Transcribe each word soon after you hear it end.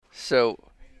So,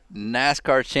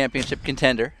 NASCAR championship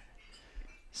contender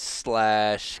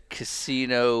 /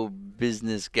 casino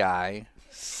business guy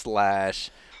 /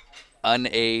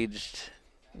 unaged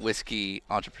whiskey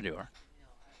entrepreneur,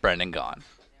 Brendan Gaughan.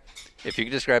 If you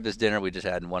could describe this dinner we just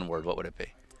had in one word, what would it be?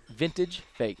 Vintage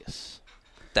Vegas.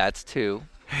 That's 2.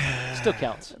 Still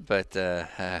counts. But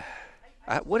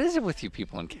what is it with you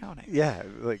people in counting? Yeah,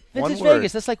 like Vintage one word.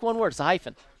 Vegas, that's like one word. It's a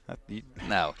hyphen.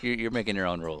 No, you're making your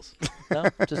own rules. No,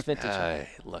 just vintage.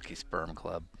 Lucky Sperm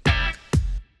Club.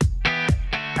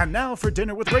 And now for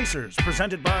Dinner with Racers,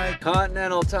 presented by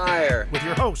Continental Tire. with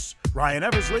your hosts, Ryan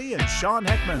Eversley and Sean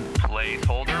Heckman.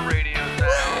 Placeholder radio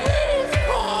sound.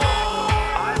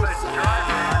 I'm a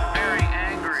driver. I'm very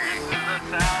angry. This is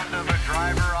the sound of a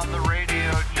driver on the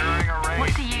radio during a race.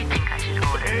 What do you think I should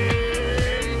order?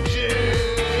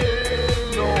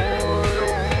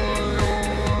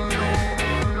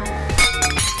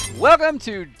 Welcome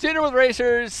to Dinner with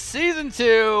Racers, Season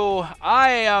 2. I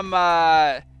am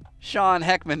Sean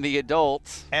Heckman, the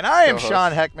adult. And I am co-host.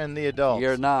 Sean Heckman, the adult.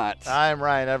 You're not. I'm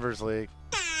Ryan Eversley.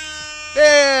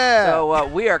 Yeah! So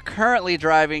we are currently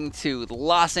driving to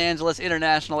Los Angeles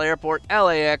International Airport,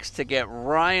 LAX, to get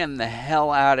Ryan the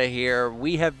hell out of here.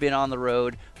 We have been on the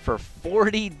road for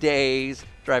 40 days,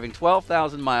 driving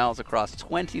 12,000 miles across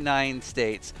 29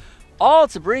 states, all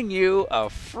to bring you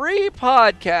a free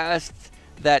podcast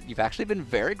that you've actually been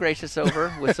very gracious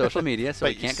over with social media, so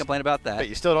you can't complain about that. But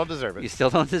you still don't deserve it. You still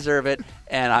don't deserve it,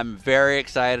 and I'm very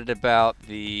excited about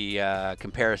the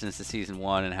comparisons to Season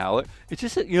 1 and how it's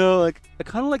just, you know, like, I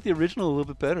kind of like the original a little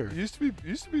bit better. It used to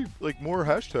be like more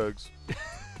hashtags.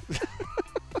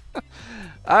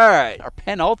 All right, our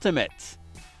penultimate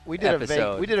We did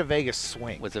episode a Vegas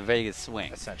swing. was a Vegas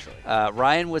swing. Essentially.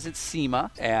 Ryan was at SEMA,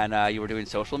 and you were doing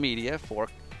social media for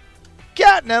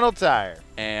Continental Tire.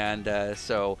 And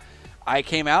so I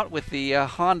came out with the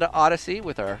Honda Odyssey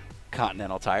with our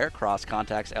Continental Tire, Cross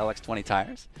Contacts LX20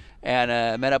 tires,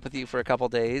 and met up with you for a couple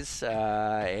days.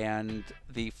 And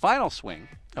the final swing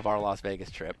of our Las Vegas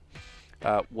trip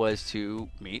was to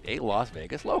meet a Las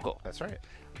Vegas local. That's right.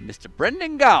 Mr.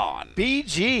 Brendan Gaughan.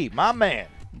 BG, my man.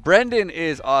 Brendan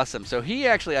is awesome. So he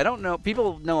actually, I don't know,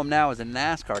 people know him now as a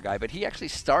NASCAR guy, but he actually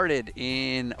started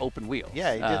in open wheel.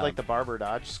 Yeah, he did like the Barber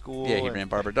Dodge school. Yeah, he ran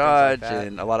Barber and Dodge things like that.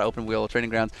 and a lot of open wheel training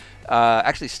grounds.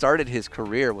 Actually started his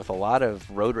career with a lot of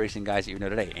road racing guys that you know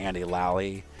today. Andy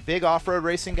Lally. Big off-road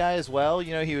racing guy as well.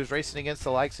 You know, he was racing against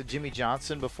the likes of Jimmy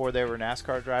Johnson before they were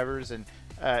NASCAR drivers, and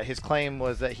his claim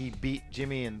was that he beat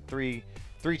Jimmy in three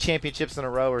championships in a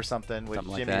row or something, which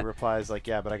Something like Jimmy that. replies like,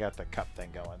 yeah, but I got the cup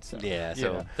thing going. So Yeah, you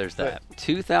so know. there's But- that.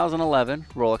 2011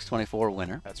 Rolex 24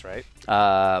 winner. That's right.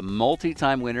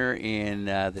 Multi-time winner in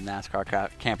the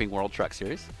NASCAR Camping World Truck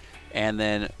Series. And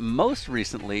then most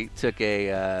recently took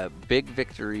a big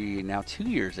victory now 2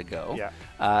 years ago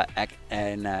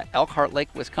in Elkhart Lake,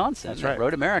 Wisconsin. That's right. At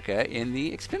Road America in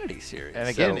the Xfinity Series. And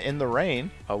again, So, in the rain,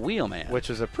 a wheelman.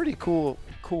 which is a pretty cool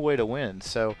way to win.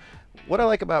 So what I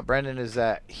like about Brendan is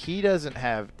that he doesn't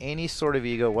have any sort of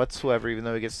ego whatsoever, even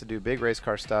though he gets to do big race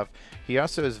car stuff. He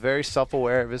also is very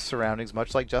self-aware of his surroundings,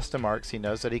 much like Justin Marks. He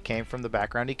knows that he came from the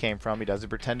background he came from. He doesn't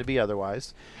pretend to be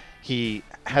otherwise. He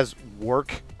has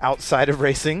work outside of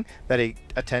racing that he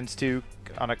attends to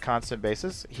on a constant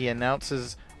basis. He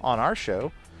announces on our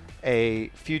show a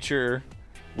future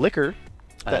liquor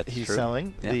that That's he's true.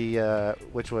 selling, Yeah.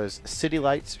 which was City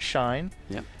Lights Shine.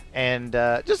 Yep. And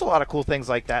just a lot of cool things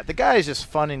like that. The guy is just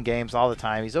fun in games all the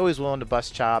time. He's always willing to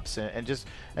bust chops and just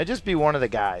be one of the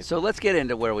guys. So let's get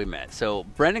into where we met. So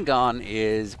Brendan Gaughan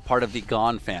is part of the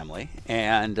Gaughan family,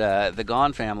 and the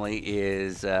Gaughan family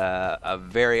is a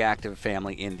very active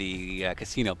family in the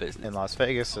casino business. in Las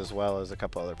Vegas as well as a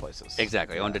couple other places.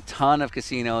 Exactly. Owned a ton of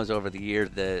casinos over the years.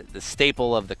 The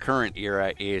staple of the current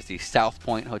era is the South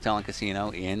Point Hotel and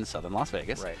Casino in southern Las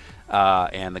Vegas. Right.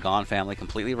 And the Gaughan family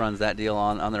completely runs that deal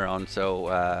on their own.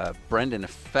 So Brendan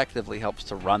effectively helps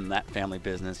to run that family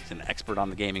business. He's an expert on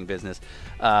the gaming business.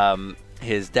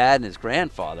 His dad and his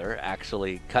grandfather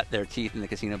actually cut their teeth in the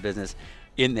casino business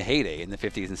in the heyday in the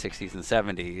 50s and 60s and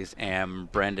 70s, and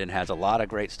Brendan has a lot of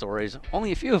great stories,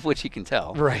 only a few of which he can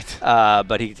tell. Right.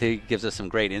 But he gives us some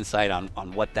great insight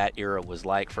on what that era was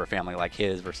like for a family like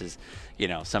his versus, you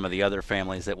know, some of the other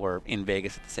families that were in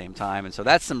Vegas at the same time. And so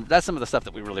that's some of the stuff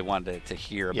that we really wanted to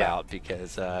hear about,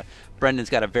 because Brendan's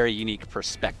got a very unique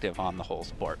perspective on the whole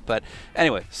sport. But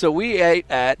anyway, so we ate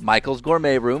at Michael's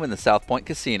Gourmet Room in the South Point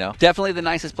Casino. Definitely the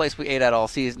nicest place we ate at all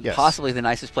season. Yes. Possibly the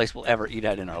nicest place we'll ever eat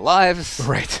at in our lives.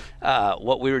 Right.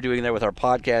 What we were doing there with our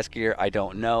podcast gear, I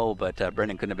don't know, but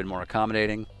Brendan couldn't have been more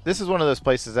accommodating. This is one of those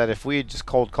places that if we had just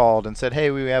cold called and said,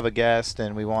 hey, we have a guest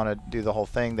and we want to do the whole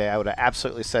thing, I would have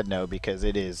absolutely said no, because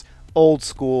it is old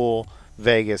school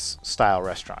Vegas style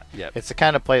restaurant. Yep. It's the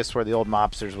kind of place where the old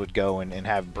mobsters would go and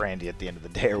have brandy at the end of the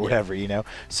day or whatever, you know.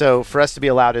 So for us to be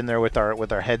allowed in there with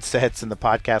our headsets and the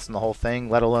podcast and the whole thing,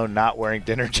 let alone not wearing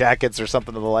dinner jackets or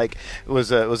something of the like, it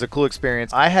was a cool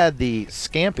experience. I had the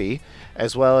scampi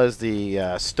as well as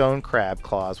the stone crab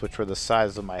claws, which were the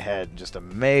size of my head, just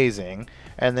amazing.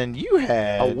 And then you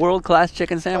had A world-class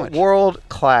chicken sandwich. a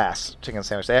world-class chicken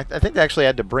sandwich. I think they actually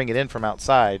had to bring it in from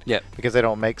outside because they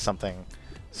don't make something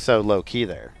so low-key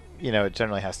there. You know, it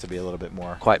generally has to be a little bit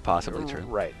more. Quite possibly true.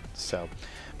 Right. So,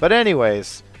 but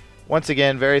anyways, once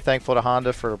again, very thankful to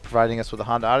Honda for providing us with the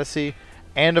Honda Odyssey,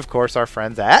 and of course our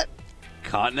friends at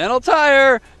Continental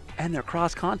Tire and their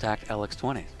cross-contact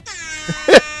LX20s.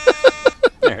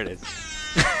 There it is.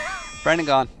 Brendan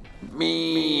Gaughan.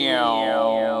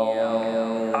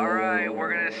 All right,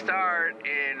 we're going to start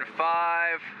in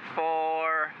 5,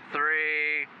 4, 3,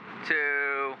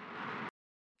 2.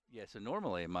 Yeah, so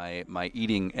normally my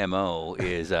eating MO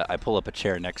is I pull up a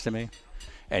chair next to me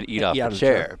and eat off the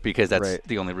chair because that's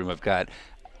the only room I've got.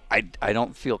 I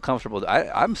don't feel comfortable.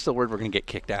 I'm still worried we're going to get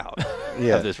kicked out of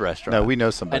this restaurant. No, we know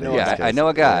somebody. I know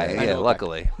a guy,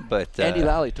 luckily. But Andy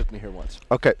Lally took me here once.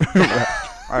 Okay.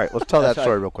 All right, let's tell that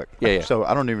story real quick. Yeah. So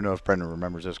I don't even know if Brendan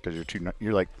remembers this because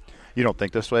you're like, you don't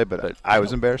think this way, but I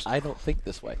was embarrassed. I don't think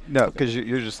this way. No, because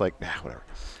you're just like,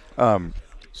 whatever.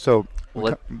 So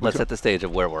let's set the stage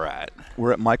of where we're at.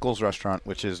 We're at Michael's restaurant,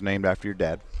 which is named after your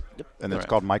dad. Yep. And it's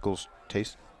called Michael's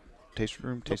Taste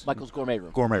Room? Michael's Gourmet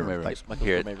Room. Gourmet Room. Nice. Michael's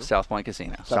Here Gourmet at Room. South Point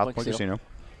Casino. South Point Casino.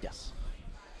 Yes.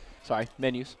 Sorry,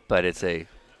 menus. But it's a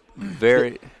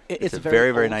very it's a a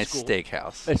very very nice old school.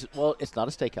 steakhouse. It's not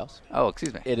a steakhouse. Oh,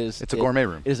 excuse me. It's a gourmet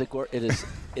room. It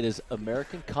is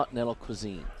American continental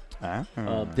cuisine. Ah.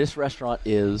 This restaurant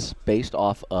is based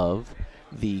off of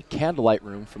the Candlelight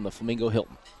Room from the Flamingo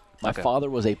Hilton. My father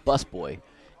was a busboy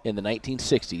in the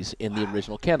 1960s in the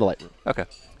original Candlelight Room. Okay.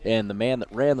 And the man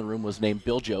that ran the room was named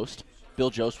Bill Jost. Bill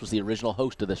Jost was the original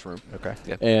host of this room. Okay.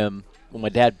 Yep. And when my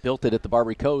dad built it at the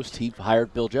Barbary Coast, he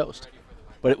hired Bill Jost.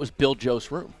 But it was Bill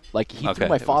Jost's room. Like he threw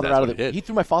my father out of the. He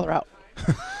threw my father out.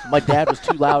 My dad was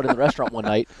too loud in the restaurant one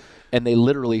night, and they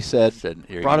literally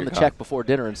brought him the check before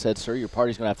dinner and said, "Sir, your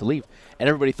party's going to have to leave." And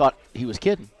everybody thought he was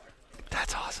kidding.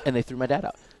 That's awesome. And they threw my dad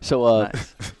out. So,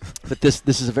 nice. But this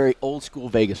is a very old school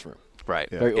Vegas room. Right.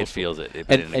 Yeah. Very It old feels school. it.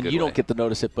 And you don't get to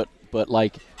notice it, but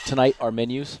like tonight our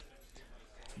menus,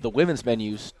 the women's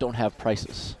menus don't have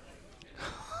prices.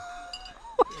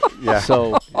 Yeah.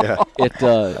 So That's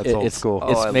old it's school.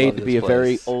 I made love to be this a very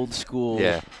place. old school,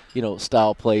 Yeah.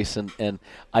 Style place, and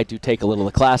I do take a little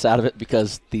of the class out of it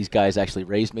because these guys actually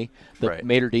raised me. The Right.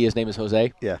 maitre d', his name is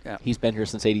Jose. Yeah. He's been here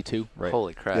since '82. Right.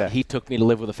 Holy crap. Yeah. He took me to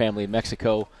live with a family in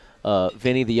Mexico.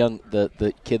 Vinny,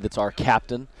 the kid that's our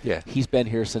captain. Yeah. He's been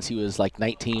here since he was like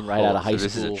 19, right out of high so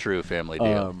this school. is a true family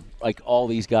deal. Like all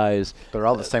these guys. They're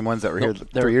all the same ones that were here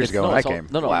they're- 3 years it's- ago when I it's all- came.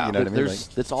 No, Wow. You know what I mean?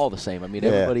 it's all the same. I mean, Yeah.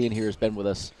 everybody in here has been with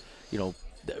us.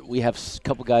 We have a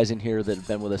couple guys in here that have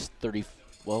been with us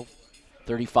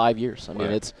 35 years. I mean,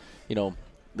 Right. it's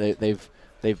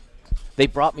they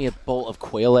brought me a bowl of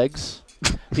quail eggs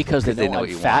because they know what I'm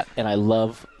you fat and I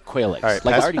love quail eggs. All right,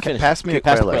 like pass, I already finished. pass me a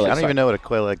Pass the quail egg. I don't sorry. even know what a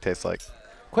quail egg tastes like.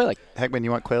 Quail egg. Heckman,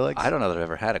 you want quail eggs? I don't know that I've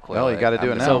ever had a quail. No, you egg. gotta do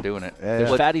I'm it just now. doing it. Yeah. There's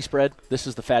What- fatty spread. This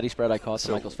is the fatty spread I call it.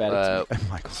 Michael's fatty.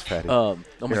 Michael's fatty. Oh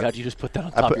my Here. God! You just put that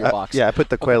on I top put, of your box. yeah, I put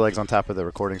the quail eggs on top of the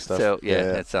recording stuff. So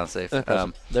that sounds safe.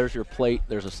 There's your plate.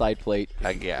 There's a side plate. I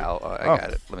Oh,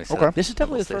 got it. Let me set okay. up This is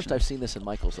definitely the station. first I've seen this in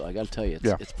Michael's, though. I got to tell you,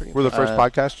 it's pretty. We're the impressive.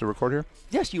 first podcast to record here.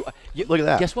 Yes, you. Look at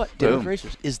that. Guess what? Dinner Boom. with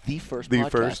Racers is the first The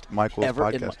podcast first Michael's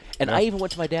ever in podcast. and Yeah. I even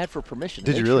went to my dad for permission.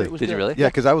 to Did you make sure really? it was Did you good. really? Yeah,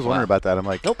 because I was wondering Wow. about that. I'm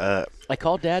like, Nope. I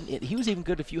called Dad. He was even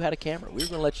good if you had a camera. We were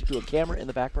going to let you do a camera in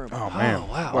the back room. oh man,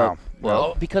 wow.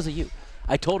 Well, Because of you.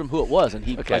 I told him who it was, and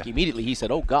he Okay. immediately he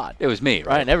said, "Oh God, it was me, right?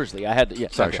 Ryan Eversley." I had to. Yeah,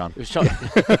 Sorry, Sean. It was Sean.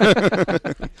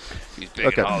 He's big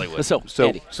Okay. in Hollywood. so So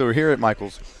Andy, we're here at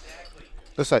Michael's.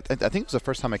 This I think it was the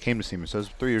first time I came to see him. So it was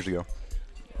 3 years ago,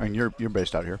 and you're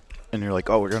based out here, and you're like,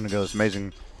 oh, we're going to go to this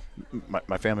amazing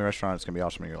my family restaurant. It's gonna be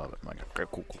awesome. And you're gonna love it. I'm like, okay,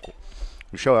 cool.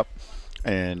 We show up,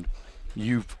 and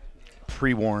you've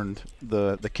pre-warned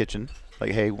the kitchen.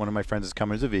 Like, hey, one of my friends is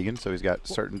coming as a vegan, so he's got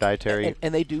certain dietary.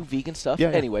 and they do vegan stuff Yeah.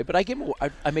 anyway. But I give him.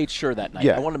 I made sure that night.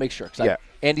 Yeah. I wanted to make sure because Yeah.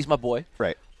 Andy's my boy.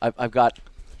 Right.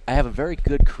 I have a very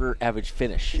good career average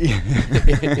finish in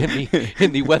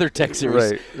the WeatherTech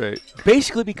series. Right.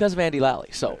 Basically because of Andy Lally.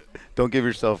 So Don't give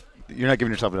yourself. You're not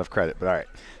giving yourself enough credit. But all right.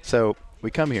 So we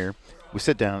come here, we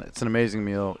sit down. It's an amazing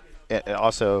meal. And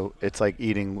also, it's like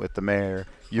eating with the mayor.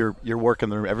 You're working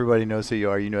the room. Everybody knows who you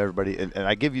are. You know everybody. And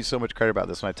I give you so much credit about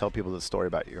this when I tell people this story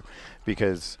about you,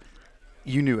 because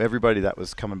you knew everybody that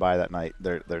was coming by that night.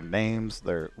 Their names,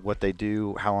 what they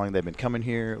do, how long they've been coming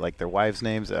here, like their wives'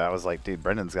 names. And I was like, dude,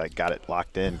 Brendan's like got it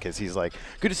locked in, because he's like,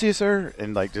 good to see you, sir,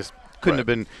 and like just couldn't have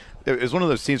been. It was one of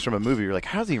those scenes from a movie. You're like,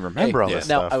 how does he remember all this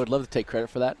now, stuff? I would love to take credit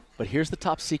for that, but here's the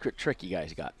top secret trick you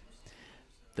guys got.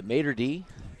 The maitre d'.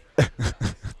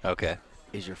 Okay.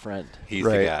 Is your friend. He's the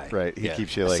guy. Right. He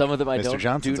keeps you like, some of them I Mr. don't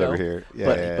Johnson's do know, over here.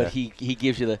 But he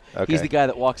gives you the. Okay. He's the guy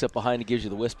that walks up behind and gives you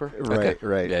the whisper. Right. Okay.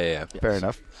 Right. Yeah. Fair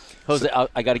enough. Jose,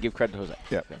 I got to give credit to Jose.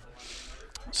 Yeah.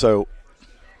 So,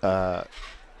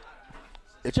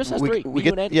 it's just us three. We you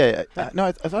get. and Andy. Yeah. No,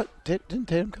 I thought didn't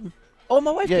Tatum come? Oh,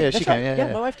 my wife came. Yeah, That's she right. came.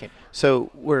 Yeah, my wife came. So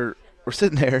we're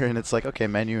sitting there, and it's like, okay,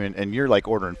 menu, and you're like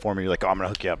ordering for me. You're like, oh, I'm gonna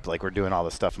hook you up. Like, we're doing all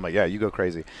this stuff. I'm like, yeah, you go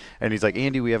crazy. And he's like,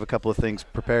 Andy, we have a couple of things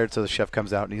prepared. So the chef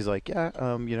comes out, and he's like,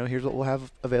 yeah, here's what we'll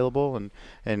have available,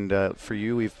 and for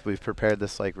you, we've prepared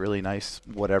this like really nice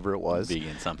whatever it was.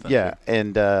 Vegan something. Yeah,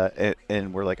 and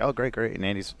we're like, oh, great. And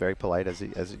Andy's very polite as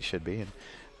he should be, and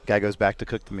guy goes back to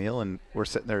cook the meal, and we're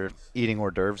sitting there eating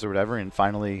hors d'oeuvres or whatever, and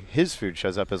finally his food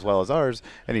shows up as well as ours,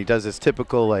 and he does this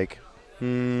typical like.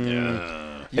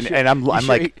 And I'm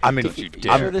exploding.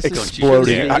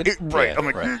 Right. I'm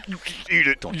like, you just eat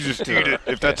it. You just eat it.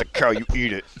 If that's a cow, you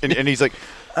eat it. And he's like,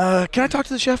 can I talk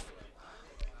to the chef?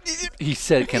 He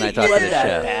said, "Can I talk to the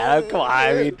chef?" Come on,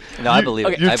 I mean, no, I believe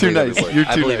it. You're too nice.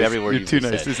 I believe every word You're too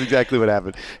nice. This is exactly what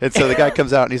happened. And so the guy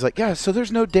comes out and he's like, "Yeah, so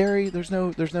there's no dairy, there's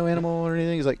no animal or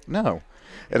anything." He's like, "No,"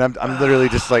 and I'm literally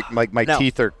just like my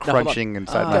teeth are crunching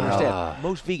inside my mouth.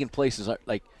 Most vegan places are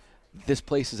like, this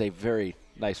place is a very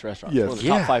nice restaurant. Yes. It's one of the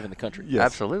top 5 in the country. Yes.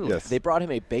 Absolutely. Yes. They brought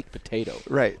him a baked potato.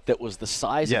 Right. That was the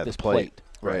size of this the plate.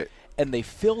 Right. And they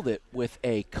filled it with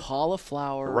a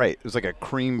cauliflower. Right. It was like a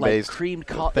cream-based thing.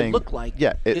 It looked like.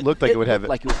 Yeah. It looked like it would have it.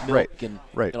 Like it was milk and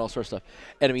all sorts of stuff.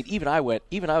 And I mean, even I was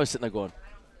sitting there going,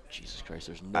 Jesus Christ,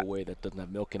 there's no way that doesn't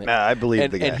have milk in it. I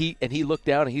believe the guy. And he looked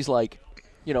down and he's like,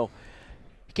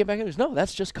 he came back and he goes, no,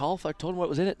 that's just cauliflower. I told him what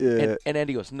was in it. Yeah. And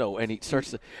Andy goes, no. And he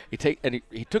starts to, he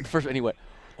took the first one and he went,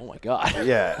 oh my God.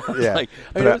 Yeah.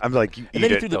 I'm like, you and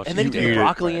eat then it. and then he threw the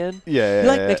broccoli in. Yeah.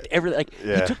 He mixed everything.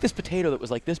 He took this potato that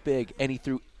was like this big and he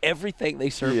threw everything they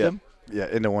served him. Yeah,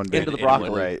 into one big. Into the broccoli.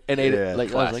 Right. And ate it.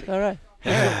 Like, I was like, all right.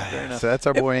 So that's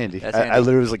our boy Andy. I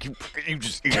literally was like, you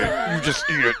just eat it. You just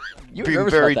eat it. You were being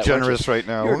nervous very about that, generous right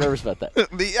now. You were nervous about that.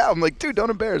 Yeah, I'm like, dude, don't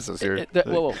embarrass us here.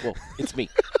 Whoa, it's me.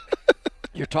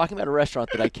 You're talking about a restaurant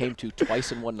that I came to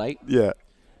twice in one night. Yeah,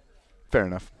 fair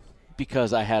enough.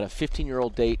 Because I had a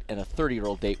 15-year-old date and a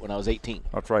 30-year-old date when I was 18.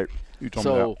 That's right. You told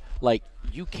me that. So, like,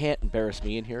 you can't embarrass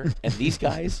me in here. And these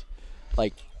guys,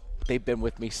 like, they've been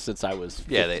with me since I was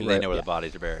 15. Yeah, they know where the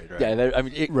bodies are buried, right? Yeah, I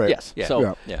mean, yes. Yeah.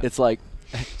 So it's like,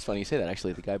 it's funny you say that.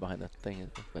 Actually, the guy behind the thing.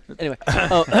 But anyway,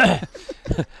 well,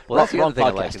 that's the wrong other thing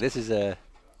I podcast. like.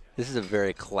 This is a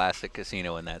very classic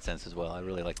casino in that sense as well. I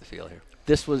really like the feel here.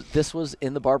 This was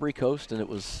in the Barbary Coast, and it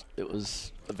was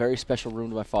a very special room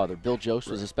to my father. Bill Jost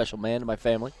was a special man to my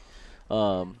family,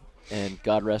 and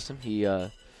God rest him. He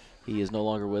is no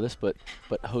longer with us, but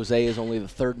Jose is only the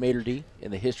third maitre d'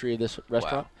 in the history of this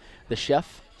restaurant. Wow. The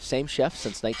chef, same chef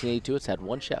since 1982. It's had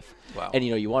one chef. Wow. And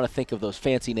you want to think of those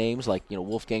fancy names like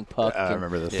Wolfgang Puck I and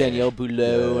remember this. Daniel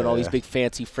Boulot and all these big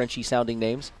fancy Frenchy sounding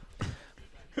names.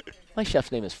 My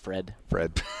chef's name is Fred.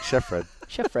 Chef Fred.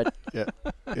 Chef Fred. Yeah.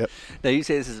 Yep. Now, you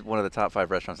say this is one of the top 5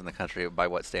 restaurants in the country. By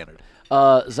what standard?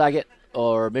 Zagat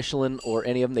or Michelin or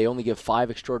any of them, they only give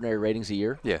 5 extraordinary ratings a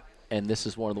year. Yeah. And this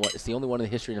is one of the ones. It's the only one in the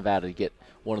history of Nevada to get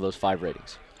one of those 5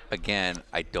 ratings. Again,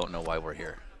 I don't know why we're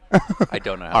here. I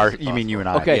don't know how. You mean you and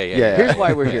I? Okay. Yeah. Here's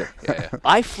why we're here.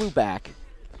 I flew back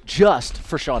just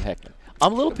for Sean Heckman.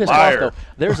 I'm a little pissed off though.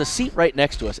 There's a seat right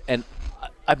next to us, and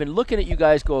I've been looking at you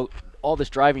guys go all this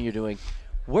driving you're doing.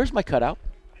 Where's my cutout?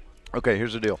 Okay,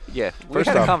 here's the deal. Yeah, we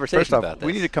had a conversation about this.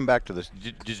 We need to come back to this.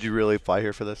 Did you really fly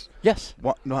here for this? Yes.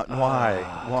 Why?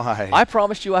 Why? I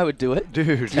promised you I would do it,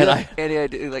 dude.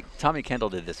 And like Tommy Kendall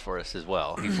did this for us as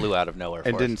well. He flew out of nowhere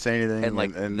and didn't say anything.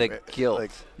 And the guilt.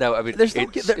 Like, no, I mean, there's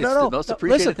it's no, the most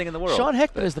appreciated thing in the world. Sean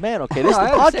Heckman is the man. Okay, this the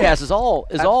podcast is all.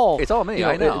 It's all me.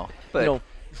 I know. But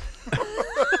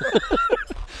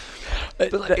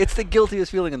but it's the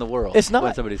guiltiest feeling in the world. It's not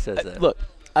when somebody says that. Look,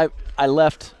 I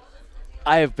left.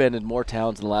 I have been in more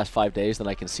towns in the last 5 days than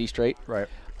I can see straight. Right.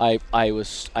 I'm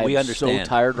so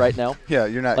tired right now. Yeah,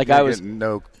 you're not. Like you're I was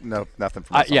nothing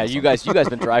from. Yeah, you guys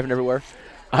been driving everywhere.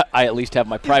 I at least have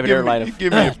my private airline. You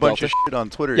give me a bunch of shit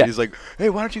on Twitter. Yeah. He's like, "Hey,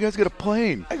 why don't you guys get a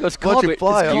plane? I goes, why don't you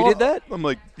fly?" You did that? I'm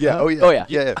like, "Yeah, Oh yeah.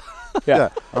 yeah." Yeah.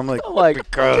 I'm like,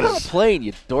 get on a plane,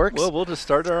 you dorks. Well, we'll just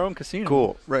start our own casino.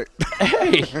 cool. Right.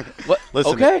 Hey, what?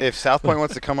 Listen, okay. if South Point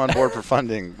wants to come on board for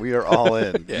funding, we are all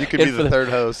in. You could be And the third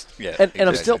host. Yeah. And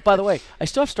I'm still, by the way, I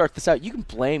still have to start this out. You can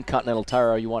blame Continental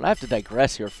Tire all you want. I have to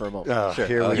digress here for a moment. Oh, Sure.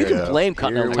 here we You go. can blame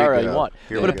Continental Tire all you want.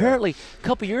 Here But we go. apparently, a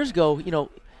couple years ago,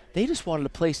 they just wanted a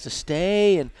place to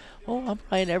stay. And, I'm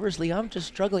Ryan Eversley. I'm just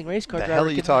struggling race car The driver. hell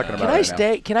are you talking about Can I right now?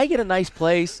 stay? Can I get a nice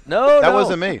place? No, That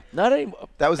wasn't me. Not anymore.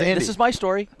 That was Andy. This is my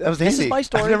story. That was This Andy. is my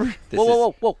story. I've never-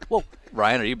 Whoa.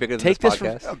 Ryan, are you bigger than Take this this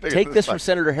podcast? from take this from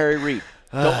Senator Harry Reid.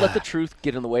 Don't let the truth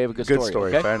get in the way of a good Good story.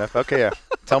 story. Okay? Fair enough. Okay, yeah.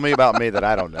 Tell me about me that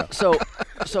I don't know. So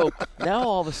now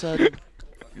all of a sudden,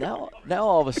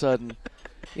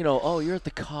 you're at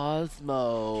the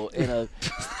Cosmo in a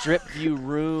strip view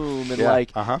room, and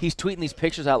he's tweeting these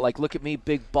pictures out like, "Look at me,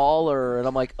 big baller," and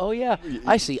I'm like, "Oh yeah,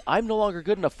 I see. I'm no longer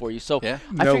good enough for you." So I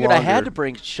figured I had to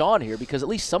bring Sean here because at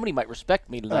least somebody might respect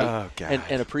me tonight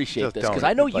and appreciate this because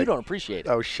I know you don't appreciate it.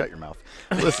 Oh, shut your mouth.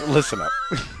 Listen up.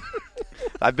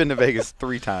 I've been to Vegas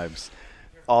 3 times.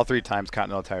 All 3 times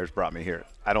Continental Tire's brought me here.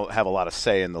 I don't have a lot of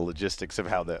say in the logistics of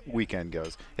how the weekend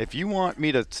goes. If you want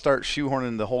me to start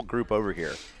shoehorning the whole group over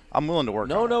here, I'm willing to work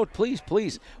on it. No, please.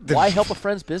 Why help a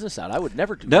friend's business out? I would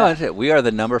never do that. No, that's it. We are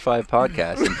the number 5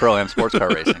 podcast in Pro-Am sports car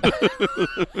racing.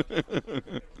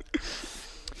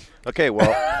 Okay, well,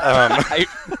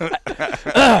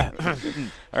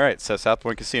 all right, so South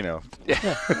Point Casino.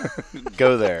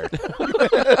 Go there.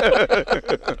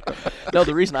 No,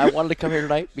 the reason I wanted to come here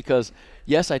tonight because,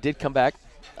 yes, I did come back.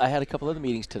 I had a couple other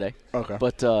meetings today. Okay.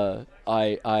 But so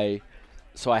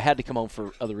I had to come home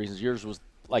for other reasons. Yours was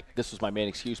this was my main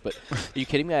excuse. But are you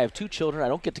kidding me? I have 2 children. I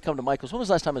don't get to come to Michael's. When was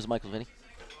the last time I was at Michael's, Vinny?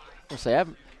 I'll say I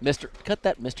haven't. Cut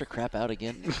that Mr. crap out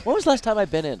again. When was the last time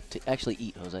I've been in to actually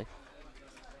eat, Jose?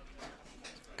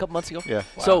 A couple months ago. Yeah.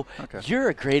 Wow. So Okay. you're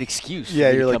a great excuse. Yeah,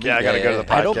 for me you're to like, come yeah, I in. got to go to the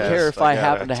podcast. I don't care if I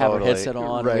happen to have a totally. headset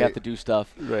on. Right. We have to do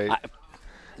stuff. Right.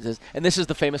 And this is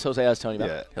the famous Jose I was telling you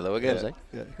about. Yeah. Hello again. Jose.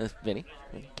 Yeah. That's Vinny,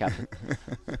 Captain.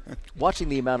 Watching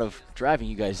the amount of driving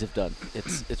you guys have done,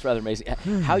 it's rather amazing.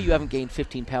 How you haven't gained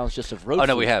 15 pounds just of road food. Oh,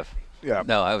 no, we have. Yeah.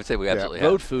 No, I would say we absolutely have.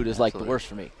 Road food is like the Absolutely. worst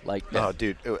for me. Like, Oh,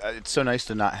 dude, it's so nice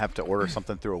to not have to order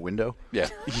something through a window. Yeah.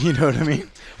 You know what I mean?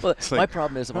 well, like- my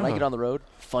problem is that when I get on the road,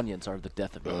 Funyuns are the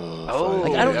death of me. Oh,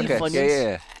 Like, I don't okay. eat Funyuns.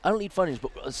 Yeah. I don't eat Funyuns,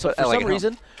 but But for I like some it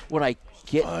reason, when I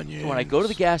go to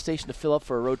the gas station to fill up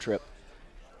for a road trip,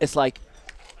 it's like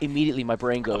immediately my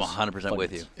brain goes. I'm 100%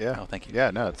 with Funyuns. you. Yeah. Oh, thank you.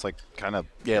 Yeah, no, it's like kind of.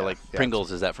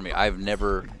 Pringles is that for me. I've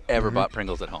never, ever bought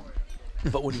Pringles at home.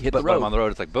 But when you hit But the when road, I'm on the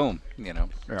road, it's like, boom, Yeah.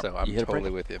 So I'm You hit a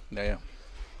totally Pringle. with you. Yeah.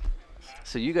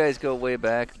 So you guys go way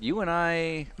back. You and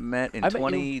I met in I met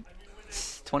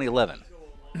 2011.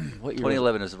 what year?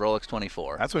 2011 is the Rolex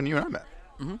 24. That's when you and I met.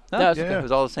 Oh, that's okay. okay. It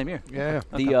was all the same year. Yeah.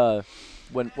 The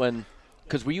when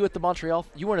because were you at the Montreal?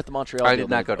 You weren't at the Montreal. I deal,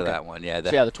 did not go to okay. that one. Yeah.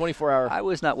 So yeah, the 24-hour. I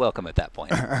was not welcome at that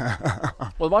point.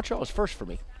 Well, Montreal was first for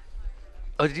me.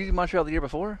 Oh, did you do Montreal the year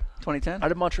before? 2010? I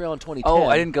did Montreal in 2010. Oh,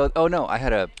 I didn't go. Oh, no. I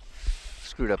had a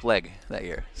screwed up leg that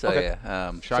year. So, Okay.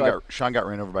 yeah. Sean got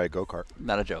ran over by a go-kart.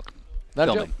 Not a joke. Not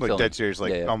a Filming. joke? Like Filming. dead serious,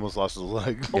 like Yeah, yeah. almost lost his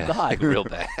leg. Oh, Yeah, God. like real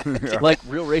bad. Like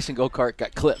real racing go-kart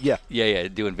got clipped. Yeah. Yeah,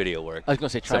 doing video work. I was going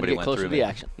to say trying Somebody to get went closer through to the me.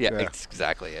 action. Yeah, Yeah. it's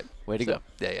exactly it. Way to So, go.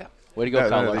 Yeah. Way to go, No,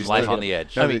 Kyle. no, Larson. these Life little- on the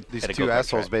edge. No, I mean, these at a two go-kart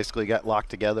assholes track. basically got locked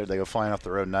together. They go flying off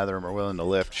the road. Neither of them are willing to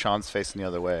lift. Sean's facing the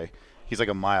other way. He's like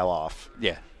a mile off.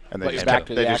 Yeah. And they But just, you're back kept,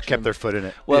 to they the just action. kept their foot in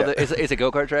it. Well, Yeah. it's a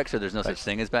go-kart track, so there's no such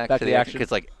thing as back to the action. Because,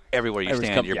 like, everywhere you Everyone's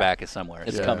stand, coming- your yeah. back is somewhere.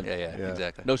 It's So, coming. Yeah, Yeah.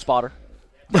 exactly. No spotter.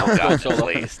 Oh, God, solo.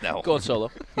 please, no. Going solo.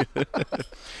 Well,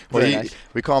 Very nice.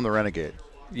 we call him the Renegade.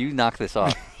 You knock this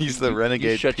off. He's the You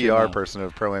renegade shut your PR mouth. person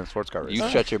of Pro-Am Sports Car Racing. You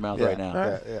shut your mouth yeah, right now.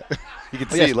 Yeah. You can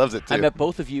Oh, see yes. he loves it too. I met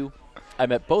both of you. at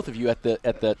the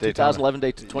 2011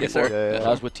 Daytona 24. Yes, sir. Yeah. I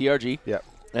was with TRG. Yeah.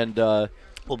 And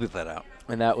We'll beat that out.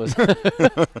 and that was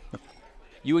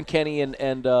you and Kenny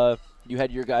and you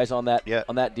had your guys on that Yeah.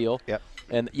 on that deal. Yep.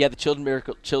 And yeah, the Children's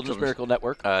Miracle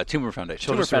Network. Tumor Foundation.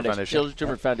 Children's Foundation.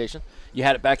 Children's Foundation. You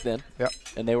had it back then. Yep.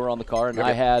 And they were on the car, and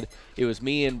Yep. it was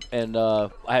me and I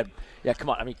had. Yeah, come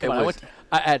on. I mean, come It on. was-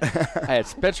 I had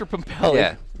Spencer Pompelli,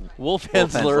 Yeah. Wolf Wolf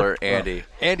Hensler, Andy.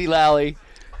 Andy Lally,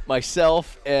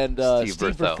 myself, and Steve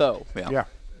Steve Berthoud. Berthoud. Yeah.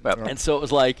 Well, And so it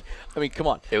was like, I mean, come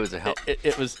on. it was a hell.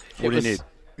 It was. What do you need?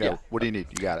 Yeah. What do you need?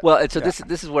 You got it. Well, and so Yeah.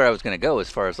 this is where I was going to go as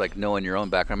far as like knowing your own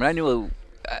background. I mean,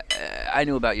 I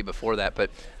knew about you before that,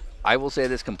 but I will say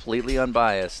this completely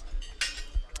unbiased.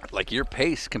 Like your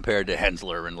pace compared to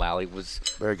Hensler and Lally was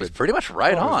Very good. pretty much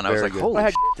right Oh, it was on. I was very like, good. holy I had-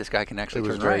 shit, this guy can actually It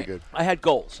was turn very right. good. I had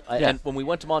goals. Yeah. And when we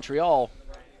went to Montreal,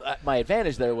 my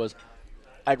advantage there was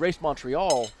I'd raced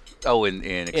Montreal Oh, in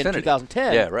Xfinity. In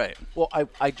 2010. Yeah, right. Well,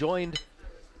 I joined.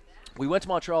 We went to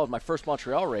Montreal, my first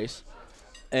Montreal race,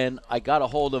 and I got a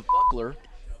hold of Buckler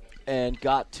and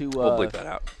got to. We'll bleep that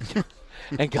out.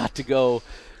 And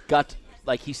got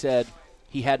like he said,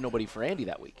 he had nobody for Andy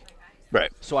that week.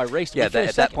 Right. So I raced. Yeah, at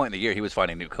that point in the year, he was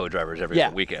finding new co-drivers every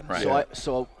weekend, right?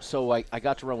 So I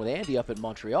got to run with Andy up in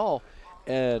Montreal,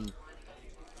 and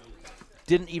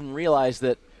didn't even realize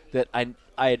that I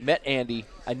had met Andy.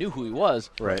 I knew who he was,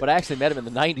 but I actually met him in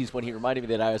the 90s when he reminded me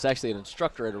that I was actually an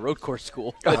instructor at a road course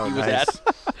school that he was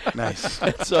at. Nice.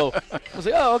 And so I was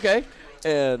like, oh, okay.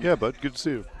 And yeah, bud, good to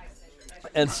see you.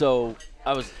 And so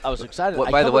I was excited. Well,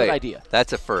 I by the way, an idea.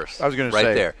 That's a first. I was going to say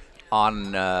right there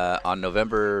on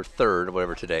November 3rd,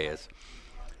 whatever today is.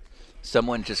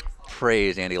 Someone just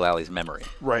praised Andy Lally's memory.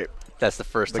 Right. That's the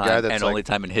first time and like, only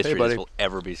time in history this will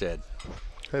ever be said.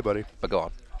 Hey, buddy. But go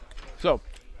on. So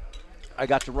I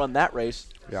got to run that race.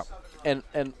 Yeah. And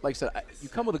like I said, you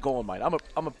come with a goal in mind.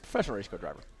 I'm a professional race car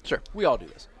driver. Sure. We all do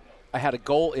this. I had a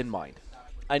goal in mind.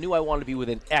 I knew I wanted to be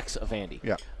within X of Andy.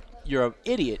 Yeah. You're an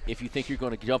idiot if you think you're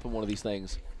going to jump in one of these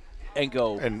things and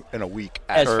go in a week,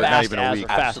 as or fast not even as a week,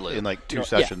 absolutely in like 2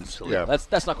 sessions. Yeah.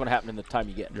 That's not going to happen in the time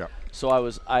you get. Yeah. So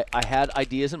I had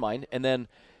ideas in mind, and then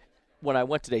when I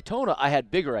went to Daytona, I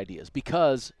had bigger ideas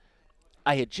because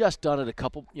I had just done it a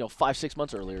couple, 5-6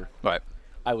 months earlier. Right.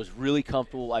 I was really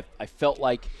comfortable. I felt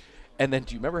like, and then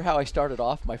do you remember how I started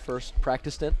off my first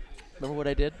practice stint? Remember what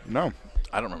I did? No,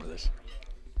 I don't remember this.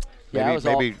 Yeah,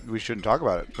 maybe we shouldn't talk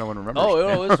about it. No one remembers.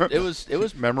 Oh, it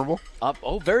was memorable.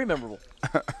 Very memorable.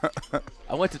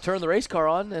 I went to turn the race car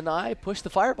on and I pushed the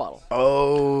fire bottle.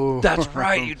 Oh, that's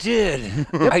right, you did.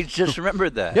 I just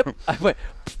remembered that. Yep. I went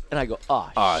and I go,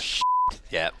 shit.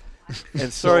 Yep.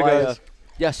 And so sorry,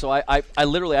 guys. So I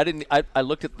literally I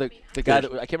looked at the guy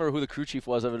that I can't remember who the crew chief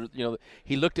was of it.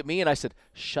 He looked at me and I said,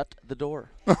 "Shut the door."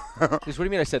 He goes, "What do you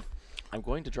mean?" I said, "I'm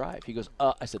going to drive." He goes,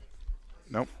 I said,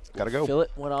 nope, gotta go. Fill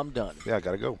it when I'm done. Yeah,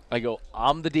 gotta go. I go,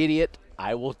 I'm the idiot.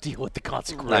 I will deal with the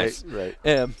consequences. Right.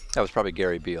 That was probably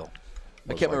Gary Beal.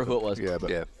 I can't remember who it was. Yeah,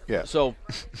 but yeah. So,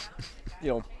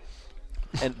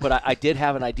 but I did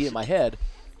have an idea in my head.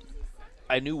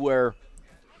 I knew where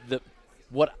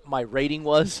what my rating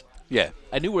was. Yeah.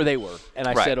 I knew where they were, and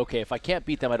I said, okay, if I can't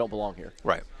beat them, I don't belong here.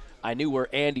 Right. I knew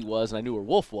where Andy was, and I knew where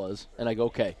Wolf was, and I go,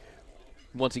 okay.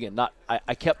 Once again,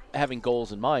 I kept having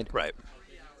goals in mind. Right.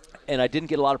 And I didn't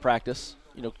get a lot of practice.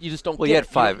 You just don't. Well, you had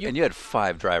five, and you had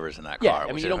 5 drivers in that car. Yeah,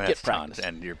 I mean, you don't get practice,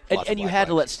 and you're and you had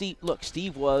to let Steve look.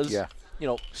 Steve was,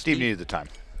 Steve needed the time.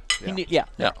 Yeah.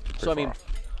 Yeah. So I mean,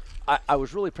 I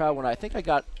was really proud when I think I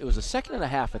got it was a second and a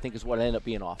half. I think is what I ended up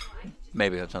being off.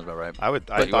 Maybe that sounds about right. I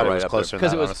thought it was closer than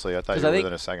that. Honestly, I thought you were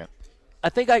within a second. I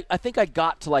think I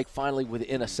got to like finally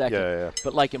within a second. Yeah.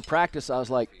 But like in practice, I was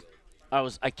like,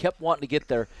 I kept wanting to get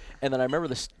there, and then I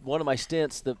remember one of my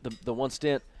stints, the one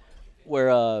stint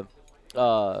where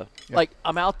like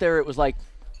I'm out there. It was like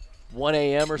 1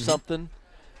 a.m. or something,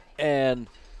 and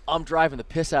I'm driving the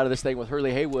piss out of this thing with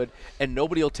Hurley Haywood, and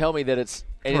nobody will tell me that it's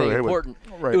anything important.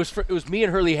 Right. It was me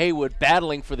and Hurley Haywood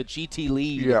battling for the GT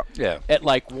lead. Yeah. At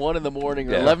like 1 in the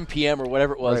morning or 11 p.m. or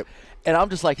whatever it was. Right. And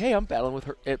I'm just like, hey, I'm battling with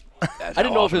her. I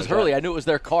didn't know if it was Hurley. I knew it was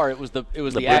their car. It was the actor,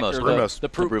 the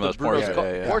Brumos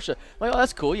Porsche. I'm like, oh,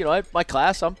 that's cool. My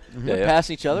class. I'm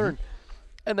passing each other,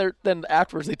 and then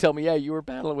afterwards they tell me, yeah, you were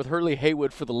battling with Hurley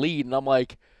Haywood for the lead, and I'm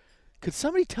like, could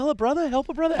somebody help a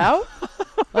brother out?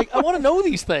 Like, I want to know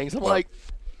these things. I'm like,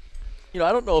 I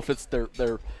don't know if it's their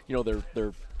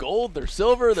gold, their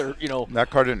silver, That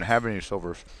car didn't have any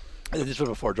silvers. This was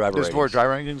before driver This was ratings. before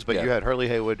driver rankings, but you had Hurley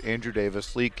Haywood, Andrew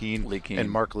Davis, Lee Keen,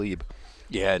 and Mark Lieb.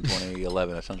 Yeah, in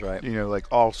 2011, that sounds right. Like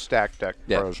all stacked deck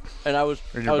pros. And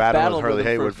you're battling with Hurley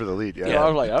Haywood for the lead. Yeah. I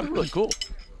was like, that was really cool.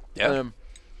 Yeah.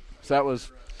 So that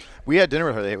was. We had dinner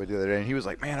with Hurley Haywood the other day, and he was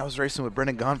like, man, I was racing with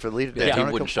Brendan Gaughan for the lead today. Yeah,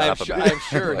 he wouldn't shut up about it. I'm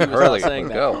sure he was Hurley, not saying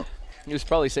that. Go. He was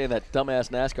probably saying that dumbass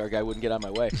NASCAR guy wouldn't get out of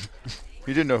my way.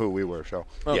 He didn't know who we were, so.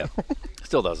 Oh. Yeah.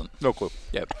 Still doesn't. No clue.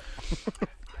 Yep.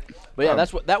 But yeah,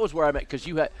 that was where I met, because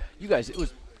you guys, it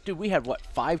was, dude, we had what,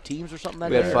 5 teams or something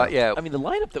that we day? Had 5, yeah. I mean, the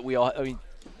lineup that we all,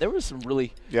 there was some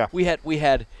really, yeah. We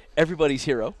had everybody's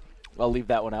hero. I'll leave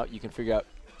that one out. You can figure out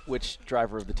which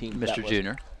driver of the team Mr. that was.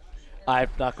 Junior. I'm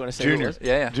not going to say Junior.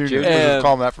 Yeah. Junior. We'll just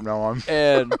call him that from now on.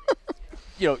 And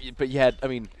but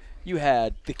you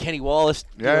had the Kenny Wallace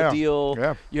deal.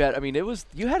 Yeah. You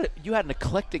had you had an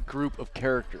eclectic group of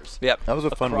characters. Yep. That was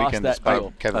a fun weekend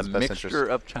despite Kevin's a best mixture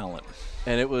interest. of talent.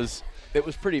 And it was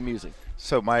pretty amusing.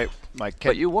 So my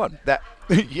but you won. That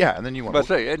yeah, and then you won. But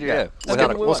say, yeah. Without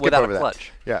a over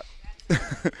clutch. Yeah.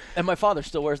 And my father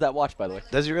still wears that watch, by the way.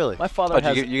 Does he really? My father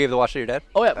has. You gave the watch to your dad?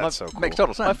 Oh yeah, That's so cool. Makes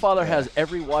total sense. My father has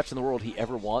every watch in the world he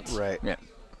ever wants. Right. Yeah.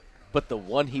 But the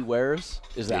one he wears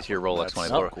is that. It's your Rolex one.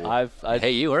 24. No, cool.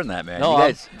 Hey, you earned that, man. No, you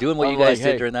guys doing what I'm you guys like,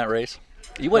 did hey. during that race.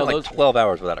 You went No, like those- 12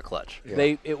 hours without a clutch.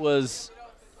 Yeah. It was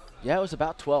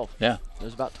about 12. Yeah. It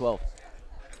was about 12.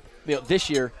 This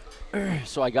year,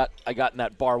 so I got in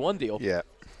that bar one deal. Yeah.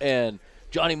 And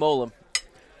Johnny Molam,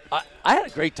 I had a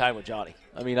great time with Johnny.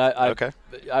 I mean,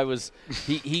 I was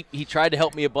he tried to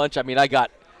help me a bunch. I mean,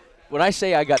 when I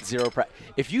say I got zero practice,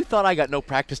 if you thought I got no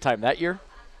practice time that year,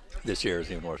 This year is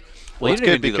even worse. Well, you it's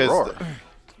didn't good even do the because roar.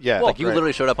 Yeah. Well, Like you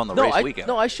literally showed up on the race weekend.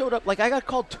 I showed up I got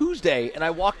called Tuesday and I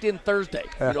walked in Thursday.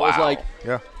 It was like,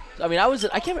 Yeah. I mean, I was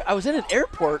in an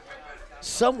airport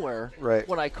somewhere Right.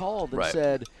 when I called and Right.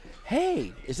 said,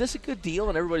 "Hey, is this a good deal?"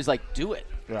 And everybody's like, "Do it."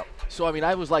 Yeah. So I mean,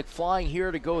 I was like flying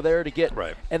here to go there to get,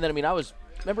 Right. And then I mean,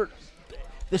 remember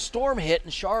the storm hit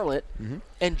in Charlotte,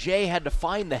 and Jay had to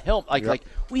find the helmet. Like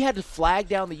we had to flag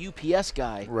down the UPS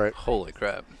guy Right. Holy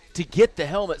crap. to get the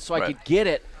helmet so I Right. could get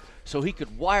it, so he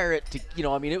could wire it to.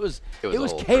 I mean, it was It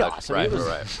was a whole chaos. production. I mean,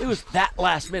 Right. it was that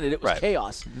last minute. It was Right.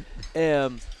 chaos.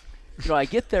 I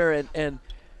get there and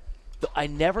I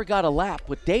never got a lap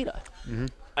with data.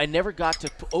 I never got to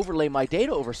overlay my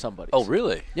data over somebody. Oh,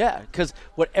 really? Yeah, because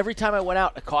every time I went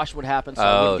out, a caution would happen, so I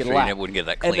Oh, wouldn't get so a lap. you wouldn't get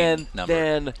that clean and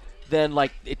number. then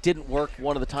like it didn't work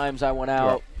one of the times I went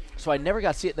out, so I never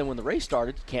got to see it. Then when the race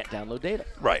started, you can't download data.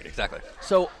 Right, exactly.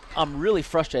 So I'm really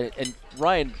frustrated, and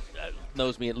Ryan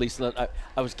knows me at least. I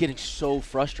was getting so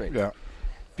frustrated Yeah.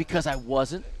 because I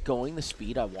wasn't going the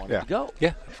speed I wanted to go.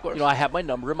 Yeah, of course. I have my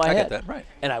number in my I head, get that, right.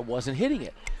 and I wasn't hitting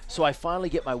it. So I finally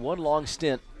get my one long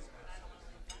stint,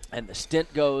 and the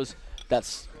stint goes.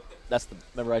 That's the.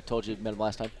 Remember I told you met him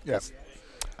last time. Yeah.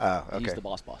 Okay. He's the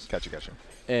boss. Gotcha.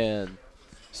 And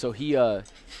so he, I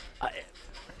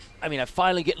mean, I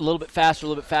finally get a little bit faster,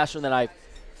 and then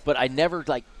but I never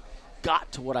like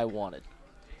got to what I wanted,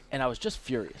 and I was just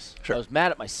furious. Sure. I was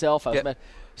mad at myself. I was mad.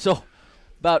 So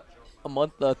about a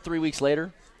month, 3 weeks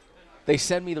later, they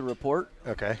send me the report.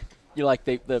 Okay. Like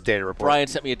the Data report. Brian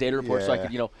sent me a data report so I Yeah.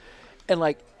 could, and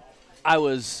like I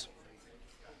was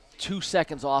 2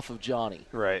 seconds off of Johnny.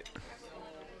 Right.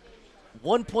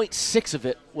 1.6 of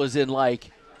it was in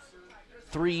like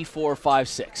 3, 4, 5,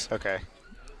 6. Okay.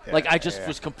 Yeah, Like I just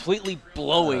was completely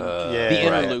blowing Yeah, the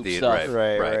inner right. loop The- stuff.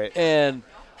 Right. And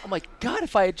I'm like, God,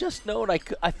 if I had just known, I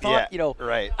thought, Yeah,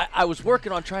 right. I was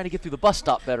working on trying to get through the bus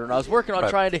stop better, and I was working on Right.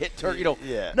 trying to hit turn,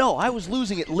 Yeah. No, I was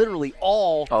losing it literally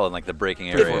all Oh, in like the braking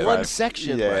in area. one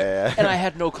section, Yeah. and I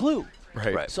had no clue.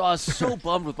 Right. So I was so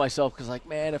bummed with myself because, like,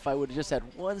 man, if I would have just had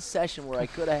one session where I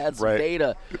could have had some Right.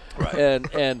 data,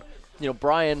 and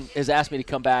Brian has asked me to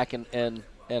come back, and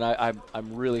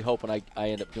I'm really hoping I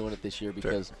end up doing it this year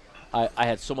because I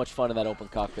had so much fun in that open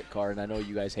cockpit car, and I know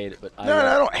you guys hate it, but No,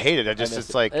 I don't hate it. miss It's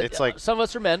it. like some of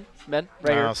us are men right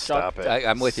here. No, stop Sean, it.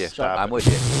 I'm with you. Stop I'm it. with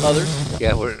you. Others,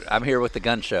 Yeah, I'm here with the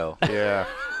gun show. Yeah.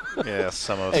 Yeah,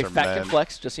 some of us hey, are Fat men. Kid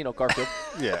Flex, just Garfield.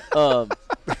 Yeah.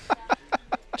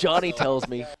 Johnny tells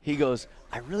me, he goes,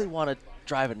 I really want to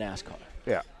drive a NASCAR.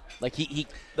 Yeah. Like the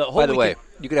whole By the way, weekend-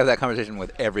 you could have that conversation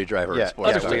with every driver Yeah, in sports.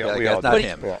 understood. Like, We that's all not But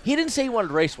him. he didn't say he wanted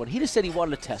to race one. He just said he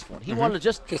wanted to test one. He wanted to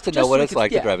just Just to know what so he it's could-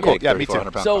 like yeah, to drive a cool. big Yeah, me too.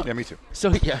 3,400 pound So- car. Yeah, me too.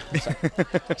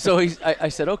 So I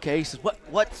said, okay. He says,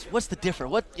 what's the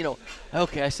difference?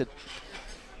 Okay. I said,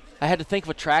 I had to think of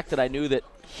a track that I knew that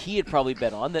he had probably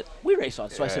been on that we race on.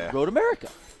 So I said, Yeah. Road America.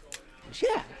 He goes,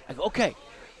 yeah. I go, okay.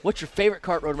 What's your favorite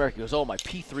car at Road America? He goes, oh, my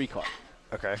P3 car.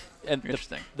 Okay. And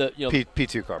Interesting.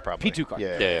 P2 car probably. P2 car.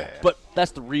 Yeah. But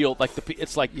that's the real, like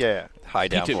it's like Yeah. High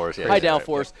P2. downforce. Yeah, high yeah,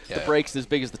 downforce. yeah, The yeah. brakes as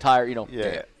big as the tire.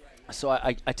 Yeah. So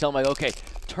I tell him, I go, okay,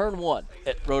 turn 1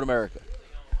 at Road America.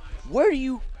 Where do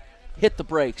you hit the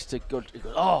brakes to go? He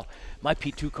goes, oh, my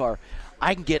P2 car,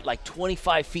 I can get like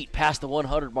 25 feet past the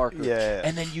 100 marker. Yeah.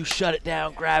 And then you shut it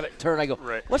down, grab it, turn. I go,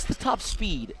 Right. what's the top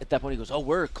speed at that point? He goes, oh,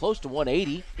 we're close to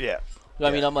 180. Yeah. I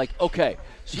mean, I'm like, okay.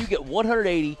 So you get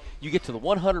 180, you get to the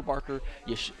 100 marker.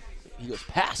 He goes,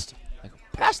 past. I go,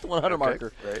 past the 100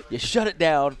 marker. right. You shut it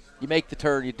down. You make the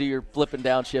turn. You do your flipping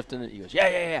down, shifting. And he goes, yeah.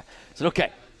 I said, okay.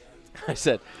 I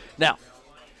said, now,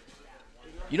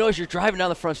 as you're driving down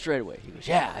the front straightaway. He goes,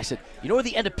 yeah. I said, you know where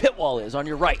the end of pit wall is on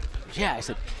your right? He goes, yeah. I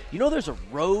said, there's a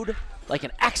road, like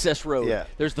an access road. Yeah.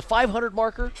 There's the 500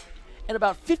 marker. And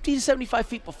about 50 to 75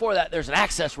 feet before that, there's an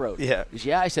access road. Yeah. He goes,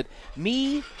 yeah. I said,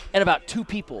 me and about 2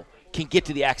 people can get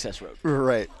to the access road.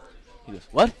 Right. He goes,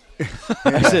 what?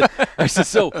 I said,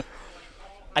 so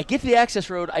I get to the access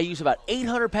road. I use about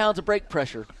 800 pounds of brake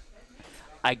pressure.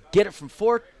 I get it from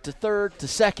 4th to 3rd to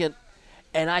 2nd,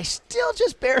 and I still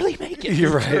just barely make it.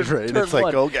 You're right. Turn It's like,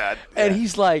 one. oh God. And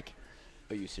he's like,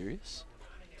 "Are you serious?"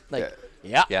 Like,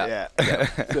 yeah. Yeah.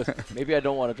 He goes, maybe I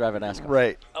don't want to drive a NASCAR.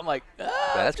 Right. I'm like,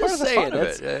 That's just part of the saying. fun of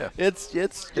it. Yeah. It's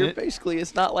you're basically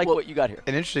it's not like what you got here.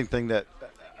 An interesting thing that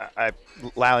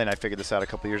Lally and I figured this out a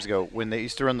couple years ago when they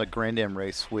used to run the Grand Am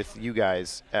race with you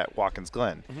guys at Watkins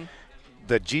Glen. Mm-hmm.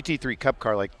 The GT3 Cup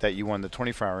car like that you won the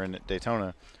 24-hour in at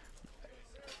Daytona,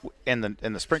 and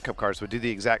the Sprint Cup cars would do the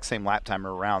exact same lap time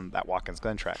around that Watkins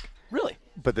Glen track. Really?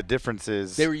 But the difference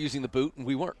is They were using the boot and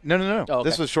we weren't. No. Oh, okay.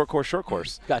 This was short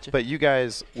course. Gotcha. But you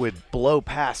guys would blow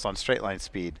past on straight line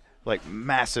speed, like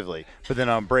massively. But then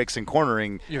on brakes and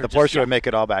cornering, the Porsche would make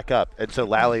it all back up. And so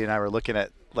Lally and I were looking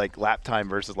at like lap time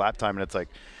versus lap time, and it's like,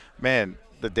 man,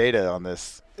 the data on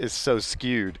this is so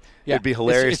skewed. Yeah. It'd be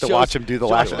hilarious to watch him do the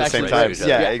laps at the same time.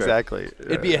 Yeah, exactly.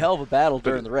 It'd be a hell of a battle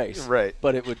during the race. Right.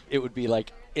 But it would be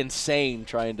like insane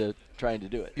trying to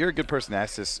do it. You're a good person to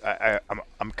ask this.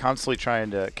 I'm constantly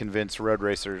trying to convince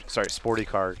sporty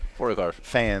car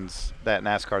fans that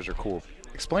NASCARs are cool.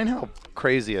 Explain how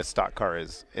crazy a stock car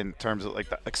is in terms of like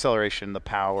the acceleration, the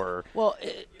power. Well,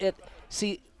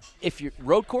 see, if you're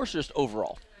road course or just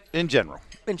overall? In general.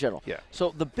 Yeah.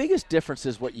 So the biggest difference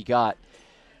is what you got.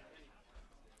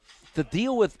 The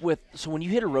deal with so when you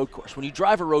hit a road course, when you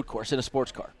drive a road course in a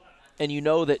sports car, and you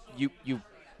know that you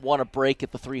want to brake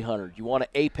at the 300, you want to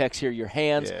apex here, your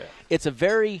hands. Yeah. It's a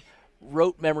very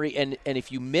rote memory, and if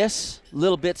you miss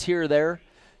little bits here or there,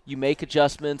 you make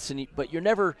adjustments, but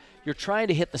you're trying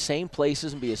to hit the same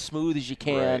places and be as smooth as you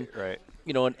can. Right.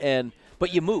 You know,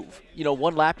 but you move. You know,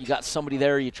 one lap you got somebody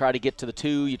there, you try to get to the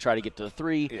 2, you try to get to the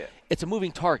 3. Yeah. It's a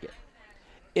moving target.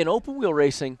 In open wheel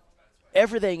racing,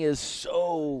 everything is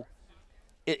so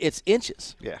it's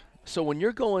inches. Yeah. So when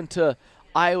you're going to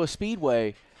Iowa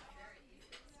Speedway,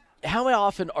 how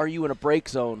often are you in a brake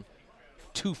zone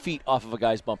 2 feet off of a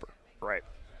guy's bumper? Right.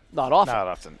 Not often. Not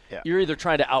often. Yeah. You're either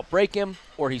trying to outbrake him,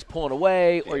 or he's pulling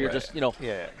away, or you're just,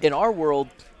 Yeah. In our world,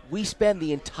 we spend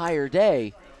the entire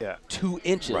day 2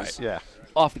 inches Right.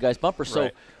 off the guy's bumper. So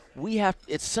Right.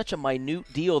 it's such a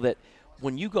minute deal that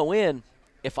when you go in,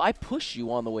 if I push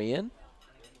you on the way in,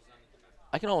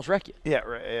 I can almost wreck you. Yeah,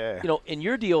 right. Yeah. You know, in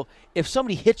your deal, if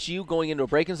somebody hits you going into a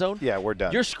braking zone, Yeah, we're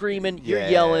done. you're screaming, you're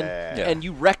yelling, and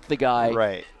you wreck the guy.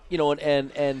 Right. You know,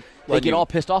 and they get all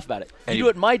pissed off about it. You do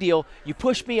it in my deal, you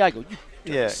push me, I go,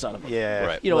 you son of a.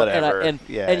 Yeah. You know, whatever. and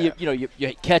you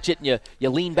catch it and you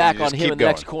lean back you on just him keep in the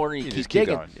next going. corner and you just keep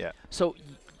digging. going. Yeah. So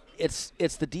it's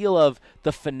the deal of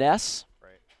the finesse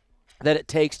that it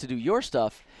takes to do your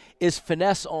stuff is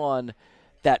finesse on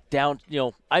that down. You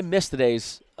know, I miss the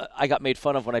days. I got made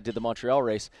fun of when I did the Montreal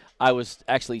race. I was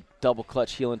actually double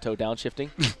clutch heel and toe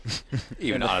downshifting.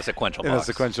 Even on a sequential In box. a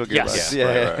sequential gearbox. Yes.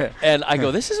 Yeah. Right. And I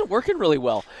go, this isn't working really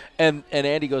well. And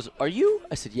Andy goes, are you?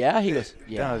 I said, yeah. He goes,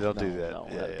 yeah. No, don't do that. No,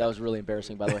 Yeah, that was really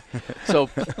embarrassing, by the way. So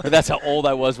but that's how old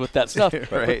I was with that stuff.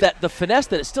 Right. But the finesse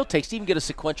that it still takes to even get a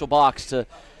sequential box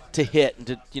to hit and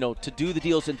to do the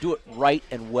deals and do it right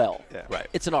and well. Yeah. Right.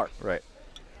 It's an art. Right.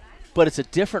 But it's a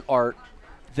different art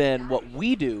than what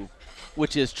we do,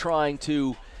 which is trying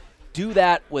to do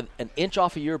that with an inch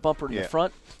off of your bumper in the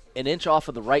front, an inch off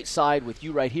of the right side with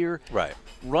you right here, Right.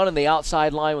 running the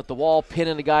outside line with the wall,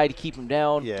 pinning a guy to keep him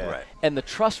down, Yeah. Right. and the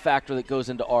trust factor that goes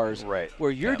into ours, Right.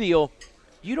 where your deal,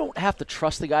 you don't have to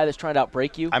trust the guy that's trying to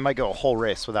outbrake you. I might go a whole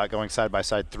race without going side by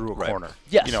side through a Right. corner.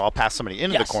 Yes. You know, I'll pass somebody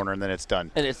into Yes. the corner and then it's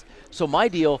done. And so my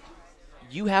deal,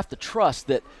 you have to trust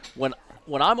that when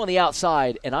I'm on the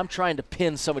outside and I'm trying to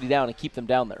pin somebody down and keep them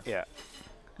down there, Yeah.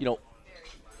 you know,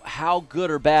 how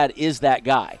good or bad is that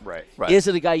guy? Right. Right. Is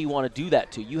it a guy you want to do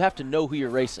that to? You have to know who you're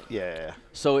racing. Yeah.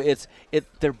 So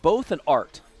they're both an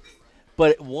art,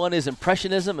 but one is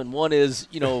impressionism and one is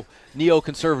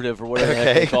neoconservative or whatever the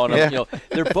heck they call them. Yeah. You know,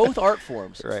 they're both art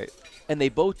forms, Right. and they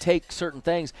both take certain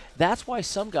things. That's why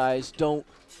some guys don't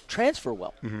transfer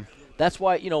well. Mm-hmm. That's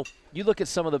why you look at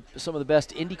some of the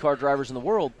best IndyCar drivers in the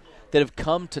world that have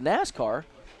come to NASCAR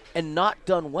and not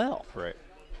done well. Right.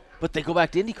 But they go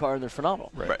back to IndyCar and they're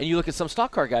phenomenal. Right. And you look at some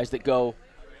stock car guys that go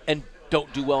and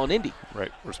don't do well in Indy,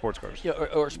 Right. Or sports cars.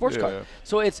 or sports car. Yeah.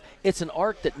 So it's an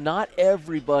art that not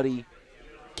everybody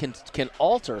can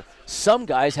alter. Some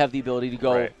guys have the ability to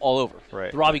go Right. all over.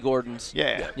 Right. The Robbie Gordons.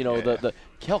 Yeah. The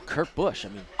Kurt Busch. I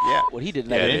mean, Yeah. what he did in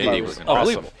that Yeah, IndyCar he was was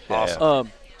unbelievable.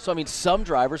 Awesome. So I mean, some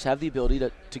drivers have the ability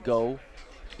to go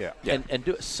Yeah. and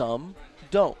do it. Some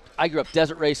don't. I grew up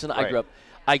desert racing. Right.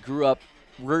 I grew up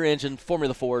rear engine,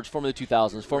 Formula Fords, Formula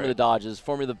 2000s, Formula Right. Dodges,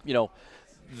 Formula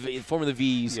Formula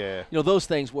V's. Yeah. Those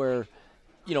things where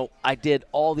I did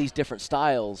all these different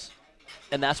styles,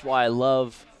 and that's why I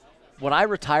love when I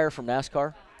retire from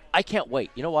NASCAR. I can't wait.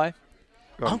 You know why?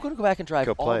 I'm going to go back and drive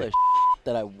all the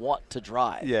that I want to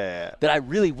drive. Yeah. That I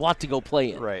really want to go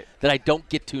play in. Right. That I don't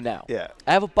get to now. Yeah.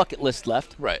 I have a bucket list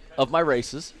left. Right. Of my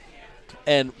races,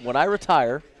 and when I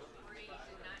retire,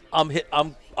 I'm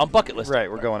bucket list. Right.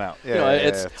 We're going out. Yeah. You know,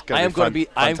 it's I am going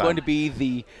to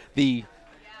be the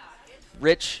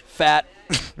rich, fat,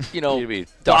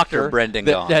 Dr. Brendan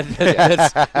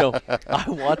Gaughan. I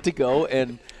want to go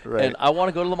and I want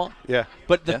to go to Le Mans. Yeah.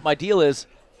 But my deal is,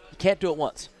 you can't do it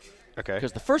once. Okay.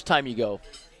 Because the first time you go,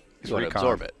 you want to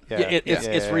absorb it. Yeah.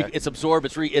 It's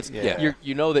absorb. So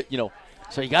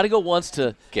you got to go once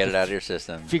to get it out of your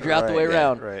system, figure out the way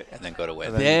around, right, and then go to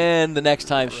win. Then the next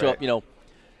time show up,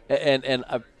 and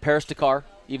Paris-Dakar,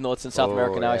 even though it's in South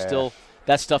America now, I still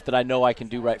that's stuff that I know I can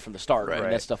do right from the start. Right.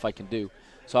 And that's stuff I can do.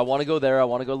 So I want to go there. I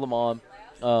want to go to Le Mans.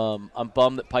 I'm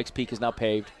bummed that Pikes Peak is now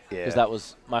paved because that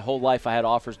was my whole life. I had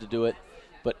offers to do it,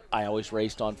 but I always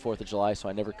raced on 4th of July, so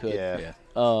I never could. Yeah.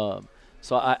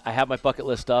 So I have my bucket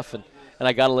list stuff, and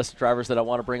I got a list of drivers that I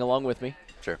want to bring along with me.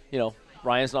 Sure.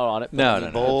 Ryan's not on it.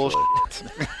 No. Bullshit.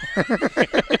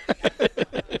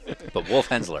 But Wolf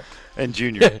Hensler. And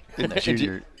Junior.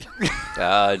 Junior.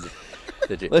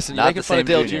 Listen, you're making fun of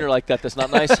Dale Jr. like that. That's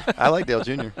not nice. I like Dale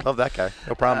Jr. Love that guy.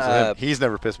 No problems with him. He's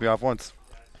never pissed me off once.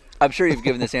 I'm sure you've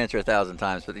given this answer 1,000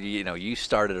 times, but you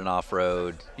started an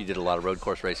off-road. You did a lot of road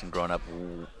course racing growing up.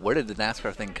 Where did the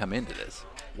NASCAR thing come into this?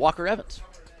 Walker Evans.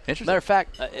 Interesting. Matter of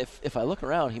fact, if I look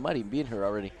around, he might even be in here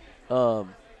already.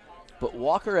 But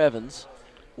Walker Evans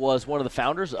was one of the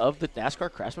founders of the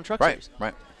NASCAR Craftsman Truck Series.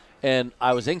 Right. And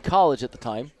I was in college at the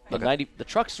time. In 90, the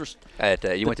trucks were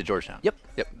you went to Georgetown. Yep.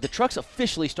 The trucks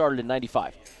officially started in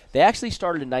 95. They actually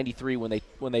started in 93 when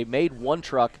they made one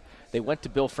truck. They went to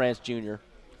Bill France Jr.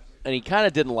 and he kind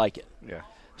of didn't like it. Yeah.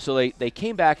 So they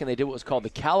came back and they did what was called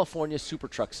the California Super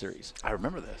Truck Series. I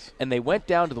remember this. And they went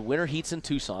down to the winter heats in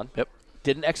Tucson. Yep.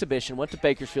 Did an exhibition, went to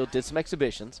Bakersfield, did some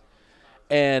exhibitions,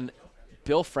 and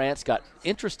Bill France got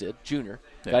interested, Jr.,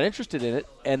 got interested in it,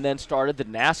 and then started the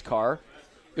NASCAR.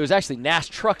 It was actually NAS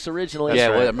Trucks originally. I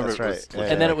remember that's it was.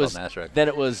 right. And then it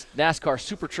was NASCAR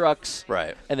Super Trucks.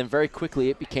 Right. And then very quickly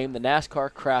it became the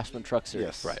NASCAR Craftsman Truck Series.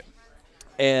 Yes. Right.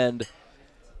 And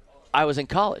I was in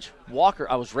college.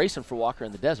 I was racing for Walker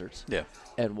in the deserts. Yeah.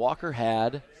 And Walker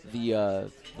had his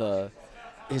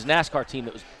NASCAR team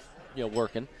that was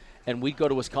working, and we'd go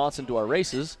to Wisconsin to our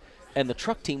races, and the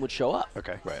truck team would show up.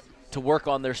 Okay. Right. To work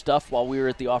on their stuff while we were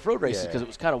at the off-road races because it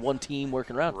was kind of one team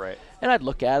working around. Right. And I'd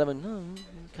look at them and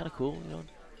kind of cool,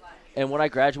 And when I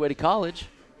graduated college,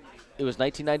 it was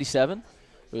 1997.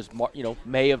 It was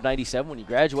May of '97 when you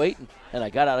graduate, and I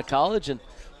got out of college, and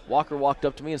Walker walked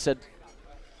up to me and said,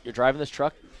 "You're driving this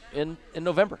truck in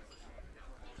November."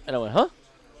 And I went, "Huh?"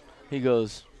 He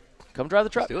goes, "Come drive the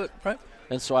truck." Let's do it. Right.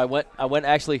 And so I went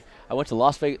to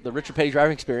Las Vegas, the Richard Petty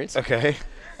Driving Experience. Okay.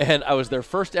 And I was their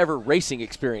first ever racing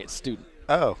experience student.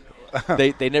 Oh.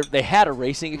 they had a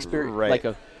racing experience,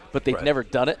 right. but they've never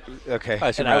done it. Okay. I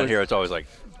assume around here it's always like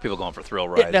people going for thrill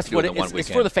rides. That's what it's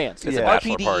for the fans. It's a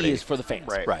bachelor RPDE party. is for the fans.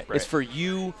 Right. It's for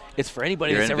you. It's for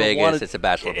anybody You're that's in ever Vegas. wanted. It's a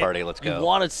bachelor party. Let's go. You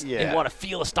want to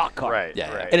feel a stock car. Right.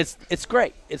 Yeah. Right. And it's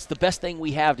great. It's the best thing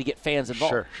we have to get fans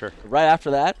involved. Sure. Right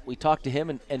after that, we talked to him,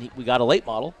 and we got a late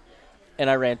model. And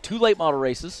I ran 2 late model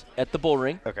races at the Bull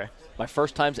Ring. Okay. My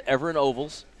first times ever in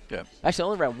ovals. Yeah. Actually, I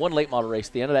only ran 1 late model race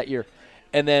at the end of that year.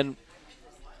 And then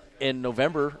in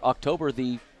October,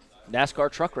 the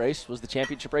NASCAR truck race was the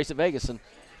championship race at Vegas. And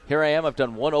here I am. I've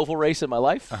done 1 oval race in my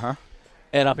life. Uh-huh.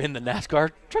 And I'm in the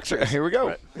NASCAR truck series. Here we go.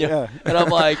 Right. Yeah. And I'm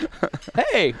like,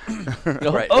 hey.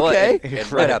 Right. Okay. Well,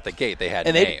 and right out the gate, they had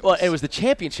names. It was the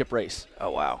championship race.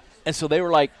 Oh, wow. And so they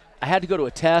were like, I had to go to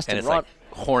a test. And it's like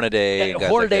Hornaday.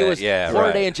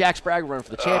 Hornaday and Jack Sprague running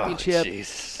for the championship.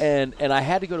 Oh, and I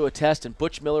had to go to a test, and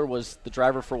Butch Miller was the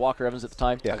driver for Walker Evans at the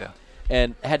time. Yeah. Okay.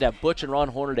 And I had to have Butch and Ron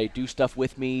Hornaday do stuff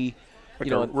with me.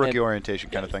 Like a rookie orientation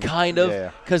kind of thing. Kind of.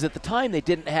 Yeah. Because at the time they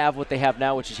didn't have what they have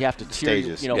now, which is you have to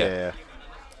Stages. Yeah.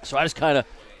 So I just kind of,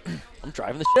 I'm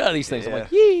driving the shit out of these things. Yeah. I'm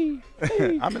like, yee.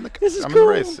 Hey, I'm in the this is I'm cool. in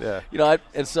the race. Yeah.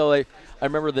 And so I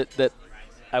remember that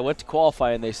I went to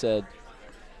qualify, and they said,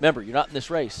 remember, you're not in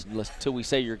this race until we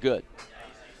say you're good.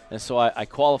 And so I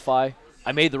qualify.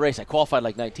 I made the race. I qualified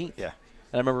like 19th. Yeah.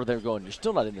 And I remember they were going, you're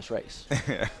still not in this race.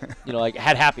 Like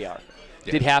had happy hour.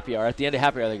 Yeah. Did happy hour. At the end of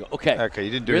happy hour, they go, okay. Okay, you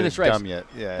didn't do it dumb yet.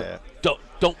 Yeah.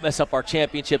 Don't mess up our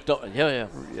championship.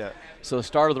 Yeah. So the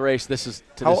start of the race, this is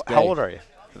to this day. How old are you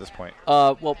at this point?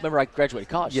 Well, remember I graduated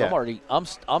college, Yeah.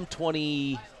 so I'm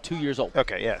 22 years old.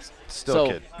 Okay, yes. Still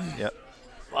a kid. Yep.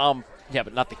 Yeah,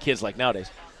 but not the kids like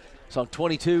nowadays. So I'm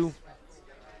 22.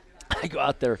 I go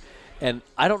out there, And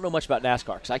I don't know much about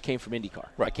NASCAR because I came from IndyCar.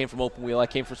 Right. I came from open wheel. I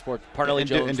came from sport. Parnelli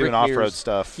Jones, and doing Rick off-road Mears.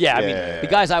 stuff. Yeah, I mean, the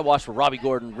guys I watched were Robbie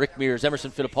Gordon, Rick Mears,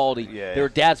 Emerson Fittipaldi. Yeah. They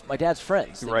were my dad's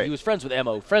friends. Right. He was friends with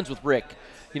Emo, friends with Rick.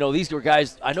 You know, these were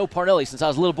guys, I know Parnelli since I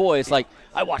was a little boy. It's like,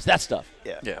 I watched that stuff.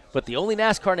 Yeah. But the only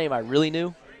NASCAR name I really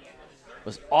knew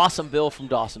was Awesome Bill from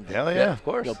Dawsonville. Hell yeah, of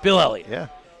course. You know, Bill Elliott. Yeah.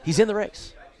 He's in the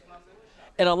race.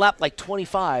 And on lap like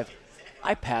 25,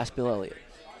 I passed Bill Elliott.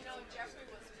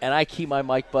 And I key my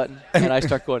mic button, and I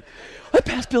start going, I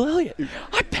passed Bill Elliott.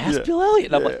 I passed Bill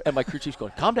Elliott. And, I'm like, and my crew chief's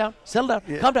going, calm down, settle down,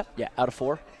 calm down. Yeah, out of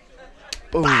 4.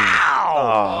 Boom.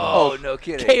 Oh, no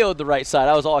kidding. KO'd the right side.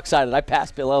 I was all excited. I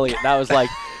passed Bill Elliott, and I was like,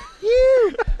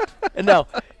 you. And now,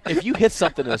 if you hit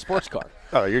something in a sports car,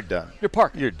 Oh, you're done. you're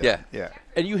parked. You're done. Yeah.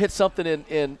 And you hit something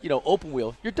in open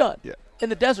wheel, you're done. Yeah. In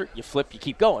the desert, you flip, you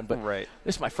keep going. But Right.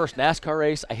 this is my first NASCAR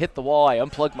race. I hit the wall. I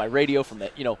unplugged my radio from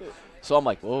that, So I'm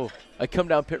like, whoa. I come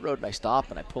down pit road, and I stop,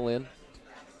 and I pull in.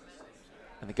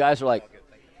 And the guys are like,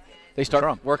 they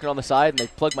start working on the side, and they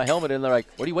plug my helmet in, and they're like,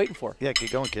 what are you waiting for? Yeah,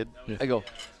 keep going, kid. I go,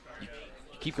 you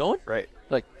keep going? Right.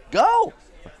 They're like, go.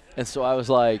 And so I was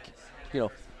like,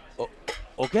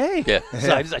 okay. Yeah.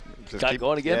 So I just got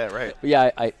going again. Yeah, right. But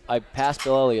yeah, I passed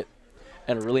Bill Elliott,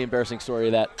 and a really embarrassing story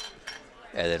of that.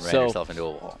 And then ran yourself into a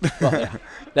wall. Well, yeah,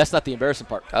 that's not the embarrassing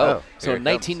part. Oh. So in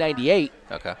 1998,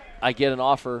 Okay. I get an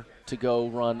offer to go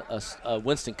run a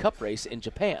Winston Cup race in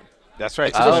Japan. That's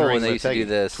right. Oh, when they used to do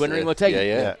this. Twin Ring Motegi.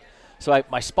 Yeah. So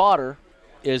my spotter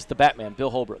is the Batman,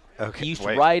 Bill Holbrook. Okay. He used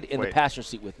to ride in the passenger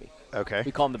seat with me. Okay.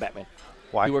 We call him the Batman.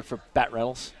 Why? He worked for Bat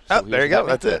Reynolds. Oh, there you go.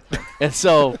 That's it. And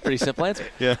so, pretty simple answer.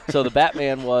 Yeah. So the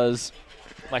Batman was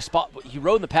my spot. He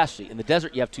rode in the passenger seat. In the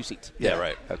desert, you have 2 seats. Yeah,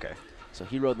 right. Okay. So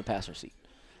he rode in the passenger seat.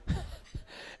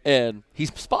 And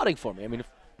he's spotting for me. I mean, if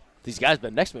these guys have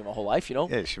been next to me my whole life, Yeah,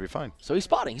 it should be fine. So he's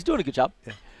spotting. He's doing a good job.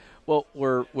 Yeah. Well,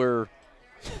 we're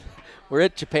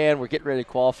at Japan. We're getting ready to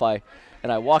qualify.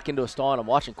 And I walk into a stall, and I'm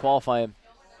watching qualifying.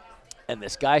 And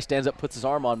this guy stands up, puts his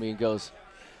arm on me, and goes,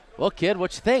 well, kid,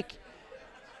 what you think?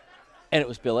 And it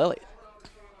was Bill Elliott.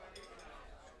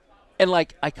 And,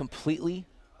 I completely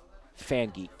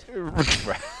fan-geeked.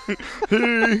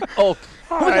 Oh,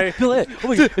 my God, Bill Elliott. Oh,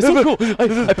 my God, it's so cool.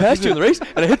 I passed you in the race,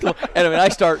 and I hit the – and, I mean, I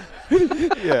start –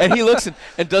 and he looks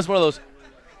and does one of those,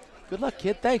 good luck,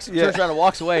 kid, thanks, and turns around and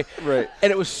walks away. Right.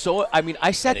 And it was so – I mean,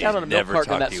 I sat down on a milk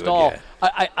carton in that stall.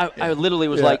 I literally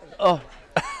was like, oh.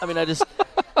 I mean,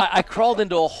 I crawled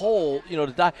into a hole, to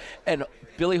die. And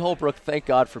Billy Holbrook, thank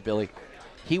God for Billy,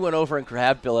 he went over and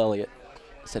grabbed Bill Elliott.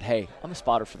 Said, hey, I'm the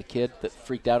spotter for the kid that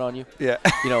freaked out on you. Yeah.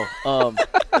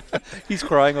 He's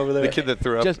crying over there. The kid that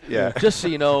threw up. Just so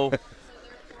you know,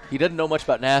 he doesn't know much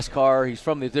about NASCAR. He's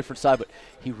from the different side, but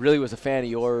he really was a fan of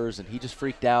yours, and he just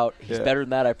freaked out. He's better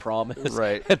than that, I promise.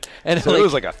 Right. and so it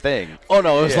was like a thing. Oh,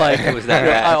 no, it was like. It was that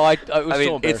bad. It was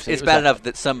so embarrassing. It's bad enough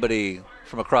that somebody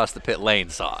from across the pit lane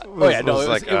saw it. Oh, yeah, no, it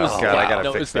was God, I got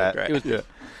to fix that. It was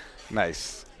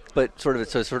Nice. But sort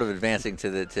of advancing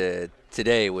to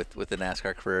today with the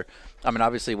NASCAR career. I mean,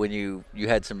 obviously, when you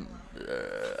had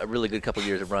a really good couple of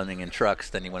years of running in trucks,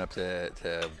 then you went up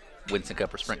to Winston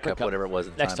Cup or Sprint Cup, whatever it was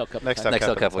at the time.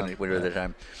 Nextel Cup when you were at the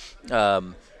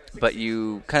time. But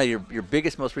you kind of your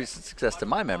biggest, most recent success, to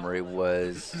my memory,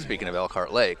 was speaking of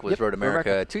Elkhart Lake, was Road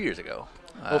America 2 years ago.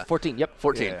 14. Yep,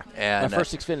 14. Yeah. And my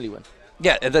first Xfinity win.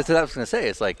 Yeah, that's what I was going to say.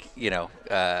 It's like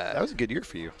that was a good year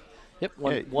for you. Yep,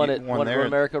 won at Road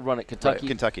America, run at Kentucky. Right,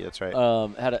 Kentucky, that's right.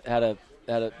 Had a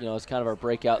it's kind of our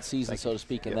breakout season, so to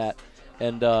speak, in that,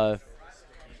 and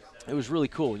it was really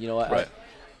cool.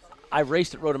 I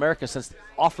raced at Road America since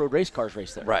off-road race cars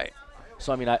raced there. Right.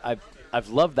 So I mean, I've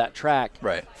loved that track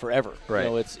forever. Right.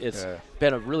 It's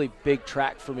been a really big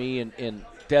track for me in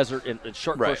desert and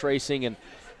short course racing, and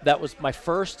that was my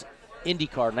first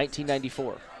IndyCar,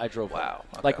 1994. I drove. Wow.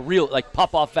 Okay. Like a real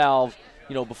pop-off valve.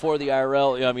 Before the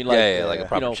IRL, like a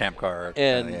proper champ car.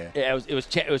 And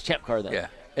it was champ car then. Yeah.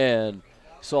 And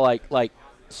so like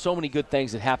so many good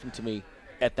things that happened to me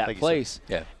at that place.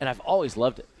 Yeah. And I've always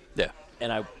loved it. Yeah.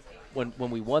 And when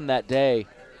we won that day,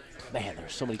 man, there were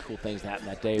so many cool things that happened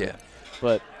that day. Yeah.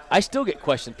 But I still get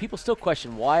questioned. People still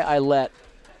question why I let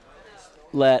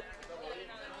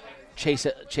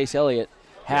Chase Elliott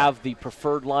have the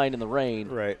preferred line in the rain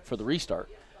for the restart.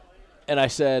 And I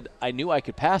said I knew I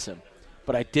could pass him,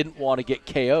 but I didn't want to get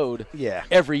KO'd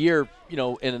every year, in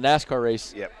a NASCAR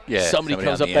race. Yep. Yeah, somebody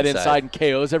comes up that inside and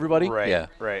KOs everybody. Right. Yeah.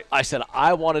 Right. I said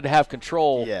I wanted to have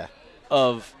control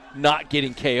of not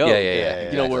getting KO'd.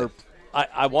 Where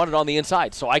I wanted on the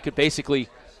inside, so I could basically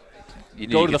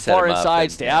go to the far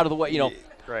inside, stay out of the way.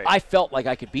 Right. I felt like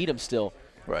I could beat him still.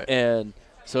 Right. And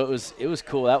So it was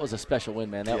cool. That was a special win,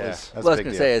 man. That was. That's Well, I was a big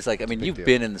going to deal. say, it's like, I mean, Big you've deal.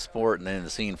 been in the sport and in the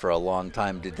scene for a long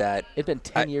time. Did that? It'd been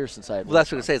 10 years since I had. Well,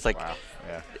 that's what I was going to say. It's like, Wow.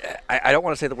 Yeah. I don't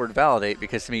want to say the word validate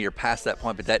because to me you're past that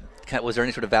point. But was there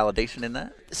any sort of validation in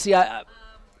that? See, I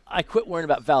quit worrying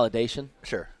about validation.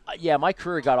 Sure. Yeah, my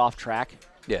career got off track.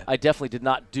 Yeah. I definitely did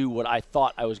not do what I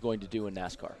thought I was going to do in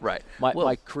NASCAR. Right.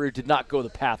 My career did not go the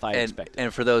path I expected.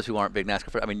 And for those who aren't big NASCAR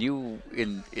fans, I mean, you,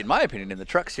 in my opinion, in the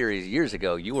Truck Series years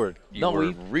ago, you were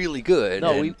really good.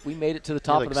 No, and we made it to the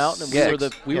top like of the mountain,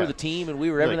 and we were the team, and we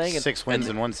were Like everything. 6 wins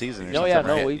in one season. Or No,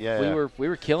 something, yeah, no, right? we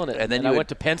were killing it. And then I went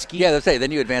to Penske. Yeah, let's say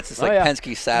then you advanced this yeah.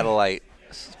 Penske satellite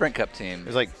Sprint Cup team. It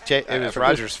was like it was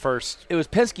Roger's first. It was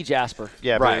Penske Jasper.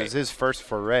 Yeah, Right. but it was his first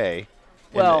foray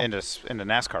Well- into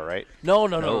NASCAR, right? No.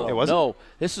 It wasn't? No,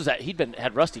 this was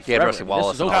had Rusty He had forever. Rusty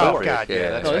Wallace. This was and all 04. that. God, yeah,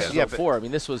 that's No, right. this was Yeah, but- 04. I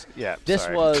mean, this was. Yeah, This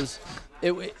sorry. was.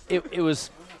 It was.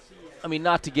 I mean,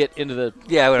 not to get into the.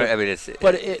 Yeah, I mean,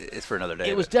 it's for another day.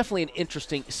 It was definitely an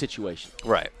interesting situation.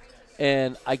 right.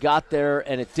 And I got there,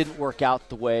 and it didn't work out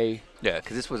the way. Yeah,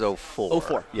 because this was 04.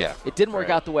 04. Yeah. It didn't work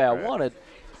Right, out the way I right. wanted,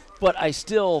 but I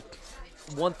still.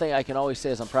 One thing I can always say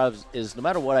is I'm proud of is no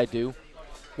matter what I do,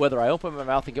 whether I open my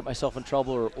mouth and get myself in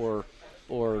trouble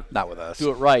or Not with us. do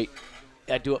it right,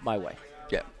 I do it my way.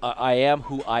 Yeah. I am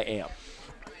who I am.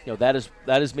 You know, that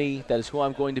is me. That is who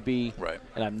I'm going to be. Right.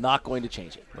 And I'm not going to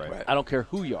change it. Right. I don't care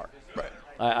who you are.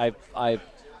 Right.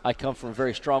 I come from a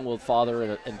very strong-willed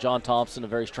father and John Thompson, a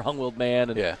very strong-willed man,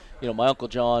 and Yeah. you know my Uncle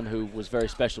John, who was very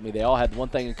special to me. They all had one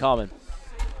thing in common: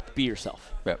 be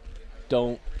yourself. Yep.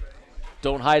 Don't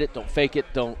hide it. Don't fake it.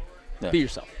 Don't be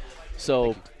yourself.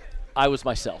 So I was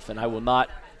myself, and I will not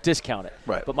discount it.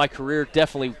 Right. But my career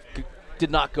definitely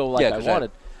did not go like I 'cause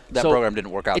wanted. That So program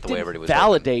didn't work out it the way didn't everybody was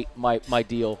validate my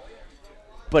deal,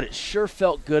 but it sure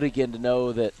felt good again to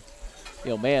know that,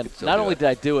 you know, man, still not do only it. did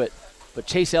I do it, but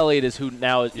Chase Elliott is who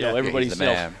now is, you know, everybody he's the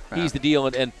knows man. he's the deal,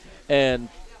 and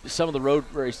some of the road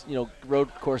race, you know, road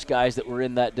course guys that were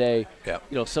in that day, Yeah.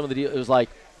 you know, some of the deal, it was like,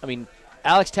 I mean,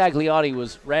 Alex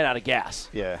Tagliani ran out of gas,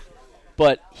 Yeah.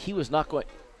 but he was not going.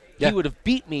 Yeah. He would have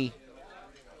beat me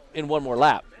in one more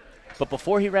lap, but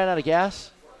before he ran out of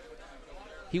gas,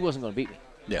 he wasn't going to beat me.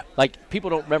 Yeah. Like, people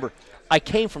don't remember. I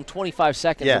came from 25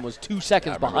 seconds Yeah. and was 2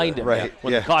 seconds behind him Right.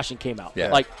 when the caution came out.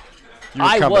 Yeah. Like, You were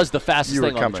I coming. was the fastest You were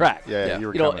thing on coming. the track. Yeah, Yeah. you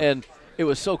were You know, coming. and it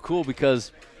was so cool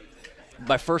because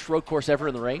my first road course ever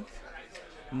in the rain,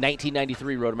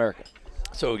 1993 Road America.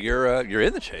 So you're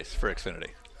in the chase for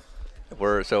Xfinity.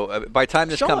 By the time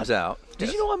this Sean, comes out, Did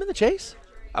yes. you know I'm in the chase?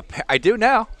 I do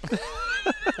now.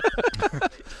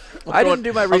 I didn't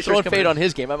do my I'm research. throwing coming fade in. on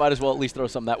his game. I might as well at least throw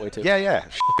some that way, too. Yeah.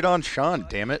 Shit on Sean,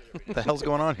 damn it. What the hell's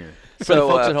going on here? For So,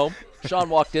 the folks at home, Sean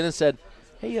walked in and said,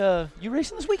 hey, you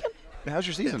racing this weekend? How's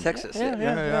your season? Texas.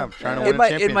 Yeah. I'm trying to In win a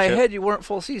championship. my head, you weren't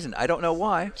full season. I don't know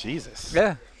why. Jesus.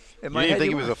 Yeah. In You my didn't head, think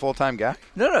he was weren't. a full-time guy?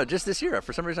 No, just this year.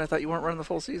 For some reason, I thought you weren't running the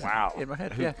full season. Wow. In my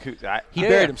head, Who- yeah. He Yeah.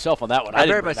 buried himself on that one. I didn't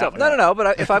buried bring that myself. one up. No.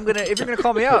 But if you're gonna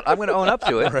call me out, I'm gonna own up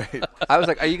to it. Right. I was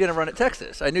like, "Are you gonna run at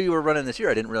Texas?" I knew you were running this year.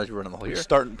 I didn't realize you were running the whole year.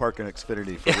 Starting parking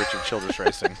Xfinity for Richard Childress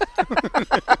Racing.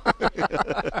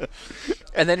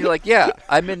 And then you're like, "Yeah,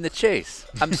 I'm in the chase.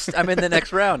 I'm in the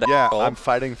next round." Yeah, asshole." I'm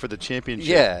fighting for the championship,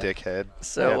 Yeah. dickhead.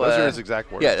 So yeah, those are his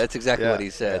exact words. Yeah, that's exactly Yeah, what he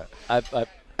said.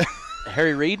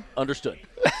 Harry Reid understood.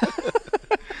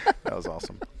 That was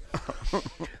awesome.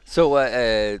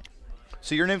 So,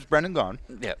 So your name's Brendan Gaughan.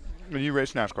 yeah, and you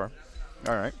race NASCAR.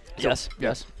 All right. Yes.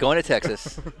 going to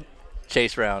Texas,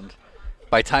 chase round.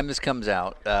 By the time this comes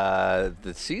out,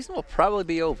 the season will probably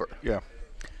be over. Yeah.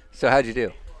 So how'd you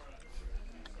do?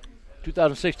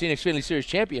 2016 Xfinity Series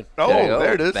champion. Oh, There you go.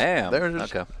 there it is. Bam. There it is.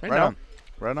 Okay. Right now. on.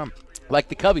 Right on. Like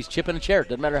the Cubbies, chipping a chair.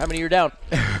 Doesn't matter how many you're down.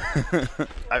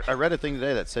 I read a thing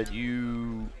today that said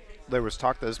there was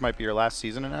talk that this might be your last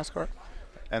season in NASCAR,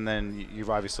 and then you've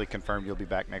obviously confirmed you'll be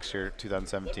back next year,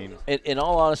 2017. In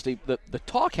all honesty, the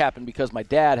talk happened because my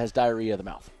dad has diarrhea of the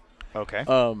mouth. Okay.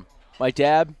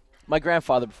 My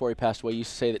grandfather, before he passed away,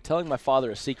 used to say that telling my father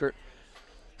a secret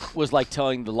was like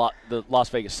telling the Las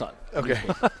Vegas Sun. Okay.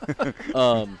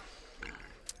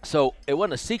 So it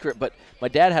wasn't a secret, but my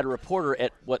dad had a reporter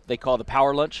at what they call the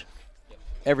power lunch.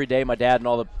 Every day, my dad and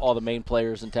all the main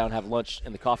players in town have lunch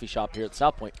in the coffee shop here at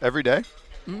South Point. Every day?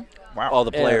 Wow. All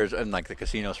the players in like the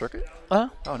casino circuit. Uh-huh.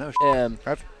 Oh no. And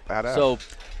That's badass. so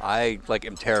I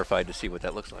am terrified to see what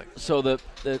that looks like. So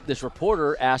this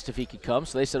reporter asked if he could come,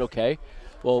 so they said okay.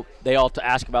 Well, they all to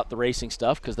ask about the racing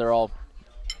stuff because they're all.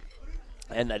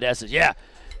 And my dad says, "Yeah,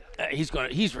 he's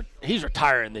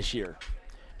retiring this year,"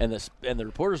 and the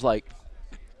reporter's like,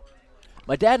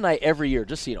 "My dad and I every year,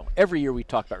 just so you know, every year we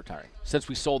talk about retiring since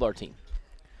we sold our team."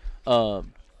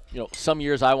 some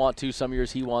years I want to, some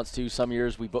years he wants to, some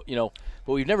years we both,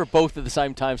 but we've never both at the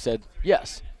same time said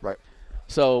yes. Right.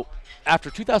 So after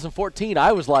 2014,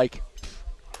 I was like,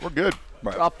 we're good.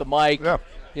 Dropped the mic.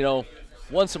 Yeah.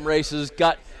 Won some races,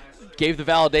 gave the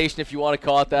validation, if you want to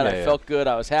call it that. I felt good.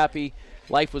 I was happy.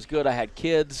 Life was good. I had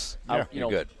kids. Yeah. You're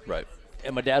good. Right.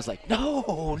 And my dad's like,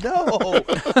 no,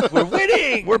 we're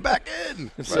winning. We're back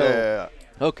in. So,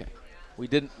 okay, we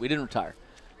didn't retire.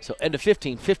 So end of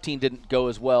 15 didn't go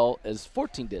as well as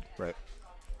 14 did. Right.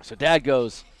 So Dad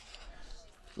goes,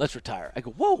 let's retire. I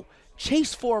go, whoa,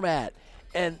 chase format,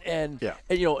 and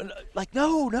like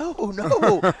no.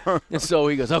 And so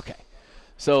he goes, okay.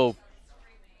 So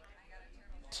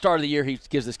start of the year, he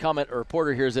gives this comment. A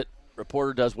reporter hears it.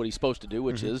 Reporter does what he's supposed to do,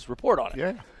 which is report on it.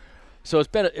 Yeah. So it's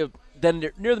been then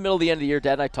near the middle of the end of the year,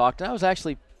 Dad and I talked, and I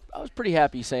was pretty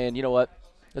happy, saying, you know what,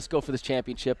 let's go for this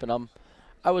championship, and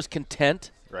I was content.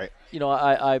 Right.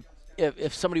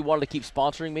 If somebody wanted to keep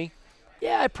sponsoring me,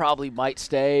 I probably might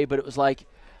stay, but it was like,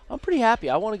 I'm pretty happy.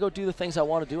 I want to go do the things I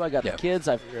want to do. I got the kids.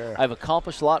 I've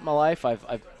accomplished a lot in my life.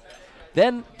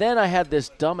 Then I had this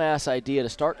dumbass idea to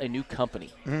start a new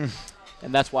company, and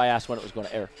that's why I asked when it was going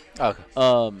to air.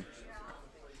 Okay.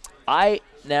 I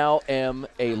now am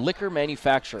a liquor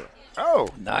manufacturer. Oh,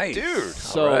 nice, dude.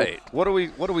 So all right. What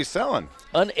are we selling?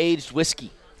 Unaged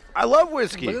whiskey, I love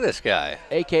whiskey. Look at this guy.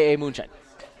 AKA moonshine.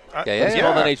 Yeah.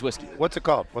 Called unaged whiskey. What's it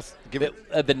called?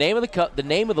 The name of the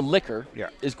name of the liquor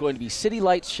is going to be City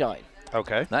Lights Shine.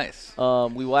 Okay. Nice.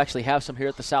 We will actually have some here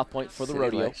at the South Point for the City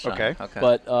rodeo. Lights Shine. Okay.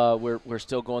 But we're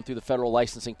still going through the federal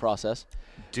licensing process.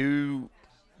 Do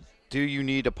you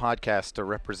need a podcast to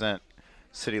represent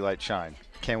City Light Shine?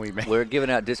 Can we make? We're giving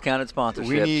out discounted sponsorships.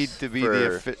 We need to be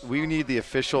we need the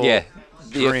official. Yeah.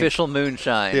 The drink, official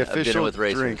moonshine. the of Dinner official with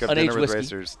Racers. drink of Unaged Dinner with whiskey.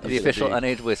 Racers. The official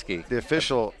unaged whiskey. The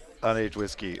official unaged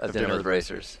whiskey of Dinner with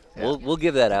Racers. Yeah. We'll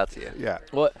give that out to you. Yeah.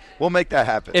 What? We'll make that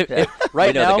happen. Right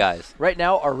We know now, the guys. right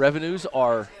now, our revenues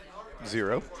are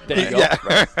 0. there. You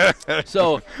go.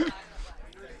 So,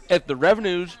 if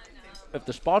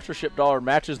the sponsorship dollar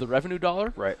matches the revenue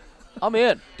dollar, Right. I'm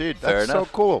in. Dude, Fair that's so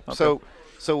enough. cool. Okay.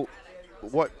 So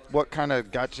what kind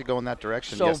of got you going that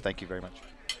direction? So- Yes, thank you very much.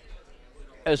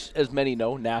 As many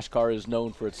know, NASCAR is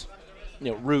known for its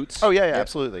roots. Oh yeah,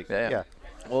 absolutely. Yeah.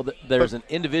 Well, there's an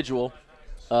individual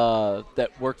that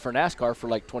worked for NASCAR for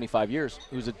like 25 years,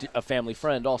 who's a family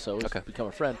friend also, has become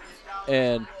a friend.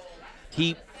 And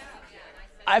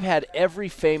I've had every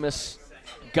famous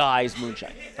guy's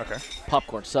moonshine. Okay.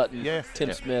 Popcorn Sutton, Yeah.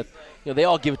 Tim Smith, they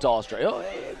all give it to Australia. Oh,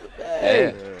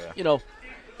 hey.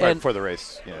 Right And before the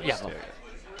race. Yeah.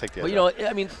 Take the But other.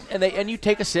 I mean, and you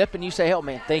take a sip and you say, "Oh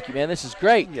man, thank you, man. This is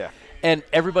great." Yeah. And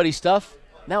everybody's stuff.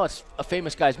 Now it's a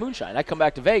famous guy's moonshine. I come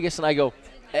back to Vegas and I go,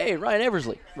 "Hey, Ryan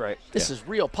Eversley, Right. this is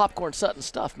real Popcorn Sutton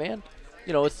stuff, man.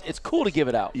 It's cool to give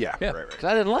it out." Yeah. Yeah. Right. Because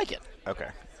I didn't like it. Okay.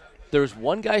 There's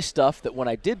one guy's stuff that when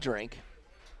I did drink,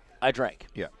 I drank.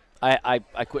 Yeah. I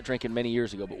quit drinking many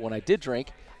years ago, but when I did drink,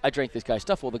 I drank this guy's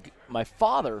stuff. Well, my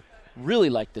father really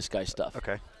liked this guy's stuff.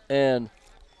 Okay. And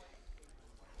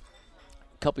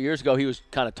a couple years ago, he was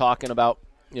kind of talking about,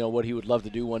 what he would love to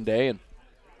do one day. And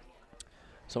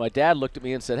so my dad looked at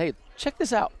me and said, "Hey, check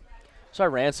this out." So I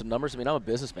ran some numbers. I mean, I'm a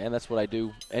businessman. That's what I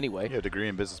do anyway. You have a degree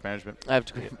in business management. I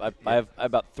have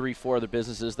about 3-4 other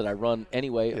businesses that I run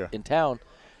anyway Yeah. in town.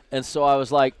 And so I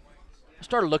was like, I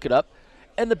started to look it up,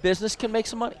 and the business can make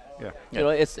some money. Yeah.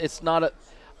 It's not a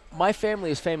 – my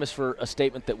family is famous for a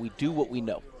statement that we do what we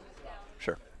know.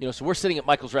 Sure. So we're sitting at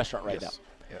Michael's restaurant right now.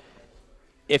 Yeah.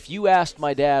 If you asked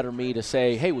my dad or me to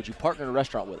say, "Hey, would you partner in a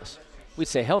restaurant with us?" We'd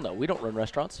say, "Hell no, we don't run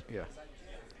restaurants." Yeah.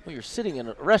 Well, you're sitting in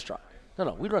a restaurant.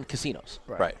 No, we run casinos.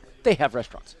 Right. They have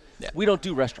restaurants. Yeah. We don't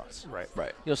do restaurants. Right.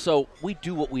 Right. So we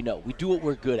do what we know. We do what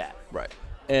we're good at. Right.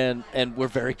 And we're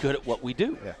very good at what we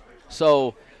do. Yeah.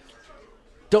 So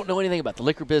don't know anything about the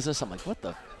liquor business. I'm like, what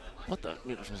the,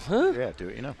 huh? Yeah. Do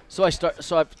it. So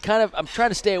I'm trying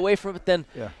to stay away from it. Then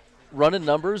Yeah. running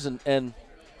numbers and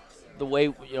the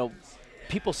way,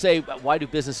 people say, why do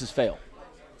businesses fail?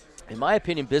 In my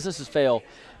opinion, businesses fail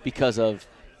because of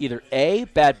either A,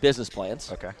 bad business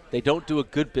plans. Okay. They don't do a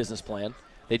good business plan.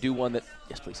 They do one that,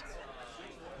 yes, please.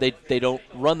 They don't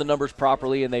run the numbers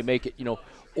properly and they make it,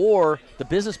 or the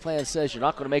business plan says you're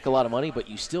not going to make a lot of money, but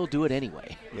you still do it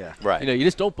anyway. Yeah. Right. You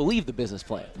just don't believe the business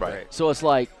plan. Right. So it's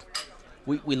like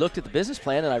we looked at the business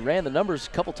plan and I ran the numbers a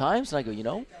couple times and I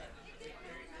go,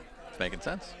 It's making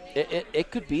sense.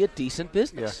 it could be a decent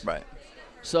business. Right.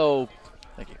 So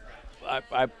Thank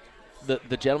you.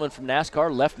 the gentleman from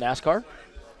NASCAR left NASCAR.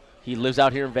 He lives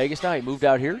out here in Vegas now. He moved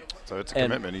out here. So it's a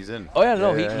commitment. He's in. Oh yeah,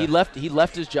 no, Yeah. he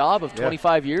left his job of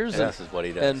 25 years. And this is what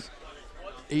he does. And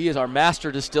He is our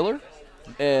master distiller,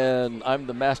 and I'm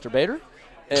the masturbator.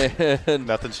 And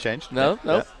Nothing's changed? No.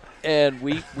 Yeah. And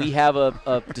we have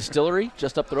a distillery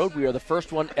just up the road. We are the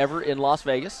first one ever in Las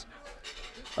Vegas.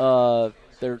 We are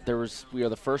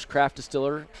the first craft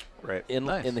distiller in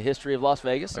the history of Las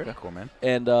Vegas. Very cool, man.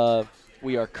 And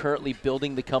we are currently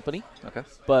building the company. Okay.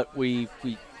 But we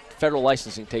federal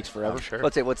licensing takes forever. Oh, sure.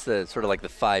 Let's say, what's the sort of like the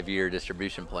 5-year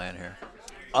distribution plan here?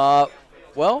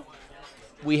 Well,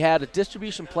 we had a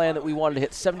distribution plan that we wanted to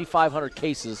hit 7,500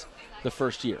 cases the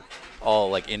first year. All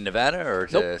like in Nevada or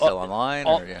to sell online?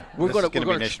 We're going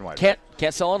to nationwide.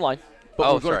 Can't sell online,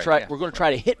 but we're going to try. Yeah. We're going to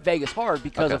try to hit Vegas hard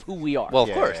because of who we are. Well,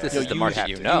 of course, this is the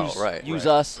market right? Use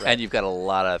us, and you've got a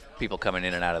lot of people coming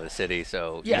in and out of the city,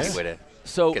 so easy way to.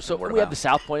 So we have the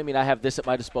South Point. I mean, I have this at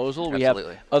my disposal. Absolutely. We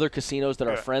have other casinos that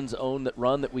our friends own that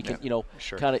run that we can,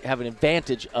 kind of have an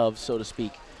advantage of, so to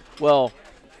speak. Well,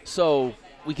 so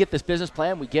we get this business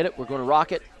plan. We get it. We're going to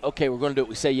rock it. Okay, we're going to do it.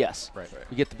 We say yes. Right.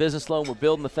 We get the business loan. We're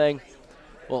building the thing.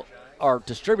 Well, our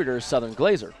distributor is Southern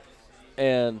Glazer,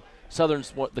 and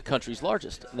Southern's the country's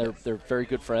largest, and they're very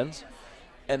good friends.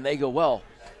 And they go, well,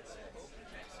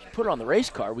 put it on the race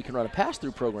car. We can run a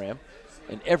pass-through program,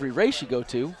 and every race you go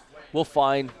to, we'll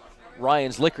find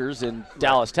Ryan's Liquors in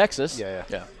Dallas, Texas.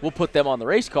 Yeah. We'll put them on the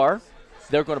race car.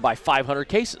 They're going to buy 500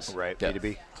 cases. Right,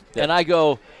 B2B. And I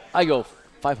go,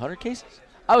 500 cases?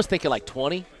 I was thinking like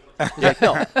 20. He's like,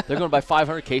 no, they're going to buy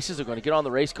 500 cases. They're going to get on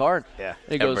the race car. And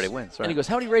he goes, everybody wins, right? And he goes,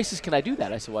 how many races can I do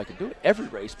that? I said, well, I can do it every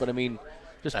race, but I mean,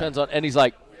 just depends on. And he's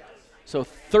like, so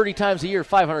 30 times a year,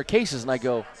 500 cases. And I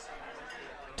go,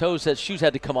 shoes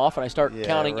had to come off, and I start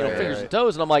counting, fingers and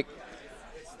toes, and I'm like,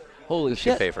 holy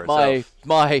shit, pay for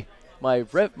my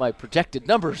projected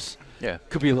numbers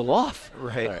could be a little off.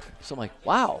 Right. So I'm like,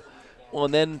 wow. Well,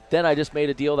 and then I just made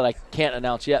a deal that I can't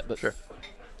announce yet, but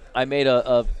I made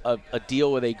a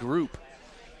deal with a group,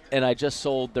 and I just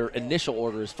sold their initial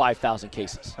order is 5,000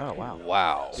 cases. Oh, wow.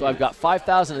 Wow. So I've got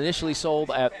 5,000 initially sold,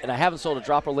 and I haven't sold a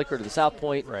drop of liquor to the South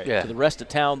Point, to the rest of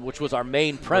town, which was our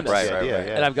main premise. Right.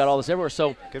 And I've got all this everywhere.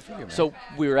 So, good for you, man. So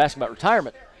we were asking about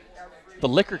retirement. The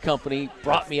liquor company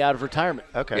brought me out of retirement.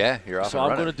 Okay. Yeah, you're off. So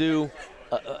I'm going to do,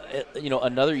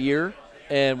 another year,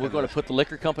 and we're going to put the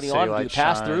liquor company on, do the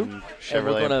pass through, and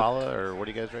we're going to. Impala, or what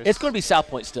do you guys race? It's going to be South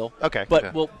Point still. Okay.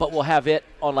 But we'll have it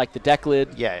on like the deck lid.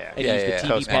 And use the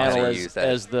TV panel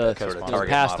as the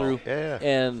pass through.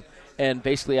 And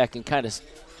basically I can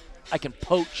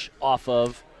poach off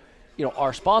of,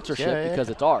 our sponsorship because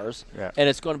it's ours, and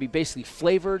it's going to be basically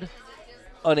flavored,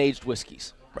 unaged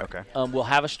whiskeys. Okay. We'll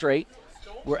have a straight.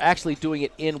 We're actually doing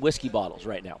it in whiskey bottles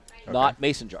right now, not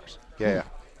mason jars. Yeah.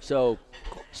 So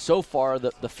far,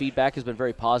 the feedback has been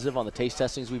very positive on the taste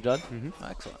testings we've done. Mm-hmm.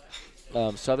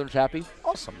 Excellent. Southern's happy.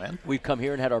 Awesome, man. We've come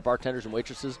here and had our bartenders and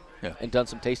waitresses and done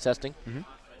some taste testing,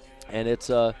 and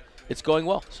it's going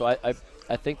well. So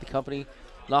I think the company,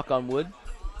 knock on wood,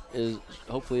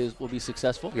 will be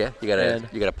successful. Yeah, you got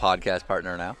a podcast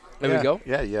partner now. There we go.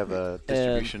 Yeah, you have a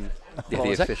distribution.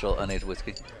 The official unaged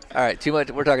whiskey. All right, too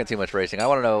much. We're talking too much racing. I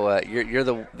want to know. You're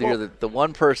the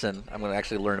one person I'm going to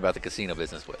actually learn about the casino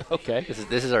business with. Okay.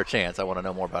 This is our chance. I want to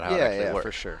know more about how it actually works.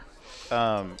 For sure.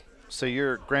 So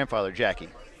your grandfather Jackie,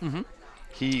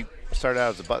 he started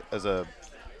out as a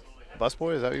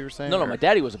busboy. Is that what you were saying? No, my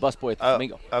daddy was a busboy at the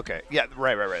Flamingo. Okay. Yeah.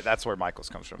 Right. That's where Michael's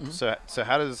comes from. So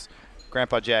how does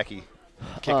Grandpa Jackie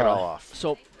kick it all off?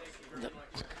 So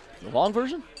the long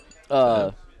version,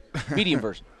 medium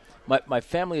version. My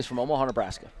family is from Omaha,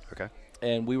 Nebraska. Okay.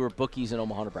 And we were bookies in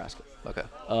Omaha, Nebraska. Okay.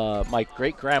 My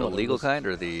great-grandmother. The legal kind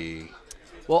or the?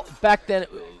 Well, back then,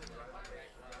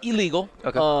 illegal.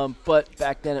 Okay. But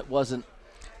back then it wasn't.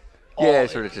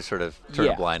 Sort of turn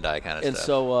a blind eye kind of and stuff.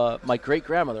 And so my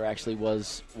great-grandmother actually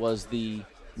was the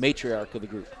matriarch of the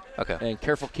group. Okay. And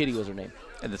Careful Kitty was her name.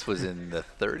 And this was in the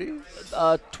 30s?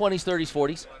 20s, 30s,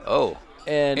 40s. Oh.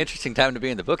 And interesting time to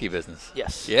be in the bookie business.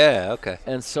 Yes. Yeah, okay.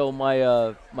 And so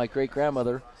my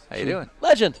great-grandmother. How you doing?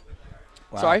 Legend.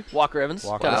 Wow. Sorry, Walker Evans.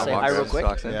 Gotta say hi real quick.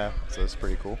 Yeah, so it's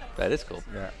pretty cool. That is cool.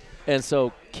 Yeah. And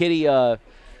so Kitty,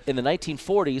 in the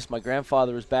 1940s, my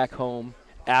grandfather was back home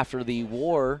after the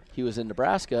war. He was in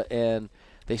Nebraska, and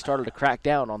they started to crack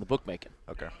down on the bookmaking.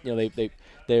 Okay.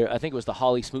 They I think it was the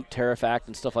Holly Smoot Tariff Act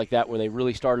and stuff like that, where they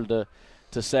really started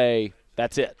to say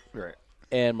that's it. Right.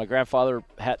 And my grandfather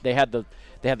had the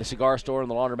cigar store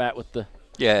and the laundromat with the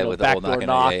with the whole backdoor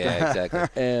knock. Yeah,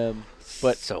 exactly.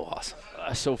 But so awesome.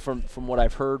 So from what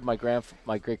I've heard, my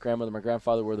great grandmother, my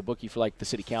grandfather were the bookie for like the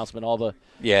city councilman, all the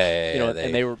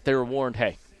and they were warned,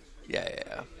 hey.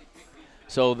 Yeah.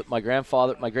 So my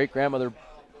great grandmother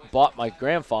bought my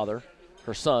grandfather,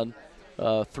 her son,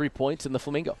 3 points in the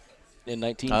Flamingo. in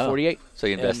 1948. So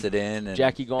you invested in. And,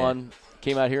 Jackie Gaughan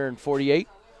came out here in 48,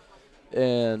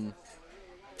 and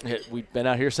we've been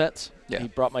out here since. Yeah. He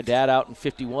brought my dad out in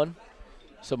 51.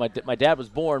 So my dad was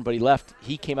born, but he left.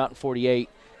 He came out in 48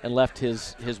 and left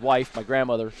his wife, my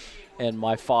grandmother, and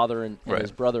my father and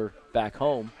his brother back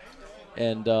home.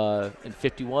 And in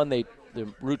 51, the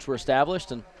roots were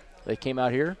established, and they came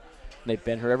out here, and they've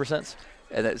been here ever since.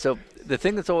 And so the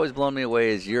thing that's always blown me away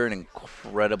is you're an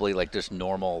incredibly, like, just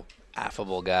normal,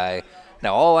 affable guy.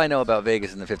 Now, all I know about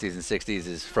Vegas in the 50s and 60s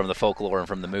is from the folklore and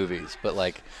from the movies. But,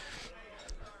 like,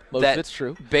 most of it's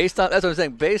true. Based on, that's what I'm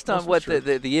saying, based on what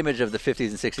the image of the 50s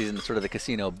and 60s and sort of the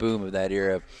casino boom of that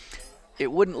era,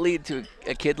 it wouldn't lead to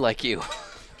a kid like you.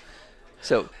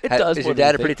 So it does. Is your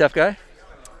dad a pretty tough guy?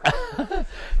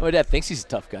 My dad thinks he's a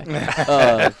tough guy.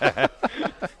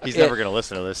 He's never going to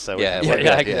listen to this. So yeah.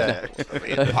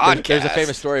 There's a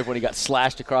famous story of when he got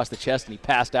slashed across the chest and he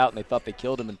passed out, and they thought they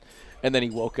killed him, and then he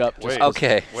woke up.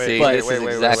 Okay. Wait.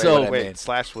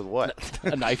 Slashed with what?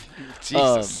 A knife.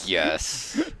 Jesus.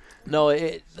 Yes. No.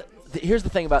 Here's the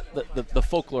thing about the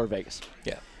folklore of Vegas.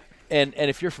 Yeah. And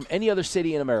if you're from any other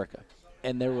city in America,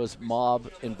 and there was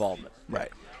mob involvement,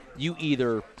 right? You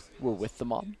either were with the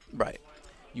mob, right?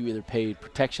 You either paid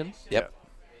protection, yep,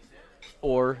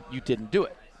 or you didn't do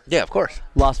it. Yeah, of course.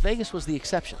 Las Vegas was the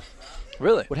exception.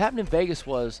 Really? What happened in Vegas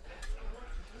was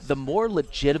the more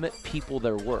legitimate people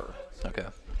there were,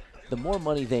 the more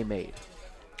money they made.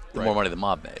 The more money the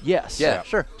mob made. Yes. Yeah,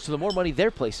 sure. So the more money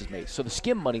their places made. So the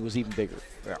skim money was even bigger.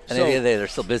 Yeah. And they're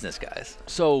still business guys.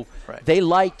 So they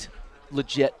liked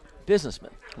legit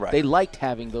businessmen. Right. They liked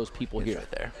having those people here.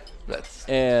 Right there.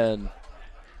 And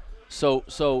so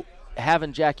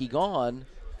having Jackie Gaughan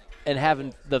and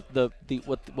having the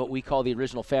what we call the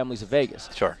original families of Vegas.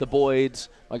 Sure. The Boyds,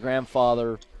 my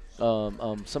grandfather,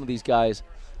 some of these guys.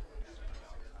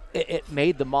 It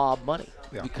made the mob money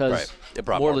because it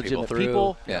brought more legitimate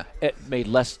people. Yeah. It made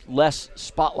less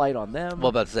spotlight on them. Well,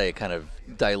 about to say it kind of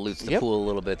dilutes the pool a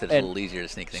little bit. That it's a little easier to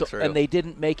sneak things through. And they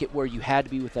didn't make it where you had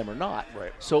to be with them or not.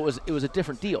 Right. So it was a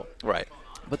different deal. Right.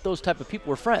 But those type of people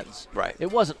were friends. Right.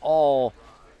 It wasn't all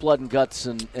blood and guts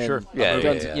and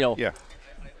guns. You know. Yeah.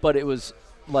 But it was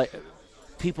like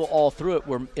people all through it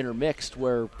were intermixed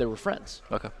where they were friends.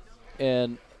 Okay.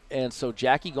 And so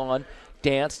Jackie Gaughan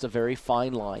danced a very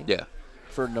fine line. Yeah.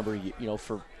 For a number of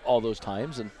for all those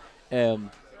times and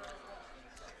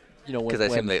because I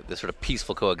assume the sort of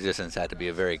peaceful coexistence had to be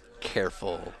a very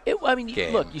careful.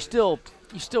 Game. Look, you still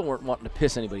weren't wanting to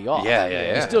piss anybody off.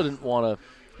 Yeah. You still didn't want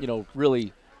to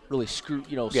really screw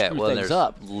screw things there's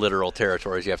up. Literal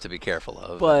territories you have to be careful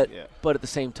of. But at the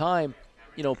same time,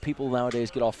 people nowadays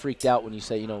get all freaked out when you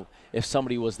say if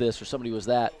somebody was this or somebody was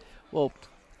that. Well,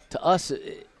 to us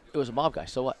it was a mob guy.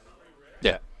 So what?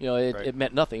 Yeah. It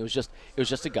meant nothing. It was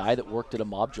just a guy that worked at a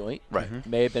mob joint. Right.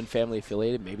 May have been family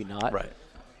affiliated, maybe not. Right.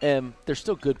 And they're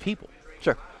still good people.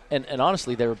 Sure. And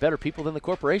honestly, they were better people than the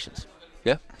corporations.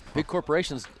 Yeah. Big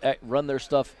corporations run their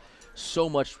stuff so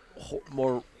much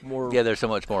more. Yeah, they're so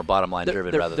much more bottom line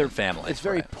driven rather than family. It's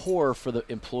very poor for the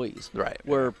employees. Right.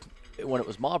 Where when it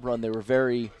was mob run, they were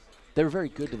very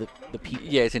good to the people.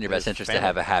 Yeah, it's in your best interest to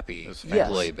have a happy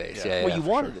employee base. Yeah. Well, you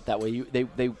wanted it that way.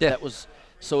 That was.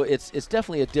 So it's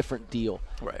definitely a different deal.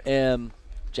 Right. And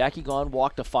Jackie Gaughan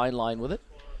walked a fine line with it,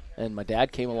 and my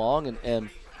dad came along and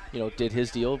did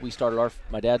his deal. We started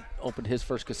my dad opened his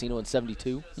first casino in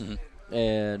 72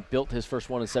 and built his first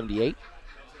one in 78.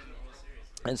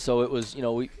 And so it was,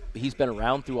 he's been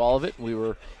around through all of it, and we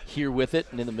were here with it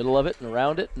and in the middle of it and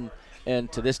around it.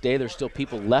 And to this day, there's still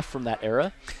people left from that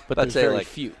era, but there's very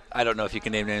few. I don't know if you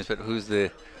can name names, but who's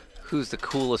the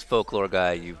coolest folklore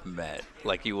guy you've met?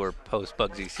 Like you were post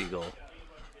Bugsy Siegel,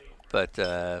 but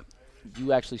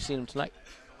you actually seen him tonight.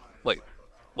 Wait,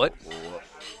 what?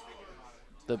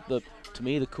 To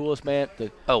me, the coolest man.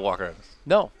 Walker Evans.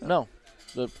 No,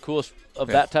 the coolest of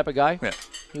that type of guy. Yeah.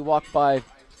 He walked by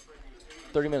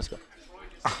 30 minutes ago.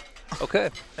 Okay.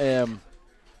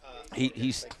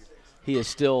 He is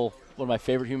still one of my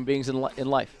favorite human beings in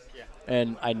life,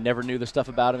 and I never knew the stuff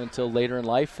about him until later in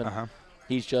life, and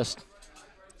he's just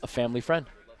a family friend.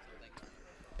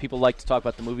 People like to talk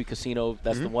about the movie Casino.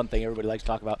 That's the one thing everybody likes to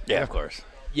talk about. Yeah, of course.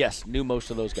 Yes, knew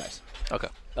most of those guys. Okay.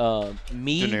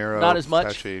 Me, De Niro, not as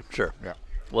much. Pesci. Sure. Yeah.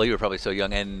 Well, you were probably so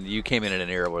young, and you came in at an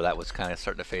era where that was kind of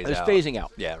starting to phase out. It was phasing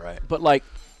out. Yeah, right. But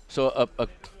so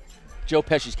Joe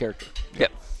Pesci's character.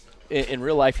 Yep. In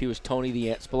real life, he was Tony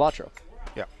the Ant Spilatro.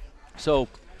 Yeah. So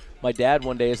my dad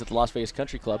one day is at the Las Vegas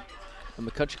Country Club, and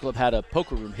the country club had a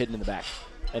poker room hidden in the back,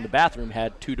 and the bathroom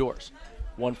had two doors,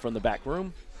 one from the back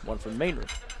room, one from the main room.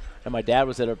 And my dad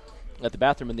was at the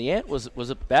bathroom, and the Ant was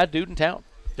a bad dude in town.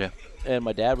 Yeah. And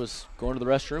my dad was going to the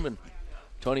restroom, and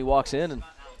Tony walks in and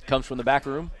comes from the back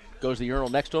room, goes to the urinal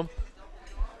next to him.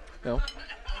 You know,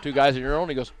 two guys in the urinal,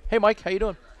 and he goes, "Hey, Mike, how you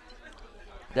doing?"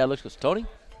 Dad looks, goes, "Tony?"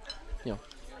 You know,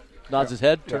 nods his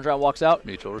head, turns around, walks out,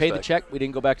 Mutual paid the respect. check. We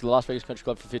didn't go back to the Las Vegas Country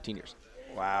Club for 15 years.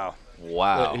 Wow.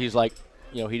 Wow. He's like,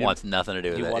 you know, he wants nothing to do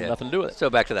with he it. wanted nothing to do with it. So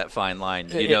back to that fine line.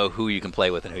 You know who you can play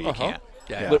with and who you can't.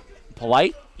 Yeah. But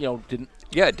polite, you know, didn't.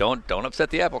 Yeah, don't upset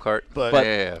the apple cart. But,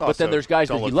 But then there's guys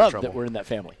that he loved that were in that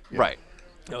family. Right.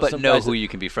 You know, But some know guys who that- you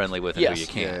can be friendly with and who you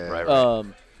can't. Yeah. Right.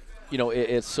 You know,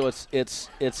 it's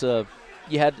a.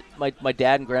 You had my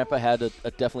dad and grandpa had a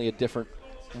definitely a different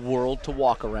world to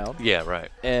walk around. Yeah. Right.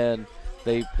 And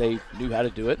they knew how to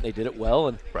do it, and they did it well.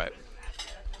 And Right.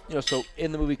 you know, so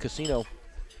in the movie Casino,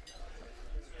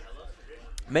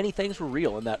 many things were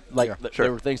real in that. Like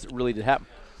there were things that really did happen.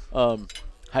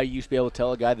 How you used to be able to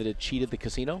tell a guy that had cheated the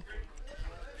casino,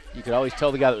 you could always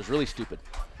tell the guy that was really stupid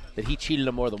that he cheated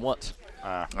him more than once.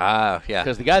 Yeah.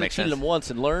 Because the guy that Makes cheated sense. him once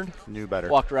and learned Knew better.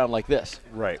 walked around like this.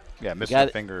 Right. Yeah, The missed guy a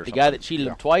that, finger or the something. guy that cheated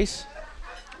him twice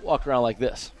walked around like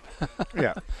this.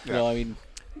 Yeah. You know, I mean,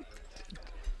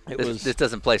 it was. This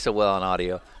doesn't play so well on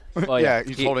audio. Oh, Yeah,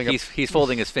 he's holding up He's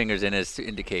folding his fingers in as to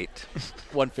indicate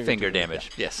one finger too many.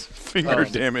 damage. Yes. finger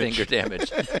damage. Finger damage.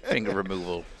 Finger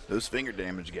removal. Those finger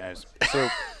damage, guys. So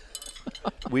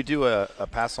we do a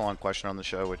pass-along question on the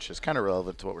show, which is kind of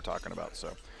relevant to what we're talking about.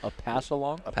 So A pass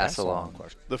along? a Pass-along.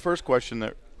 question. The first question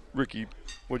that Ricky,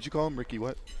 what'd you call him? Ricky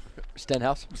what?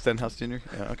 Stenhouse? Stenhouse Jr.?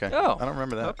 Yeah, okay. Oh. I don't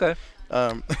remember that. Okay.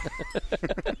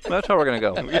 That's how we're going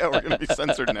to go. Yeah, we're going to be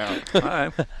censored now. All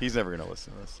right. He's never going to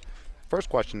listen to this. First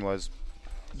question was,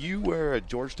 you wear a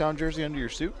Georgetown jersey under your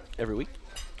suit? Every week.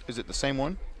 Is it the same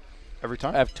one every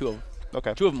time? I have two of them.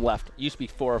 Okay. Two of them left. Used to be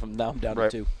four of them. Now I'm down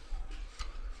Right. to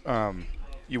two.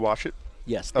 You wash it?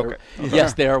 Yes. Okay.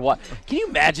 Yes, they are. What? Can you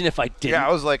imagine if I didn't? Yeah,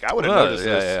 I was like, I would have Well, noticed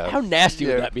yeah, this. yeah. How nasty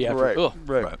Yeah, would that be after? right, Ugh.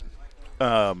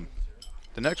 right.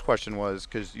 The next question was,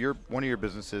 because one of your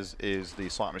businesses is the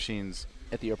slot machines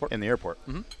At the airport? in the airport.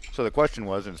 So the question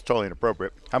was, and it's totally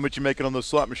inappropriate, how much you making on those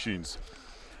slot machines?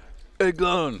 Hey,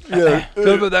 Glenn. Yeah. Tell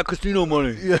me about that casino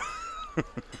money. Yeah.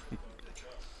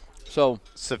 So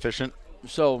Sufficient.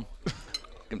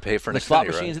 Can pay for an the slot Xfinity,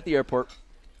 machines right? at the airport,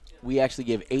 we actually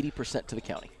give 80% to the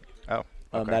county. Oh.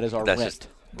 Okay. That is our That's rent.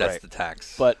 that's Right. the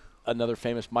tax. But another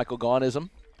famous Michael Gaughanism,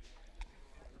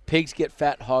 pigs get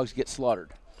fat, hogs get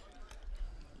slaughtered.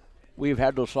 We've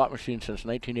had those slot machines since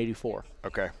 1984.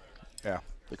 Okay. Yeah.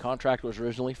 The contract was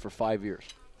originally for 5 years.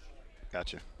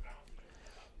 Gotcha.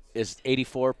 Is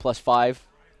 84 plus 5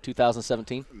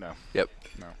 2017? No. Yep.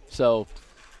 No. So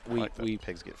I like that. we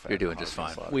Pigs get fat. You're doing hogs just get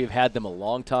fine. slaughtered. we've had them a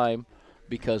long time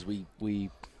because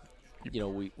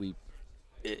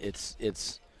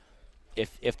it's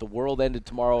if the world ended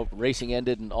tomorrow, racing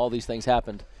ended, and all these things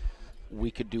happened, we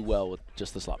could do well with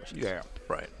just the slot machines. Yeah.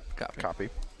 Right. Copy. Copy.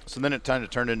 So then it kind of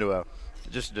turned into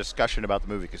just a discussion about the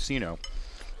movie Casino.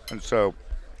 And so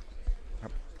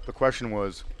the question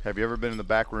was, have you ever been in the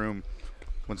back room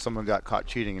when someone got caught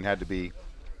cheating and had to be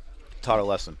taught a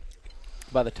lesson?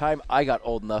 By the time I got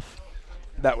old enough,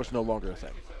 that was no longer a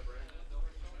thing.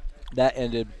 That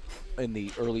ended in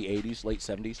the early 80s, late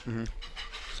 70s.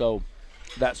 So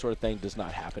that sort of thing does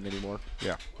not happen anymore.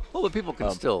 Yeah. Well, but people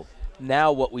can still.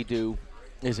 Now what we do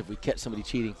is if we catch somebody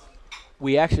cheating,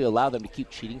 we actually allow them to keep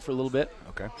cheating for a little bit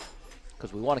Okay.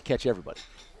 because we want to catch everybody.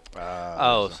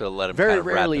 So let them Very kind of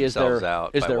wrap rarely is themselves there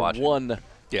out is by there watching. one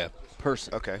Yeah.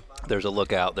 person. Okay. There's a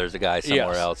lookout. There's a guy somewhere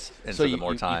Yes. else. And So so the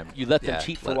more time. you let them yeah,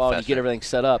 cheat for let a it while and you fester. get everything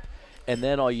set up, and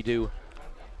then all you do,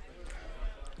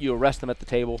 you arrest them at the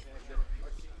table,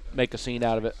 make a scene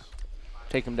out of it,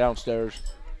 take them downstairs.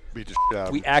 Beat the shit out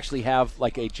of We them. actually have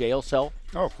like a jail cell,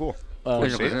 Oh, cool.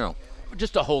 Where's see your it? casino?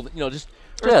 just a hold, just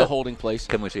Yeah. a holding place,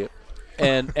 Can we see it?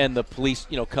 and the police,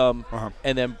 come, Uh-huh.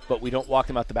 and then but we don't walk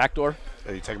them out the back door.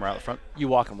 You take them right out the front? You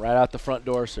walk them right out the front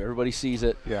door so everybody sees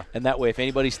it. Yeah. And that way, if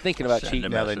anybody's thinking about Send cheating,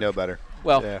 them Now out. they know better.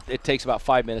 well, Yeah. it takes about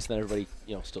 5 minutes, then everybody,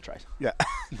 still tries. Yeah.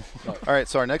 All right,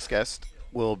 so our next guest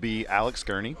will be Alex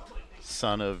Gurney,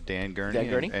 son of Dan Gurney, Dan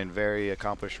Gurney. And very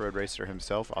accomplished road racer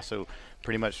himself. Also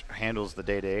pretty much handles the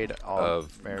day-to-day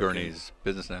Of American- Gurney's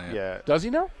business now. Yeah. Does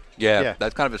he know? Yeah, Yeah.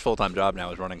 that's kind of his full-time job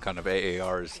now is running kind of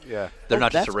AARs. Yeah. They're Oh,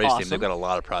 not just a that's race team. awesome. They've got a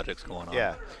lot of projects going on.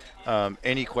 Yeah.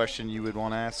 Any question you would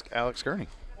want to ask Alex Gurney?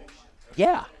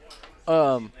 Yeah.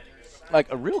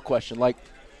 Like a real question, like,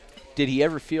 did he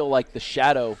ever feel like the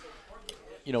shadow,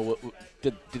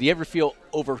 did he ever feel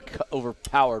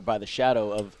overpowered by the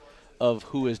shadow of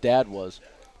who his dad was?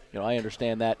 I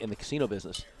understand that in the casino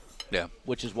business, Yeah.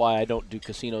 which is why I don't do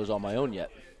casinos on my own yet.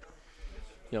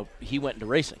 He went into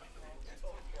racing.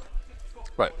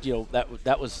 Right.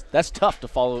 That's tough to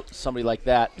follow somebody like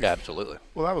that. Yeah, absolutely.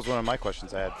 Well, that was one of my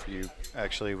questions I had for you.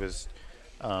 Actually, was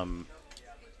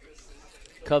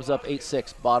Cubs up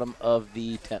 8-6, bottom of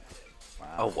the 10th. wow.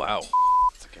 Oh wow.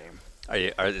 It's a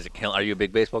game. Are you a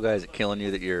big baseball guy? Is it killing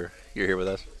you that you're here with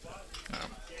us?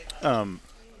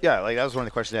 Yeah, like that was one of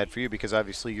the questions I had for you because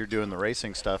obviously you're doing the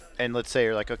racing stuff, and let's say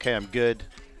you're like, okay, I'm good.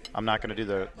 I'm not going to do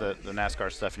the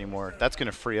NASCAR stuff anymore. That's going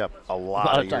to free up a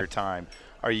lot of your time.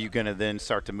 Are you going to then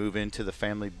start to move into the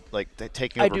family, like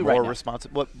taking over more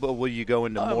responsibility? But will you go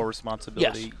into more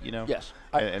responsibility? Yes. You know. Yes.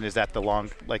 And is that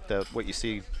what you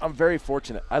see? I'm very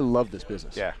fortunate. I love this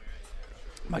business. Yeah.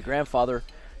 My grandfather,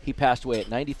 he passed away at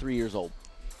 93 years old,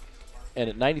 and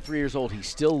at 93 years old, he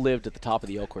still lived at the top of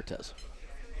the El Cortez.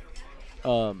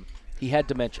 He had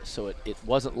dementia, so it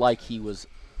wasn't like he was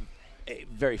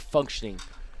very functioning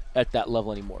at that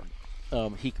level anymore.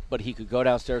 But he could go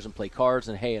downstairs and play cards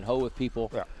and hay and hoe with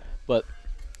people. Yeah. But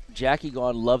Jackie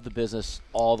Gaughan loved the business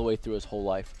all the way through his whole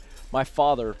life. My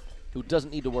father, who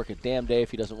doesn't need to work a damn day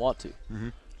if he doesn't want to,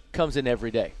 comes in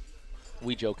every day.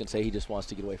 We joke and say he just wants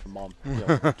to get away from mom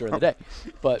during the day.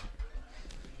 But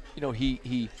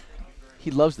he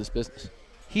loves this business.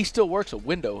 He still works a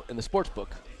window in the sports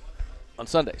book on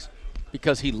Sundays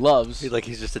because he loves.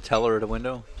 He's just a teller at a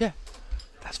window. Yeah.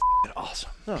 That's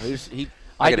awesome. No, I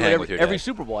do can it hang with your every dad.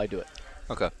 Super Bowl. I do it.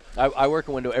 Okay. I work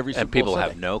a window every Super And people Bowl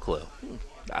have Sunday. no clue.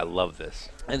 I love this.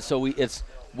 And so this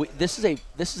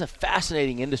is a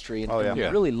fascinating industry, and, Oh, yeah. and we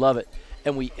Yeah. really love it.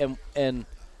 And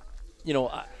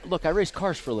look, I race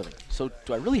cars for a living. So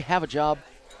do I really have a job?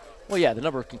 Well, yeah, the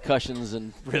number of concussions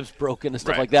and ribs broken and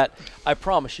stuff like that. I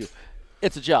promise you,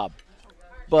 it's a job.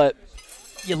 But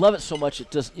you love it so much,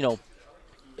 it just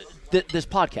this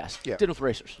podcast, Yeah. Dinner with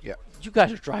Racers. Yeah. You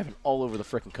guys are driving all over the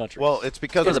fricking country. Well, it's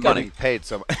because It's of the money. getting paid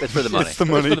so much. It's for the money. It's the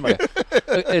money. For the money.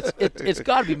 It's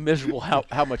got to be miserable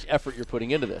how much effort you're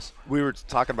putting into this. We were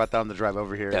talking about that on the drive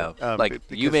over here. Yeah.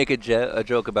 You because- make a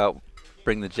joke about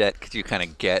bring the jet because you kind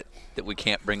of get that we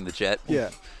can't bring the jet.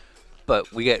 Yeah.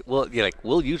 But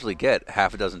we'll usually get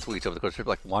half a dozen tweets over the course of the trip,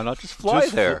 like, why not just fly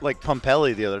there? Like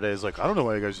Pompelli the other day is like, I don't know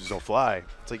why you guys just don't fly.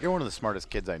 It's like, you're one of the smartest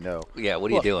kids I know. Yeah,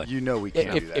 what are you doing? You know we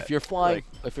can't do that. If you're flying,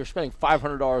 if you're spending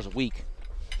 $500 a week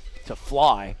to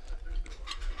fly,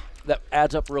 that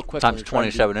adds up real quick. Times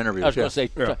 27 interviews. I was going to say,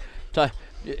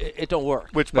 it don't work.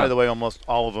 Which, by the way, almost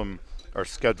all of them are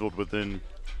scheduled within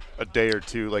a day or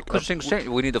two. Like, Because things change.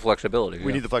 We need the flexibility.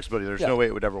 we need the flexibility. There's no way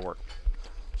it would ever work.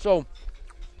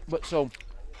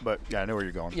 But yeah, I know where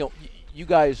you're going. You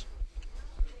guys,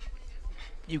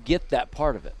 you get that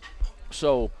part of it.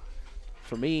 So,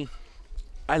 for me,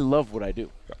 I love what I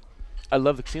do. I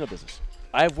love the casino business.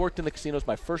 I've worked in the casinos.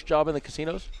 My first job in the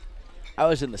casinos, I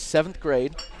was in the 7th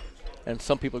grade, and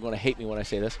some people are going to hate me when I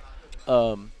say this.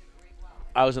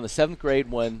 I was in the 7th grade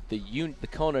when the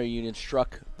culinary union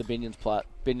struck the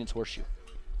Binion's Horseshoe.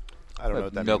 I don't know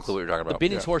what that No means. clue what you're talking The about.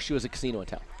 Binion's Horseshoe is a casino in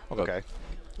town. Okay.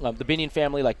 The Binion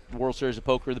family, like World Series of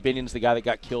Poker, the Binions, the guy that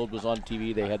got killed was on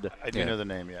TV. They had to. I do know the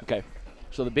name, yeah. Okay.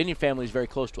 So the Binion family is very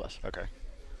close to us. Okay.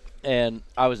 And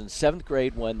I was in 7th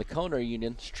grade when the culinary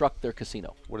union struck their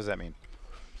casino. What does that mean?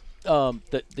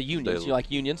 The unions,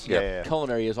 like unions. Yeah.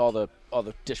 Culinary is all the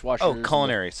dishwashers. Oh,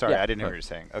 culinary. Sorry, yeah. I didn't hear what you're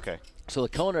saying. Okay. So the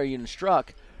culinary union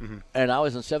struck, and I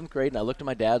was in 7th grade, and I looked at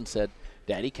my dad and said,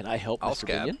 "Daddy, can I help I'll Mr.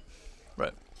 scab. Binion?"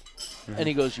 Right. And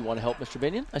he goes, "You want to help Mr.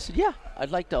 Binion?" I said, "Yeah, I'd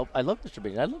like to help. I love Mr.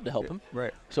 Binion. I'd love to help him."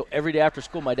 Right. So every day after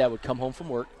school, my dad would come home from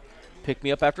work, pick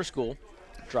me up after school,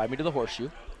 drive me to the Horseshoe.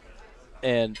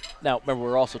 And now, remember,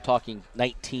 we're also talking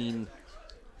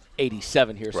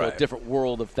 1987 here, so a Right. different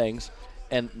world of things.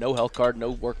 And no health card,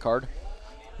 no work card,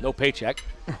 no paycheck.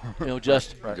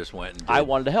 Just Just went and did I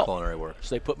wanted to help. culinary work.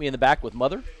 So they put me in the back with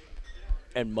Mother,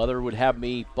 and Mother would have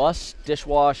me bus,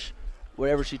 dishwash,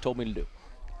 whatever she told me to do.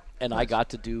 And I got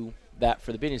to do that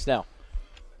for the Binions. Now,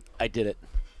 I did it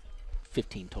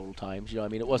 15 total times.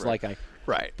 It wasn't like I.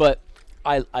 Right. But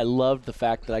I loved the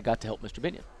fact that I got to help Mr.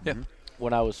 Binion. Yeah.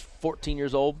 When I was 14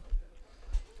 years old,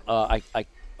 I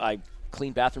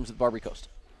cleaned bathrooms at the Barbary Coast.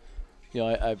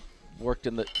 I worked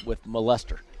with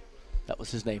Molester. That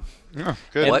was his name. Oh,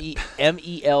 good. What?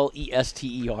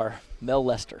 Melester. Mel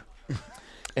Lester.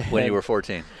 When you were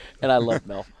 14. And I loved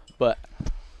Mel, but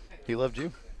He loved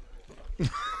you?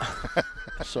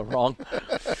 so wrong.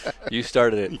 You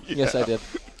started it. Yes, I did.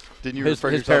 Didn't you His refer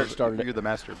parents yourself started it. You're the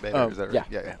master baiter. Is that right?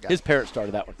 Yeah. Yeah. His parents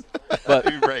started that one. But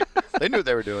Right. They knew what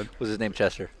they were doing. Was his name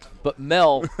Chester? But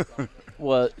Mel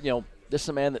was, this is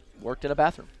a man that worked in a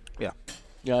bathroom. Yeah.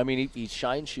 He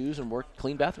shined shoes and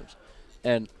cleaned bathrooms.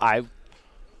 And I,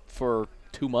 for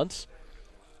 2 months,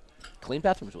 cleaned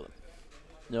bathrooms with him.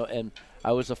 And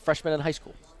I was a freshman in high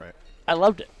school. Right. I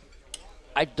loved it.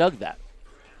 I dug that.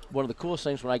 One of the coolest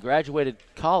things when I graduated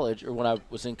college, or when I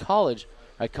was in college,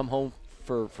 I'd come home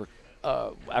for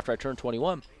after I turned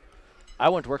 21. I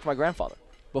went to work for my grandfather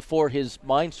before his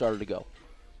mind started to go.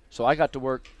 So I got to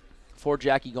work for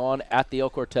Jackie Gaughan at the El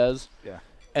Cortez. Yeah.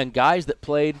 And guys that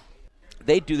played,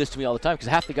 they'd do this to me all the time because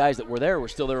half the guys that were there were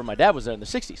still there when my dad was there in the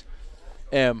 60s.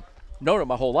 And known him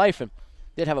my whole life. And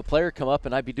they'd have a player come up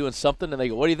and I'd be doing something and they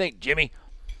go, "What do you think, Jimmy?"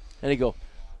 And he'd go,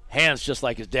 "Hands just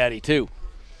like his daddy, too."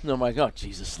 And I'm like, "Oh,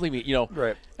 Jesus, leave me,"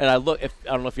 Right. And I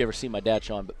don't know if you ever seen my dad,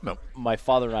 Sean, but No. my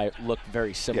father and I look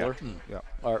very similar. Yeah.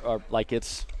 Or like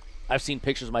I've seen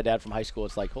pictures of my dad from high school.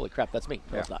 It's like, holy crap, that's me.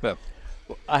 No, it's not. Yeah.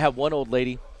 I have one old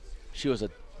lady.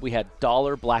 We had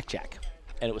dollar blackjack,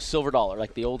 and it was silver dollar,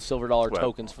 like the old silver dollar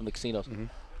tokens from the casinos.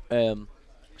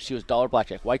 She was dollar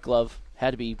blackjack, white glove,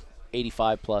 had to be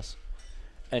 85 plus.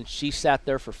 And she sat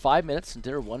there for 5 minutes and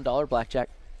did her $1 blackjack.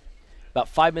 About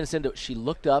 5 minutes into it, she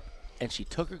looked up, and she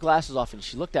took her glasses off, and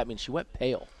she looked at me, and she went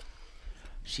pale.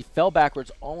 She fell backwards,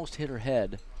 almost hit her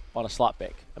head on a slot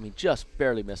bank. I mean, just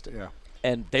barely missed it. Yeah.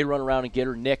 And they run around and get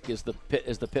her. Nick is the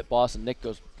pit boss, and Nick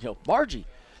goes, "Margie,"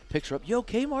 picks her up. "You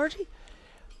okay, Margie?"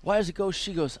 "Why does it go?"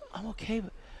 She goes, "I'm okay,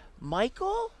 but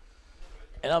Michael?"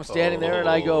 And I'm standing there, and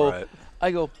I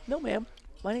go, "No, ma'am,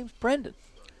 my name's Brendan."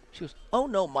 She goes, "Oh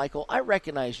no, Michael, I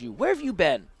recognize you. Where have you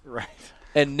been?" Right.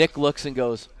 And Nick looks and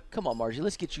goes, "Come on, Margie,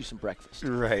 let's get you some breakfast."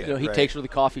 Right. He takes her to the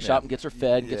coffee shop and gets her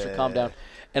fed, and gets her calmed down.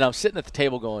 And I'm sitting at the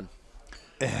table going,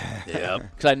 "Yeah,"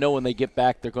 because I know when they get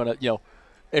back, they're gonna,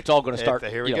 it's all gonna start.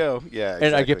 Here we go. Yeah.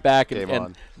 And I get back, and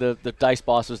on. the dice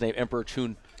boss was named Emperor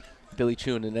Chun, Billy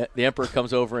Chun, and the Emperor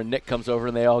comes over, and Nick comes over,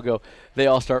 and they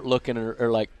all start looking, or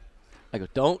like, I go,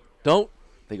 don't.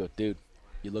 They go, "Dude,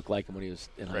 you look like him when he was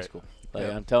in high school." Like,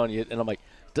 I'm telling you, and I'm like,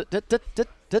 the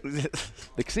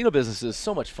casino business is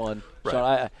so much fun.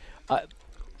 Right. So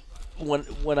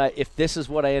if this is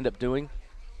what I end up doing,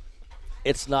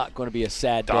 it's not going to be a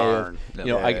sad Darn. day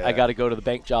of, I got to go to the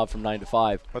bank job from 9 to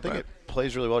 5. I think it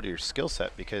plays really well to your skill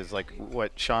set because, like,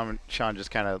 what Sean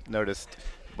just kind of noticed,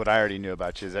 what I already knew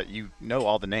about you is that you know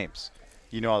all the names.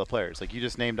 You know all the players. Like, you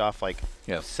just named off,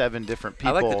 7 different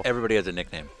people. I like that everybody has a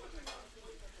nickname.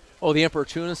 Oh, the Emperor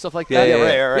Tune and stuff like that? Yeah,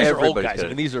 right. These are old Everybody's guys. good. I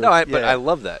mean, these are. But I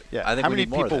love that. Yeah. I think How we many need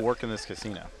more of people that. work in this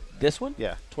casino? This one?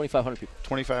 Yeah. 2,500 people.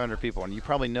 2,500 people, and you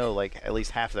probably know, at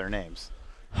least half their names.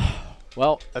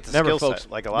 Well, That's a remember, skill folks,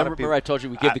 set. Like, a lot of people. Remember I told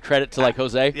you we give the credit to,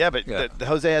 Jose? Yeah, but the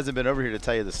Jose hasn't been over here to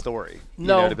tell you the story.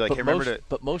 No, to be like, hey,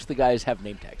 but most of the guys have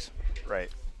name tags. Right.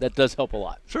 That does help a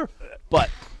lot. Sure. But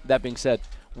that being said,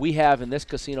 we have in this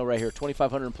casino right here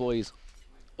 2,500 employees.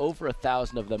 Over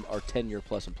 1,000 of them are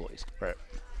 10-year-plus employees. Right.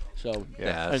 So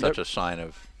Yeah, that's such a sign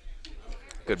of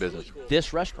good business.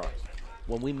 This restaurant,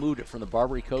 when we moved it from the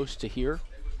Barbary Coast to here,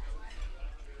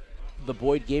 the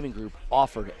Boyd Gaming Group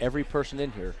offered every person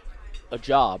in here a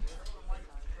job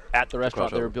at the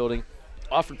restaurant they were building,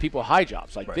 offered people high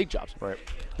jobs, big jobs. Right.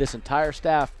 This entire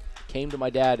staff came to my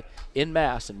dad en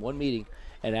masse in one meeting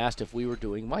and asked if we were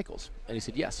doing Michael's. And he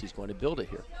said, yes, he's going to build it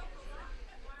here.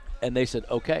 And they said,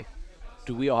 okay,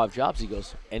 do we all have jobs? He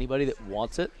goes, anybody that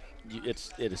wants it, it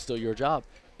is still your job.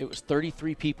 It was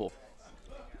 33 people.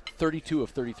 32 of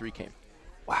 33 came.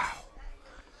 Wow.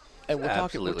 And we're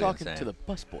talking insane. to the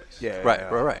busboys. Yeah.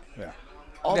 Right. Yeah.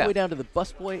 All the way down to the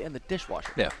busboy and the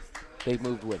dishwasher. Yeah. They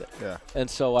moved with it. Yeah. And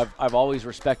so I've always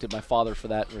respected my father for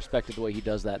that and respected the way he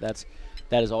does that. That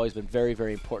has always been very,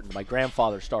 very important. My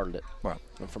grandfather started it. Wow.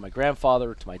 And from my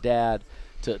grandfather to my dad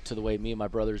to the way me and my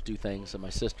brothers do things and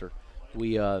my sister,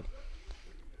 we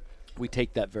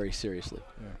take that very seriously.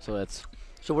 Yeah.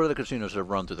 So what are the casinos that have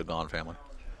run through the Gaughan family?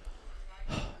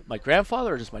 My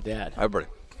grandfather or just my dad? Everybody.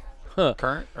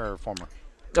 Current or former?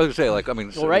 I was going to say,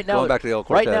 well, right now, going back to the El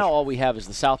Cortez. Right now, all we have is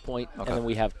the South Point, and then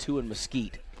we have 2 in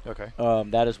Mesquite. Okay.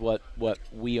 That is what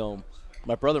we own.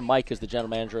 My brother Mike is the general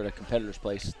manager at a competitor's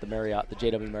place, the Marriott, the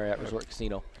JW Marriott Resort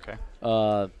Casino. Okay.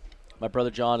 My brother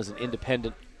John is an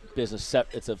independent business.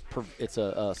 It's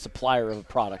a supplier of a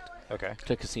product. Okay.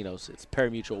 To casinos. It's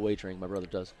pari-mutuel wagering. My brother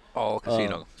does. Oh,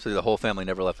 casino. So the whole family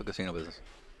never left the casino business.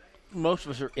 Most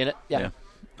of us are in it. Yeah.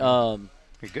 You're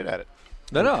good at it.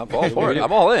 No, I'm all for it.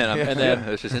 I'm all in. And then,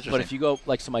 it's just interesting. But if you go,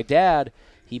 so my dad,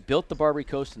 he built the Barbary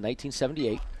Coast in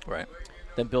 1978. Right.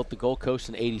 Then built the Gold Coast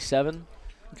in 87.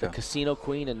 Okay. The Casino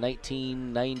Queen in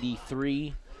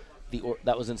 1993.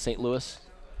 That was in St. Louis.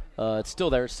 It's still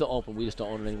there. It's still open. We just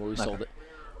don't own it anymore. We sold it.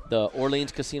 The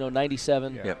Orleans Casino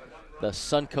 97. Yeah. Yep. The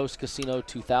Suncoast Casino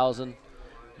 2000.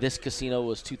 This casino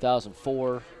was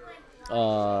 2004.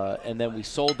 And then we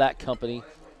sold that company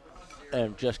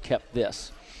and just kept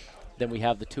this. Then we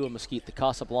have the two in Mesquite, the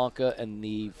Casablanca and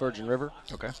the Virgin River.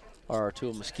 Okay. Are our two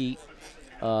in Mesquite.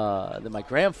 Then my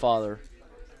grandfather,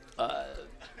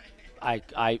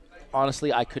 I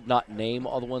honestly, I could not name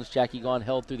all the ones Jackie Gaughan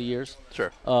held through the years.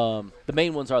 Sure. The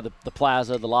main ones are the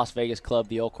Plaza, the Las Vegas Club,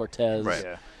 the El Cortez. Right.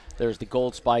 Yeah. There's the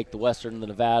Gold Spike, the Western, the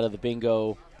Nevada, the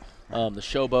Bingo, the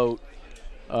Showboat.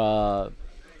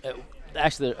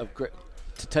 Actually,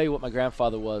 to tell you what my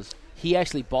grandfather was, he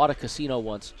actually bought a casino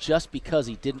once just because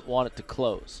he didn't want it to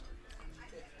close.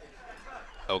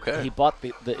 Okay. He bought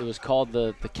it was called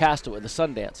the Castaway, the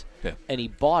Sundance. Yeah. And he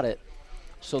bought it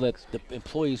so that the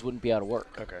employees wouldn't be out of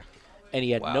work. Okay. And he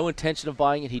had no intention of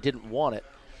buying it. He didn't want it,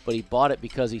 but he bought it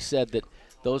because he said that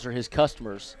those are his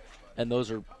customers, and those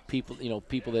are people,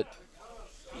 people that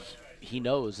he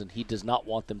knows, and he does not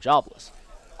want them jobless.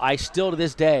 I still to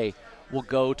this day will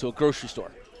go to a grocery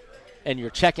store, and you're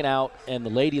checking out, and the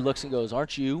lady looks and goes,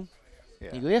 "Aren't you?" Yeah.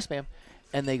 And you go, "Yes, ma'am."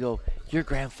 And they go, "Your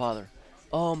grandfather."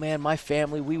 "Oh man, my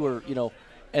family, we were,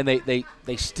 And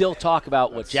they still talk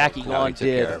about what Jackie Gaughan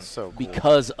did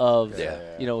because of,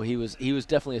 he was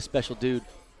definitely a special dude,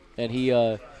 and he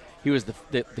was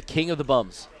the king of the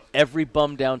bums. Every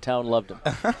bum downtown loved him,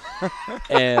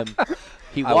 and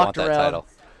he walked around. Title.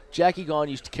 Jackie Gaughan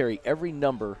used to carry every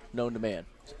number known to man,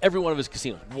 every one of his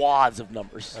casinos, wads of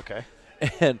numbers. Okay,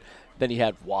 and then he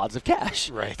had wads of cash.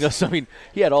 Right. So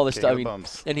he had all this king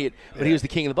stuff. And he was the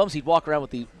king of the bums. He'd walk around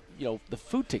with the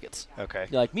food tickets. Okay.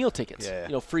 Like meal tickets.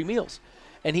 Yeah. Free meals.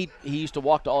 And he used to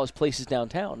walk to all his places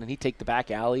downtown, and he'd take the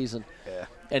back alleys and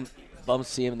bums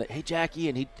see him and hey Jackie,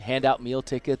 and he'd hand out meal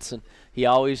tickets, and he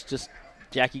always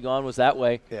Jackie Gaughan was that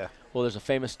way. Yeah. Well, there's a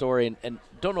famous story, and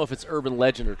don't know if it's urban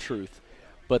legend or truth,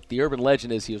 but the urban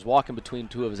legend is he was walking between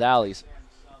two of his alleys,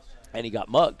 and he got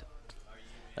mugged,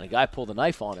 and a guy pulled a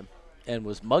knife on him and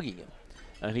was mugging him,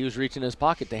 and he was reaching in his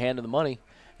pocket to hand him the money,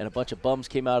 and a bunch of bums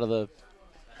came out of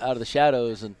the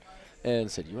shadows and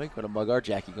said, "You ain't going to mug our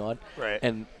Jackie Gaughan." Right.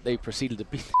 And they proceeded to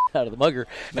beat the out of the mugger.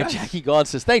 And Jackie Gaughan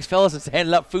says, "Thanks, fellas," and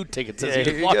handing out food tickets as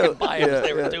he was walking by him as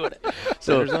they were doing it.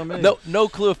 So no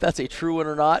clue if that's a true one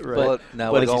or not, but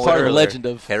it's part of the legend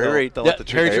of Harry Reid.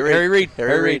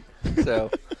 Harry Reid. So,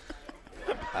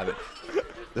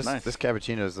 this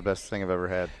cappuccino is the best thing I've ever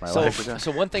had in my life.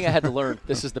 So one thing I had to learn,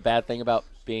 this is the bad thing about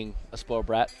being a spoiled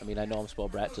brat. I mean, I know I'm a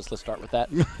spoiled brat. Just let's start with that.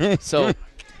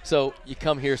 So you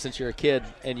come here since you're a kid,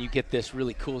 and you get this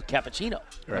really cool cappuccino.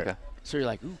 Right. Okay. So you're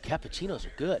like, ooh, cappuccinos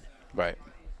are good. Right.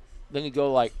 Then you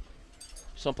go, like,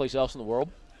 someplace else in the world,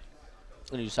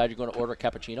 and you decide you're going to order a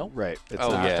cappuccino. Right. It's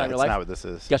not what this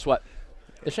is. Guess what?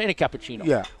 This ain't a cappuccino.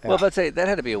 Yeah. Well, but say that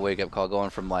had to be a wake-up call going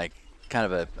from, like,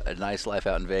 kind of a nice life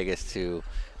out in Vegas to,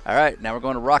 all right, now we're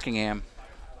going to Rockingham.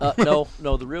 No,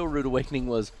 the real rude awakening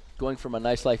was going from a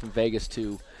nice life in Vegas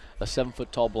to a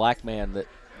 7-foot-tall black man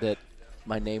that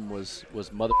my name was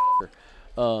motherfucker.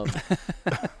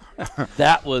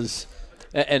 That was,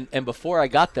 and before I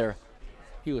got there,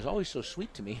 he was always so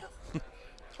sweet to me.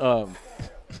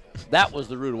 That was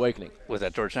the rude awakening. Was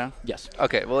that Georgetown? Yes.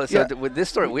 Okay. Well, so with this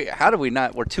story, how do we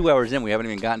not? We're 2 hours in. We haven't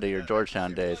even gotten to your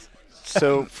Georgetown days.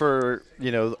 So for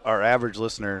our average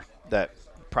listener, that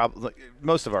probably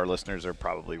most of our listeners are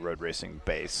probably road racing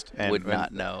based and would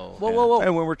not know. Whoa!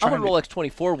 And when we're trying I'm a Rolex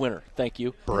 24 winner. Thank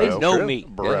you. Bro, they know me,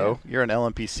 bro. Yeah. You're an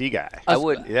LMPC guy. I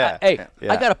would. Yeah. I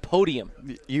got a podium.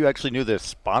 You actually knew the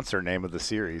sponsor name of the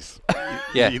series.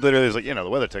 Yeah. You literally was like, the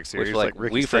WeatherTech series. Like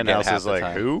Ricky Stenhouse is like,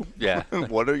 time. who? Yeah.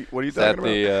 What are you talking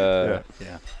about?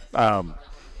 Yeah.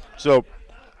 So,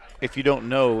 if you don't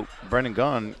know, Brendan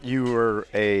Gaughan, you were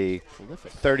a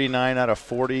 39 out of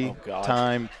 40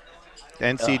 time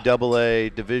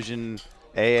NCAA Division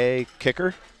AA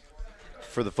kicker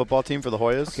for the football team for the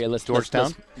Hoyas. Okay, let's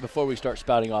Georgetown. Before we start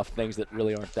spouting off things that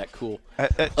really aren't that cool.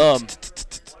 It's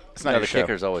not your the show.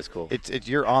 kicker's always cool.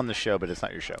 You're on the show, but it's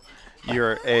not your show.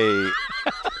 You're a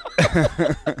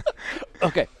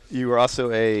okay. You were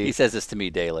also a. He says this to me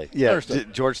daily. Yeah,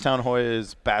 Georgetown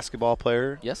Hoyas basketball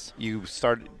player. Yes. You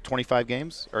started 25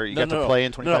 games, or you got to play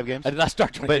in 25 games. I did not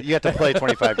start 25. But you got to play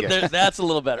 25 games. That's a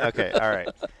little better. Okay.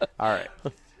 All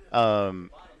right.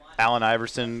 Allen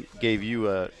Iverson gave you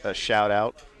a shout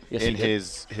out in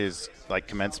his like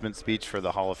commencement speech for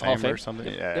the Hall of Fame or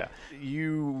something. Yeah.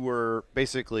 You were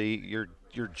basically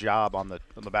your job on the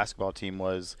basketball team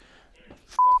was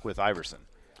with Iverson.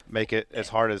 Make it as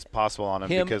hard as possible on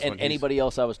him. Because and when anybody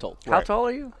else I was told. How tall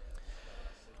are you?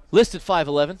 Listed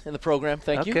 5'11" in the program.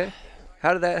 Thank you. Okay.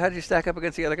 How did you stack up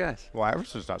against the other guys? Well,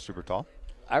 Iverson's not super tall.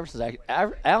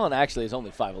 Allen actually is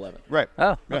only 5'11". Right.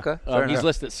 Oh, okay. He's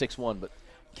listed at 6'1", but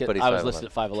I was listed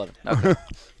at 5'11". Okay.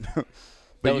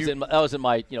 That was in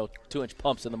my 2-inch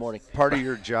pumps in the morning. Part of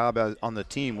your job on the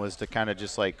team was to kind of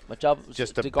just like my job was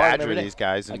just to guard badger these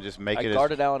guys and just make it. I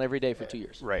guarded Allen every day for 2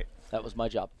 years. Right. That was my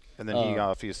job. And then he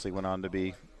obviously went on to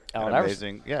be Allen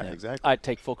amazing. Yeah, exactly. I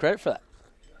take full credit for that.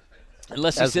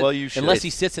 Unless he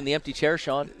sits in the empty chair,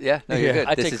 Sean. Yeah, no, you're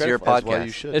good. This is your podcast. Well,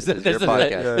 you should. This is your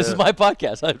podcast. This is my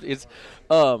podcast. It's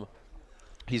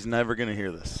He's never going to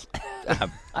hear this.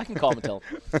 I can call him and tell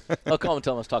him. I'll call him and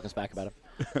tell him I was talking smack about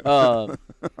him.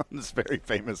 This very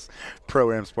famous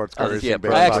Pro-Am sports car racing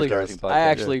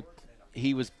podcast.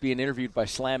 He was being interviewed by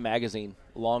Slam Magazine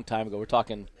a long time ago. We're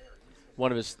talking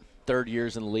one of his 3rd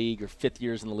years in the league or 5th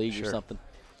years in the league or something.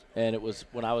 And it was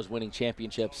when I was winning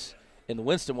championships in the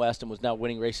Winston West and was now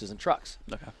winning races in trucks.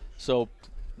 Okay. So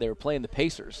they were playing the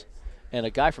Pacers, and a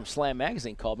guy from Slam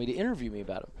Magazine called me to interview me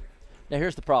about him. Now,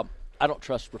 here's the problem. I don't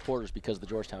trust reporters because of the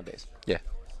Georgetown days. Yeah.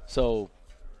 So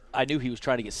I knew he was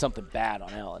trying to get something bad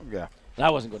on Allen. Yeah. And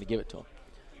I wasn't going to give it to him.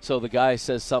 So the guy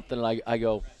says something, and I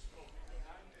go,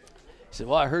 he said,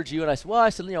 well, I heard you. And I said,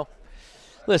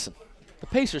 listen, the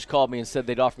Pacers called me and said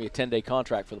they'd offer me a 10-day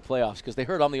contract for the playoffs because they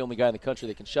heard I'm the only guy in the country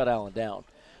that can shut Allen down.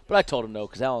 But I told him no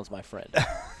because Allen's my friend.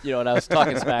 And I was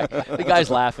talking smack. The guy's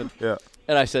laughing. Yeah.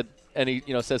 And I said, and he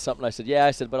said something. I said, yeah.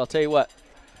 I said, but I'll tell you what.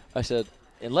 I said,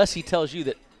 unless he tells you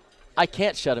that I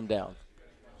can't shut him down.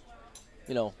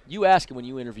 You ask him when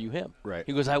you interview him. Right.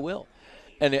 He goes, I will.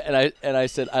 And I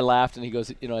said, I laughed, and he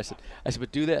goes, I said,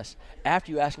 but do this.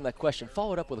 After you ask him that question,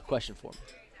 follow it up with a question for me.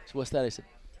 So what's that? I said,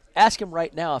 ask him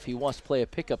right now if he wants to play a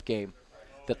pickup game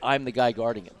that I'm the guy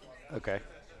guarding him. Okay.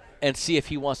 And see if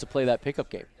he wants to play that pickup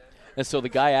game. And so the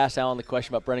guy asked Allen the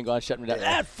question about Brendan Gaughan shutting me down.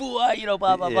 That fool,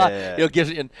 blah, blah, blah.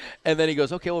 And then he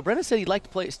goes, okay, well, Brendan said he'd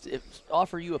like to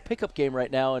offer you a pickup game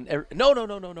right now. And no.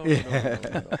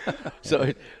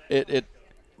 So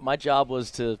my job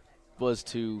was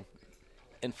to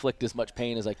inflict as much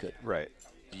pain as I could. Right.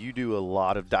 You do a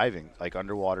lot of diving, like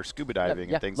underwater scuba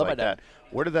diving and things like that.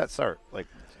 Where did that start? Like,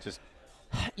 just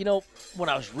when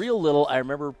I was real little, I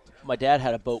remember my dad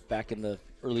had a boat back in the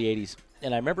early 80s.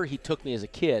 And I remember he took me as a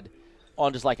kid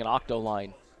on just like an octo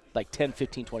line, like 10,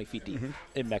 15, 20 feet deep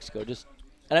in Mexico. And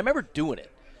I remember doing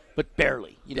it, but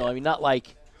barely. Not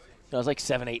like I was like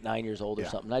 7, 8, 9 years old or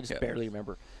something. I just barely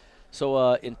remember.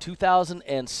 So in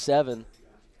 2007,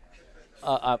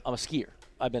 I'm a skier.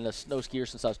 I've been a snow skier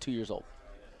since I was 2 years old.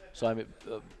 So I've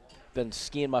been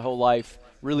skiing my whole life,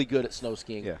 really good at snow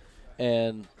skiing. Yeah.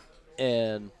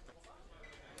 And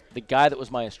the guy that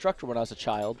was my instructor when I was a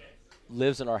child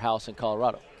lives in our house in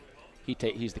Colorado.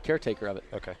 He's the caretaker of it.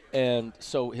 Okay. And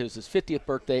so it was his 50th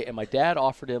birthday, and my dad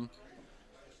offered him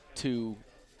to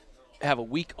have a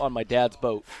week on my dad's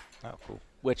boat. Oh, cool.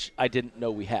 Which I didn't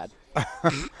know we had.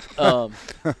 I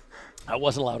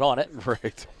wasn't allowed on it.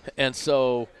 Right. And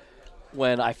so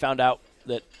when I found out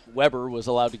that Weber was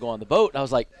allowed to go on the boat, I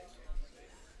was like,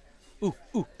 ooh.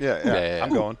 Yeah.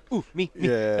 I'm going. Ooh, me.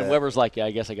 Yeah. And Weber's like, yeah,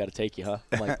 I guess I got to take you, huh?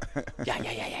 I'm like,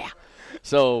 yeah.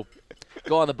 So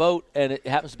go on the boat, and it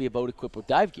happens to be a boat equipped with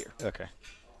dive gear. Okay.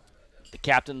 The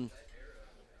captain,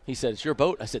 he said, it's your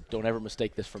boat? I said, don't ever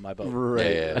mistake this for my boat.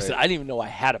 Right. I said, I didn't even know I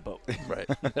had a boat. Right.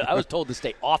 I was told to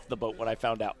stay off the boat when I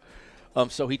found out.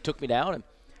 So he took me down and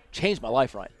changed my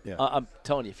life, Ryan. Yeah. I'm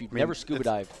telling you, if you've never scuba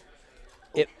dived,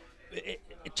 it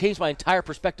changed my entire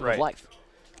perspective of life.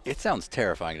 It sounds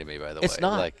terrifying to me, by the way. It's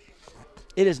not.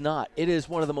 It is not. It is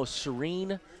one of the most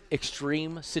serene,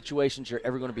 extreme situations you're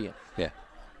ever going to be in. Yeah.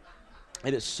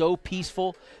 It is so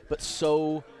peaceful, but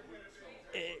so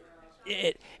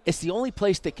it's the only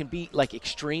place that can be like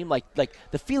extreme, like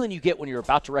the feeling you get when you're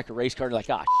about to wreck a race car. And you're like,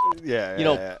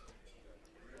 yeah.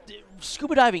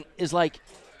 Scuba diving is like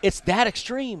it's that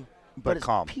extreme, but it's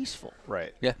calm, peaceful.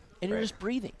 Right. Yeah. And you're just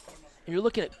breathing, and you're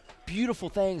looking at beautiful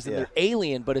things, and they're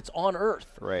alien, but it's on Earth.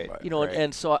 Right.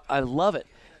 And so I love it.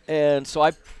 And so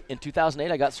in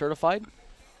 2008 I got certified.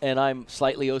 And I'm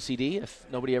slightly OCD, if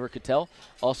nobody ever could tell.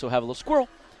 Also have a little squirrel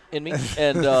in me,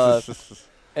 and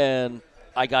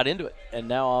I got into it. And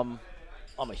now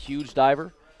I'm a huge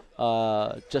diver.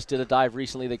 Just did a dive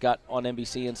recently that got on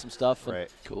NBC and some stuff. And,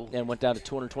 Cool. And went down to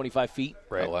 225 feet.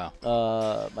 Right. Oh,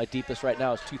 wow. My deepest right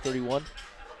now is 231,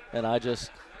 and I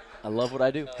love what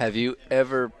I do. Have you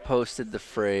ever posted the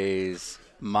phrase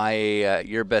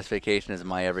 "your best vacation is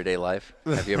my everyday life"?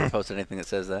 Have you ever posted anything that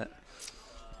says that?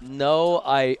 No,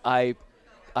 I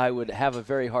would have a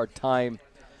very hard time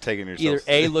taking yourself either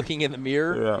A, looking in the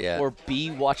mirror, or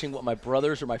B, watching what my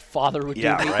brothers or my father would do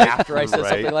to me after I said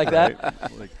something like that.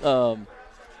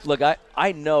 Look,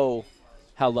 I know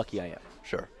how lucky I am.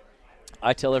 Sure.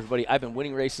 I tell everybody I've been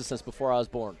winning races since before I was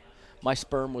born. My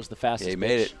sperm was the fastest. Yeah, you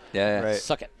made it. Yeah. Right.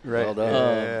 Suck it. Right. Well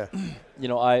done. You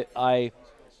know, I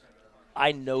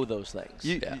I know those things.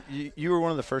 You were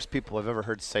one of the first people I've ever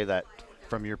heard say that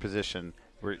from your position,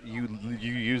 where you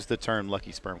used the term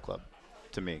 "lucky sperm club"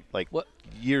 to me, like what?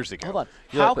 Years ago. Hold on.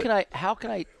 You're How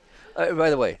can I? By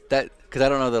the way, because I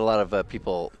don't know that a lot of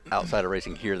people outside of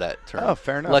racing hear that term. Oh,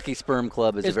 fair enough. Lucky sperm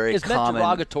club is a very it's common. meant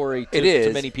derogatory It is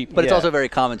to many people. but it's also a very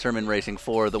common term in racing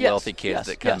for the wealthy kids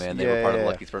that come in. They were part of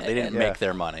Lucky Sperm. They didn't make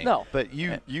their money. No, but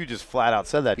you just flat out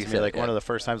said that to me. Like one of the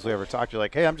first times we ever talked, you're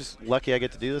like, "Hey, I'm just lucky I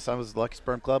get to do this. I was the Lucky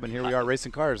Sperm Club, and here we are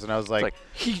racing cars." And I was like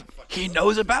he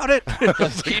knows about it.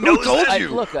 He knows. Who told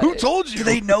you? Who told you? Do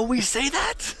they know we say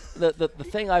that? The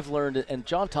thing I've learned, and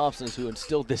John Thompson is who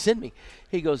instilled this in me.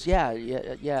 He goes,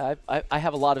 I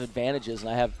have a lot of advantages, and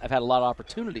I've had a lot of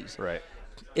opportunities. Right.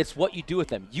 It's what you do with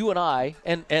them. You and I,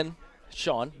 and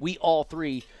Sean, we all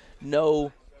three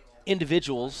know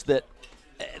individuals that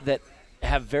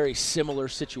have very similar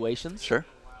situations. Sure.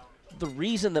 The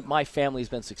reason that my family's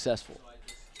been successful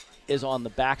is on the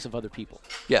backs of other people.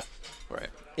 Yeah. Right.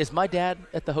 Is my dad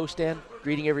at the host stand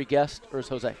greeting every guest, or is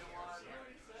Jose?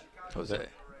 Jose.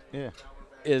 Yeah.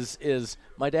 Is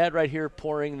my dad right here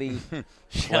pouring the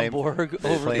Chambord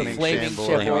over the flaming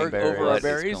Chambord over our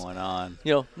berries? What's going on?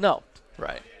 No.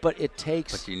 Right. But it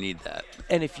takes. But you need that.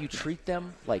 And if you treat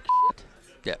them like shit,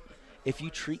 yeah. If you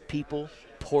treat people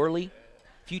poorly,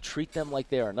 if you treat them like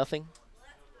they are nothing,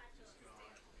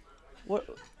 what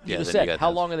you just said,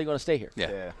 how long are they going to stay here?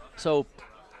 Yeah. So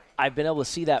I've been able to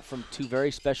see that from two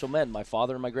very special men, my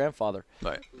father and my grandfather.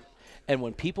 Right. And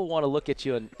when people want to look at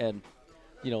you and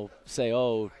say,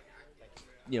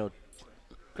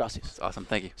 gracias. That's awesome.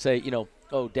 Thank you. Say,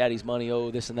 oh, daddy's money,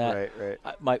 oh, this and that. Right.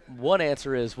 My one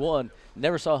answer is,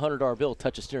 never saw a $100 bill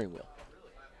touch a steering wheel.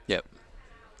 Yep.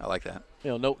 I like that.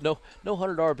 No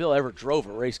 $100 bill ever drove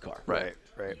a race car. Right.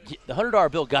 The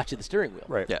 $100 bill got you the steering wheel.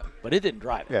 Right. Yeah. But it didn't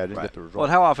drive it. Yeah, it didn't get the result. Well,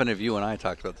 how often have you and I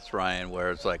talked about this, Ryan,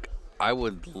 where it's like, I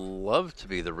would love to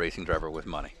be the racing driver with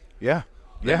money. Yeah.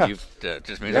 Then you've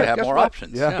just means I have more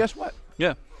options. Yeah. Guess what?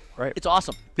 Yeah. Right. It's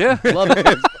awesome. Yeah. Love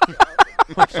it.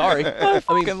 Sorry. I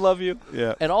fucking love you.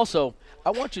 Yeah. And also,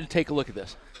 I want you to take a look at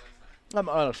this. I'm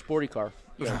on a sporty car.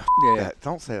 Yeah.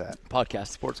 Don't say that. Podcast.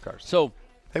 Sports cars. So,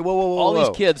 hey, whoa. all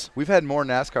these kids. We've had more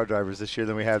NASCAR drivers this year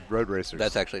than we had road racers.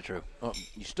 That's actually true.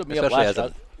 You stood me up last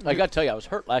year. I got to tell you, I was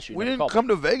hurt last year. We didn't come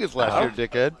to Vegas last year,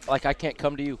 dickhead. Like, I can't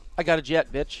come to you. I got a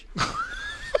jet, bitch.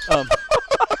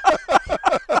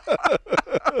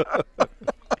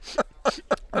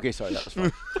 Okay, sorry, that was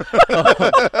fun.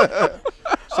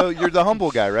 So you're the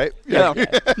humble guy, right? Yeah.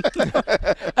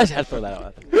 I just had to throw that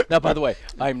out there. Now, by the way,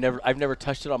 I've never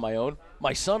touched it on my own.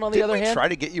 My son, on the other hand. Did we try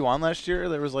to get you on last year?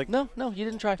 There was like No, you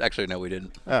didn't try. Actually, no, we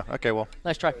didn't. Oh, okay, well.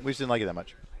 Nice try. We just didn't like you that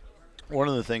much. One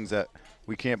of the things that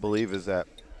we can't believe is that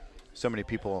so many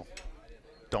people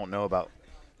don't know about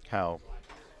how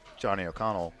Johnny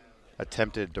O'Connell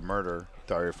attempted to murder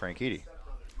Dario Franchitti.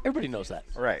 Everybody knows that.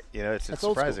 Right. It's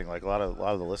surprising. Like a lot of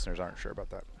the listeners aren't sure about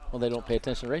that. Well, they don't pay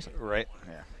attention to racing. Right.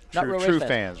 Yeah. Not real true race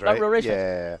fans, right? Not real race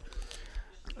fans.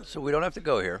 So we don't have to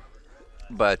go here,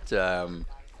 but your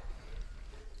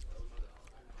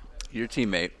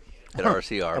teammate at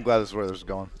RCR. I'm glad this is where this is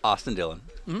going. Austin Dillon.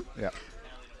 Mm-hmm. Yeah.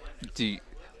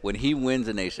 When he wins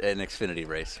an Xfinity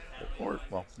race,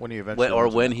 when he eventually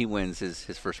when he wins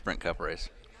his first Sprint Cup race,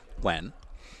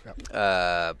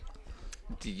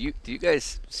 do you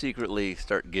guys secretly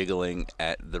start giggling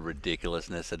at the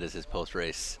ridiculousness that is his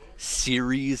post-race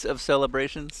series of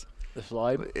celebrations? The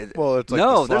slide? Well, it's like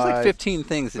no, the slide. there's like 15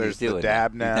 things that he's doing. The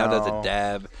dab now. He now does a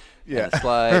dab, and a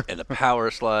slide, and a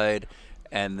power slide,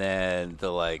 and then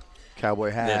the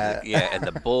cowboy hat. And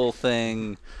the bull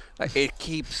thing. It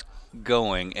keeps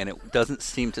going, and it doesn't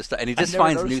seem to stop. And he just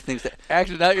finds new things.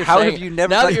 Actually, now you're how saying have you never?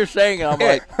 Now that you're saying it, I'm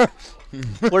like.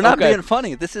 We're not being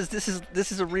funny. This is a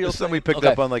real thing. Something we picked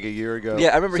up on like a year ago.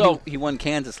 Yeah, I remember he won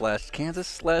Kansas last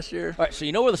year. All right, so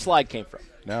you know where the slide came from?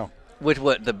 No.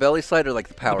 What, the belly slide or like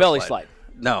the power slide? The belly slide.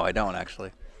 No, I don't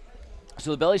actually.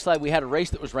 So the belly slide, we had a race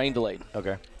that was rain delayed.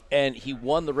 Okay. And he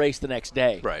won the race the next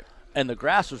day. Right. And the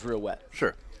grass was real wet.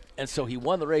 Sure. And so he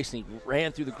won the race and he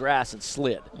ran through the grass and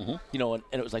slid. Mm-hmm. And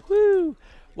it was like, woo.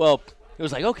 Well, it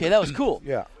was like, okay, that was cool.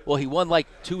 Yeah. Well, he won like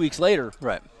 2 weeks later.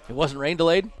 Right. It wasn't rain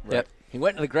delayed. Right. Yep. He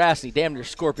went into the grass and he damn near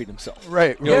scorpioned himself.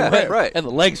 Right. Right. And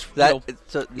the legs.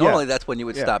 So normally that's when you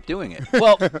would stop doing it.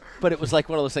 Well, but it was like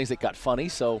one of those things that got funny.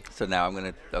 So now I'm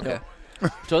gonna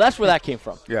So that's where that came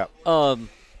from. Yeah.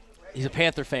 He's a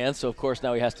Panther fan, so of course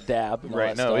now he has to dab. And all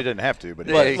right. that No, stuff. he didn't have to, but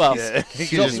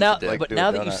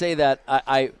now that you say that,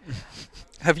 I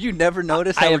have you never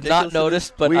noticed? I have not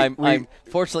noticed, but I'm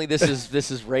fortunately this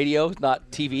is radio,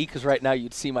 not TV, because right now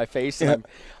you'd see my face, and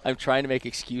I'm trying to make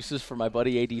excuses for my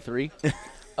buddy AD3.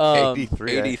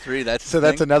 83. 83. That's so.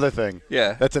 That's another thing.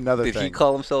 Yeah, that's another Did thing. he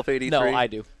call himself 83? No, I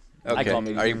do. Okay. I call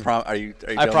him 83. Are you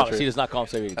I promise. He does not call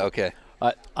himself 83. Okay.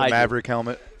 The Maverick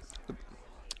helmet,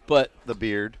 but the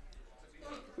beard.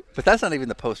 But that's not even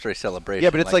the post-race celebration. Yeah,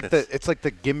 but it's like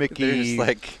the gimmicky.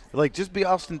 Just just be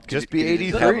Austin. Just be could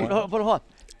you 83. But hold on.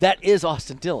 That is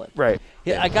Austin Dillon. Right.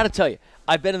 Yeah, I got to tell you,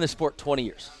 I've been in this sport 20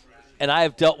 years, and I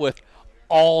have dealt with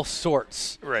all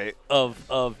sorts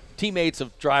of teammates,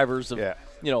 of drivers, of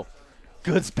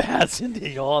goods, bads,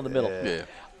 and all in the middle. Yeah.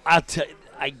 I'll tell you,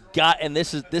 and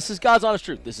this is God's honest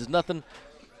truth. This is nothing.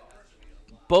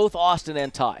 Both Austin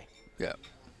and Ty. Yeah.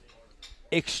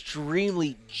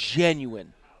 Extremely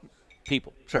genuine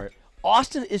people. Sure.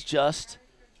 Austin is just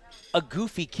a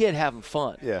goofy kid having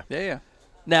fun. Yeah. Yeah.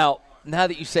 Now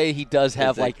that you say he does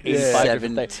have like 85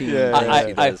 different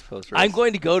things, I'm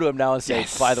going to go to him now and say,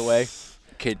 by the way,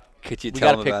 could you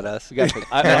tell him about us?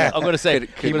 I'm going to say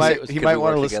he might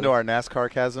want to listen to our NASCAR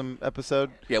Chasm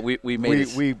episode. Yeah, we made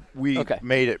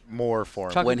made it more for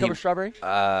him. Chocolate covered strawberry?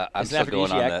 I'm still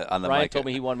going on the Ryan mic. told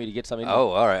me he wanted me to get something. Oh,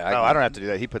 all right. I don't have to do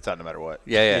that. He puts out no matter what.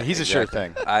 Yeah. He's a sure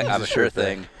thing. I'm a sure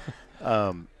thing.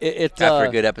 After a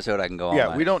good episode, I can go on.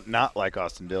 Yeah, we don't not like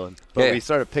Austin Dillon, but we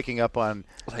started picking up on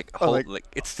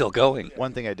it's still going.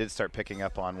 One thing I did start picking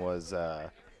up on was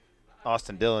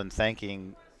Austin Dillon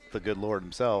thanking the good Lord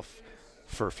himself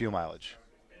for fuel mileage.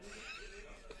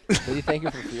 Did he thank you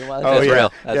for fuel mileage? That's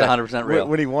real. That's 100% real.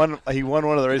 When he won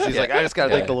one of the races, he's like, I just got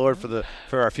to thank the Lord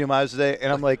for our fuel mileage today.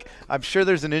 And I'm like, I'm sure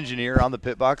there's an engineer on the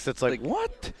pit box that's like,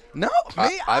 what? No,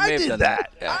 I did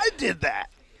that. Yeah. I did that.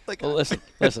 Like, well, listen.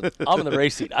 I'm in the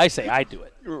race seat. I say I do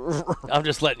it. I'm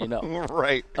just letting you know.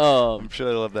 Right. I'm sure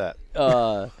they love that.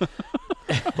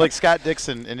 Like Scott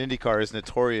Dixon in IndyCar is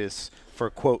notorious for,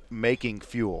 quote, making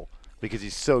fuel because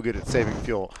he's so good at saving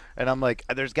fuel. And I'm like,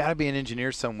 there's got to be an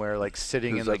engineer somewhere like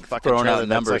sitting in the fucking throwing trailer out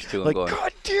numbers to him like, going,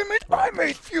 God damn it, I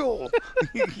made fuel.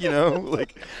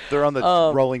 Like they're on the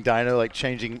rolling dyno, like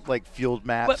changing like fueled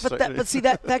maps. But see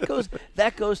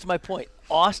that goes to my point.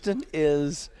 Austin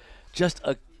is just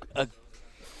a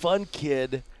fun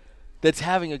kid that's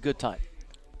having a good time.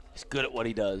 He's good at what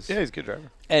he does. Yeah, he's a good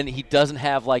driver. And he doesn't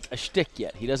have like a shtick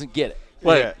yet. He doesn't get it.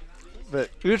 Wait. Yeah. But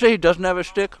you say he doesn't have a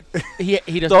stick? He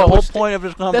doesn't. The whole point of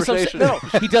his conversation. No,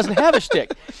 he doesn't have a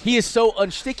shtick. He is so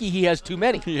unsticky. He has too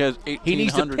many. He has 1,800 He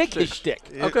needs to pick his shtick.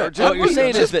 Okay. What you're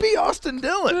saying is that be Austin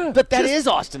Dillon. But that is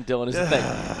Austin Dillon is the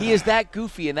thing. He is that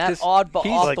goofy and that oddball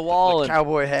off like the wall. The and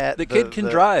cowboy hat. The kid can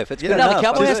drive. It's good now enough. the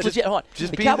cowboy hat's legit. Hold on.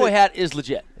 The cowboy hat is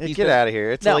legit. Get out of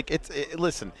here. It's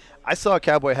listen. I saw a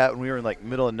cowboy hat when we were in like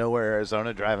middle of nowhere,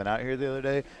 Arizona, driving out here the other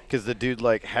day because the dude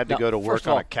like had to go to work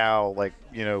on a cow, like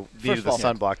needed the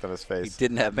sunblock on his face. He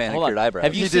didn't have manicured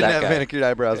eyebrows. He didn't have manicured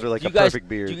eyebrows or like a perfect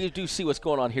beard. You do see what's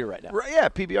going on here right now. Right, yeah,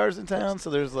 PBR's in town, so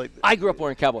there's like. I grew up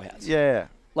wearing cowboy hats. Yeah.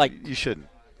 Like you shouldn't.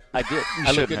 I did.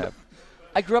 You shouldn't have.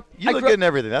 I grew up. You look good in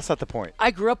everything. That's not the point.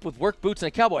 I grew up with work boots and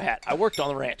a cowboy hat. I worked on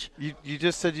the ranch. You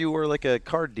just said you were like a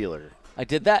card dealer. I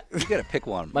did that. You got to pick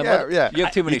one. Yeah. You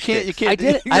have too many sticks. You can't. I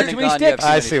did it. I have too many sticks.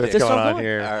 I see what's going on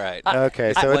here. All right.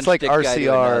 Okay, so it's like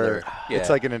RCR. It's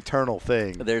like an internal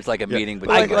thing. There's like a meeting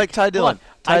between. Like Ty Dillon.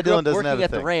 Ty Dillon doesn't have a thing. I grew up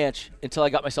working at the ranch until I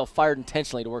got myself fired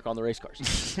intentionally to work on the race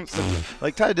cars.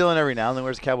 Like Ty Dillon every now and then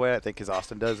wears a cowboy hat, I think, because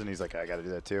Austin does, and he's like, I got to do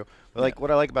that too. But like, what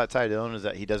I like about Ty Dillon is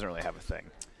that he doesn't really have a thing.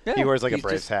 Yeah, he wears like a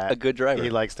Braves hat. A good driver. He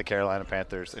likes the Carolina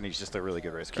Panthers, and he's just a really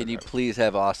good race car Can you driver. please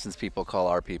have Austin's people call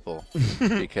our people?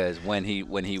 Because when he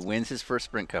wins his first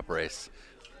Sprint Cup race,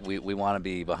 we want to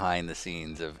be behind the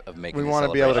scenes of making. We want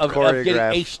to be able to choreograph. Of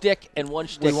getting a stick and one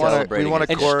stick. We want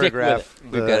to choreograph.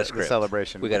 We've got a script. The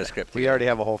celebration. We got a script. We already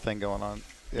have a whole thing going on.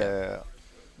 Yeah.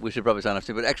 We should probably sign off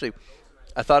too. But actually,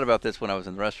 I thought about this when I was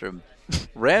in the restroom.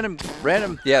 Random.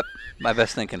 Yep, my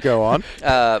best thinking. Go on.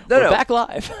 We're back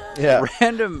live. Yeah.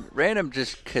 Random,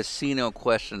 just casino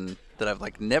question that I've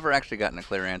like never actually gotten a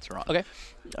clear answer on. Okay.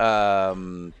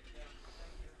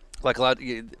 Like a lot.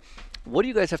 What do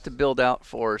you guys have to build out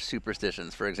for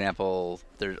superstitions? For example,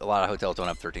 there's a lot of hotels don't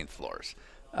have 13th floors.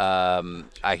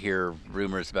 I hear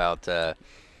rumors about.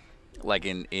 Like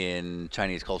in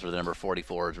Chinese culture, the number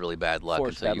 44 is really bad luck,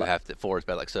 and so you have to 4 is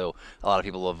bad luck. So a lot of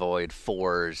people avoid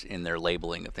 4s in their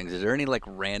labeling of things. Is there any like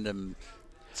random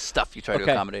stuff you try to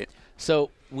accommodate? So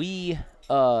we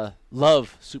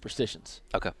love superstitions.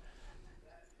 Okay.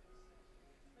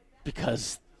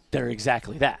 Because they're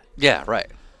exactly that. Yeah, right.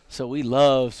 So we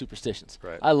love superstitions.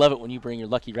 Right. I love it when you bring your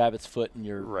lucky rabbit's foot and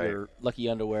your lucky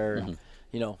underwear and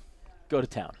go to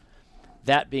town.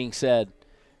 That being said.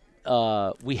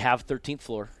 We have 13th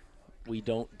floor. We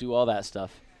don't do all that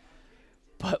stuff.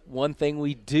 But one thing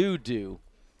we do.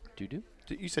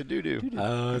 You said do.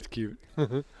 Oh, that's cute.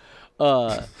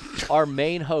 Our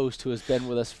main host, who has been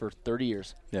with us for 30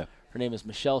 years. Yeah. Her name is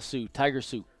Michelle Sue, Tiger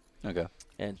Sue. Okay.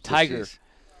 And Tiger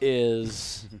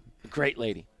is a great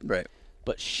lady. Right.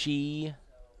 But she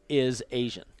is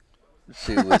Asian.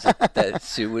 Sue was that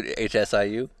Sue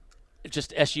HSIU?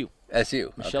 Just SU.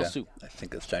 SU. Michelle okay. Sue. I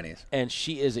think it's Chinese. And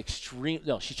she is extreme.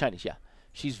 No, she's Chinese. Yeah,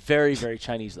 she's very, very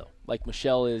Chinese though. Like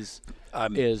Michelle is.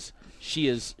 She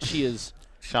is.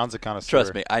 Sean's a connoisseur.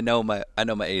 Trust me, I know my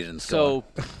Asians. So,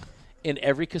 in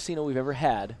every casino we've ever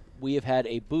had, we have had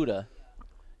a Buddha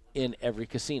in every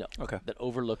casino. Okay. That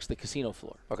overlooks the casino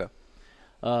floor. Okay.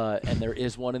 And there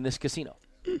is one in this casino.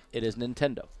 It is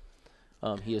Nintendo.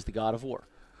 He is the god of war.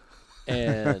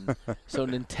 And so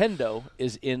Nintendo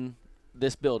is in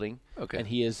this building, and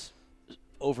he is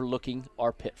overlooking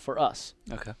our pit for us.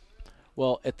 Okay.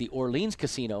 Well, at the Orleans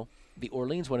casino, the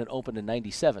Orleans, when it opened in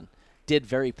 '97, did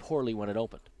very poorly when it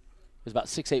opened. It was about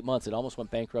 6-8 months. It almost went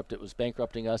bankrupt. It was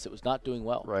bankrupting us. It was not doing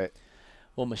well. Right.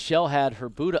 Well, Michelle had her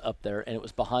Buddha up there, and it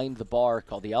was behind the bar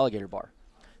called the Alligator Bar.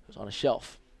 It was on a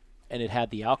shelf, and it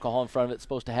had the alcohol in front of it it's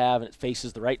supposed to have, and it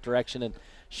faces the right direction. And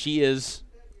she's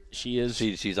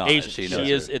on Asian. it. She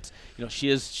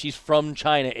knows She's from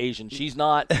China Asian. She's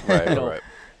not right. Right.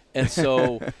 And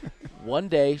so one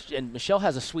day, and Michelle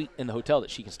has a suite in the hotel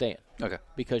that she can stay in. Okay.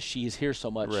 Because she is here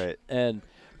so much. Right. And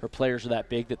her players are that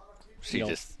big that she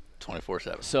just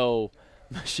 24/7. So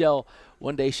Michelle,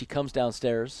 one day she comes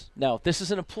downstairs. Now, this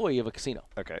is an employee of a casino.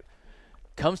 Okay.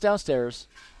 Comes downstairs.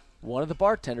 One of the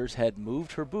bartenders had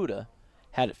moved her Buddha,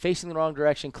 had it facing the wrong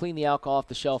direction, cleaned the alcohol off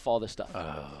the shelf, all this stuff.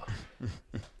 Oh.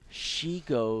 She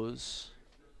goes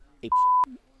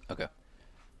Okay.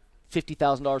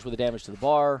 $50,000 worth of damage to the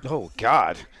bar. Oh,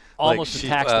 God. Almost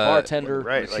attacks the bartender.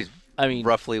 Right. She's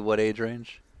roughly what age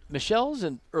range? Michelle's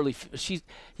in early. She's,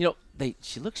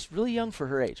 she looks really young for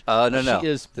her age. No. She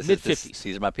is mid-50s.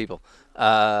 These are my people.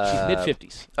 She's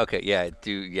mid-50s. Okay, yeah,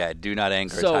 do not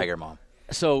anger Tiger Mom.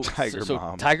 So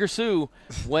Mom. Tiger Sue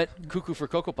went cuckoo for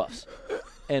Cocoa Puffs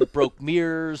and broke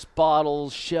mirrors,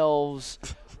 bottles, shelves.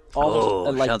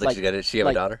 Sounds like she got it. She have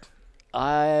a daughter?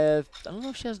 I don't know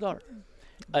if she has a daughter.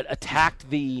 Attacked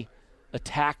the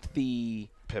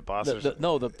pit boss.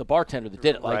 The bartender that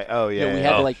did it. Like, right. Oh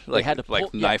yeah. We had to pull,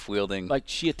 knife wielding. Like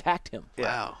she attacked him.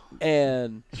 Wow.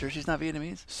 And sure she's not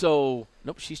Vietnamese? So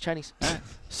nope, she's Chinese.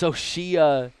 So she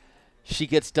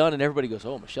gets done, and everybody goes,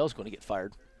 "Oh, Michelle's going to get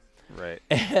fired." Right.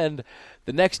 And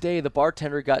the next day, the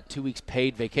bartender got 2 weeks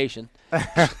paid vacation,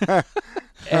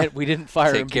 and we didn't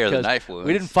fire him care of the knife wounds.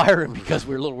 We didn't fire him because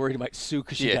we were a little worried he might sue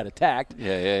because she got attacked.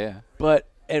 Yeah.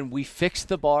 And we fixed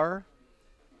the bar,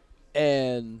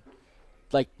 and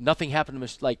nothing happened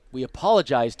to we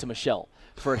apologized to Michelle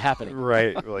for it happening.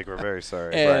 Right. Like we're very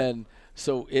sorry. And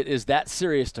so it is that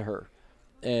serious to her,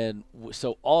 and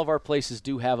so all of our places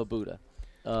do have a Buddha,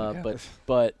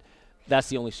 but. That's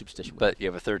the only superstition. But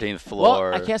you have a 13th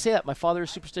floor. Well, I can't say that. My father is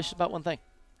superstitious about one thing,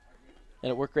 and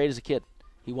it worked great as a kid.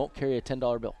 He won't carry a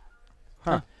 $10 bill.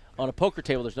 Huh. On a poker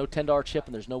table, there's no $10 chip,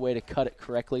 and there's no way to cut it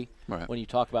correctly. Right. When you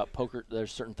talk about poker,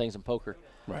 there's certain things in poker.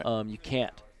 Right. You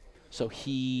can't. So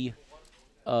he,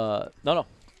 he got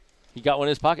one in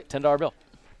his pocket, $10 bill.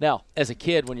 Now, as a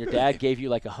kid, when your dad gave you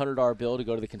like a $100 bill to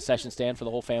go to the concession stand for the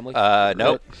whole family,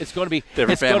 nope. It's going to be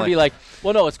different family. Going to be like,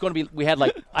 well, no, it's going to be. We had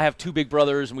I have 2 big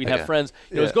brothers, and we'd have friends.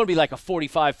 It's going to be like a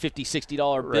 $45, $50,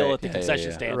 $60 bill at the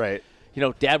concession stand. Right.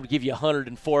 Dad would give you 100,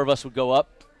 and 4 of us would go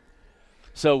up.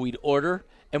 So we'd order,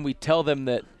 and we'd tell them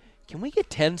that, can we get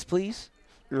 10s, please?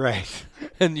 Right.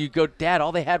 And you go, Dad,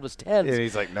 all they had was 10s. And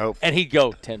he's like, nope. And he'd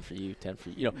go, 10 for you, 10 for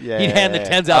you. He'd hand the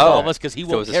 10s out to all of us because he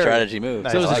won't carry. So it was a strategy move.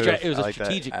 So it was a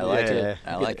strategic move.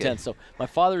 I like it. 10s. So my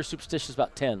father is superstitious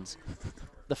about 10s.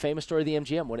 The famous story of the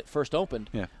MGM, when it first opened,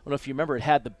 I don't know if you remember, it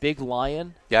had the big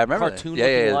lion, I remember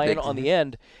cartoon-looking lion on the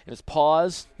end, and its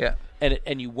paws,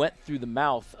 and you went through the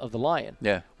mouth of the lion.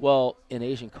 Yeah. Well, in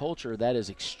Asian culture, that is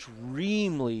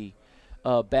extremely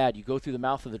bad. You go through the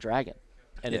mouth of the dragon.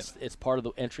 And it's part of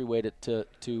the entryway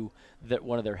to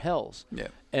one of their hells. Yeah.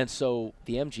 And so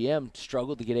the MGM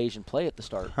struggled to get Asian play at the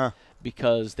start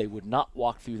because they would not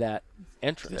walk through that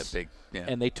entrance. That big,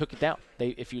 and they took it down.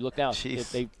 If you look down,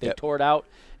 they Yep. tore it out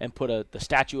and put the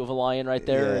statue of a lion right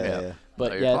there. Yeah.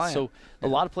 But so a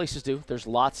lot of places do. There's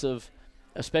lots of,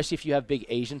 especially if you have big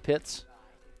Asian pits,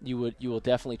 you will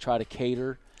definitely try to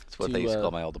cater. That's what they used to call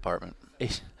my old apartment.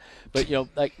 But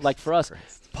like for us,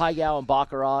 Pai Gow and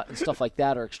Baccarat and stuff like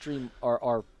that are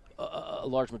a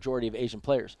large majority of Asian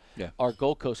players. Yeah. Our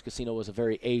Gold Coast casino was a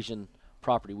very Asian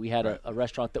property. We had a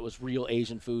restaurant that was real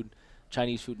Asian food,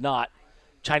 Chinese food, not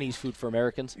Chinese food for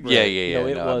Americans. Yeah.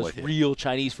 It was real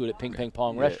Chinese food at Ping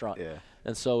Pong restaurant. Yeah.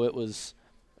 And so it was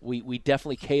we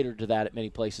definitely catered to that at many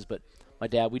places. But my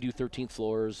dad, we do 13th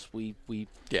floors. You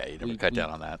never cut down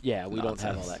on that. Yeah, we don't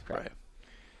have all that crap. Right.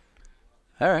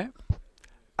 All right.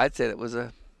 I'd say that was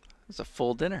a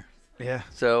full dinner. Yeah.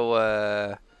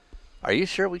 So, are you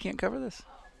sure we can't cover this?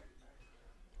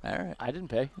 All right. I didn't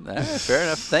pay. Fair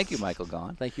enough. Thank you, Michael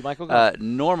Gaughan. Thank you, Michael Gaughan.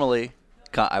 Normally,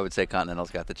 I would say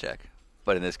Continental's got the check.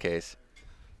 But in this case,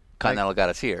 Continental got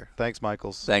us here. Thanks,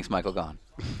 Michaels. Thanks, Michael Gaughan.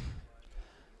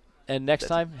 And next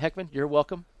time, Heckman, you're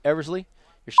welcome. Eversley,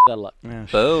 you're shit out of luck. Yeah,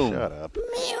 Boom. Shut up.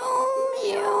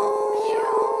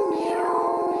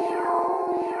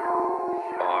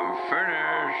 I'm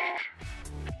finished.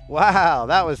 Wow,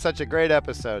 that was such a great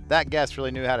episode. That guest really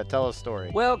knew how to tell a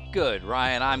story. Well, good,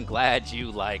 Ryan. I'm glad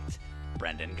you liked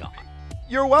Brendan Gaughan.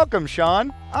 You're welcome,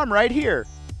 Sean. I'm right here.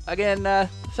 Again,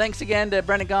 thanks again to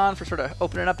Brendan Gaughan for sort of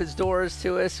opening up his doors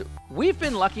to us. We've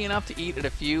been lucky enough to eat at a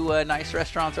few nice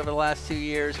restaurants over the last 2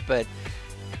 years, but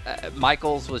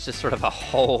Michael's was just sort of a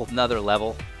whole nother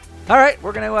level. All right,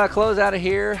 we're going to close out of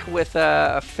here with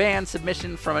a fan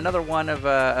submission from another one of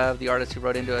the artists who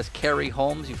wrote into us, Kari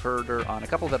Holmes. You've heard her on a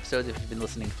couple of episodes if you've been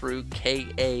listening through,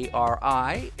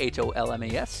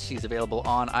 Kariholmes. She's available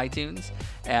on iTunes.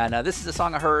 And this is a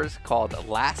song of hers called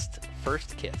Last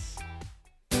First Kiss.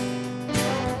 I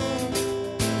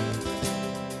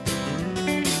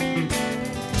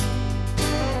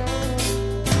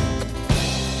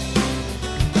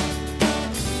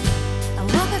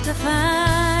woke up to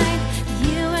find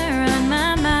you were on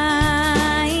my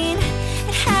mind.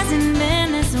 It hasn't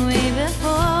been this way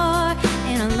before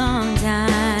in a long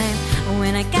time.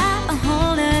 When I got a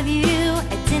hold of you,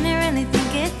 I didn't really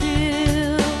think it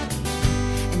through.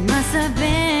 It must have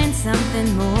been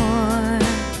something more.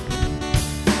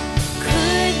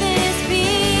 Could this be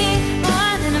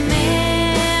more than a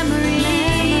memory?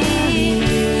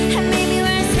 And maybe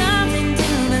we're something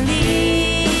to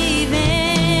believe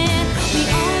in. We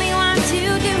only want to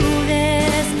do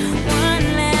this one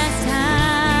last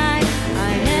time.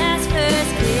 Our last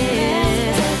first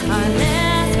kiss, our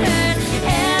last first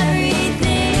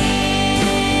everything.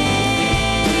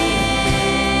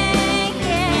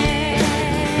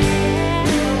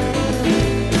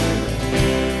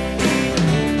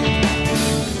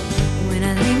 When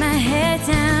I lay my head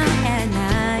down at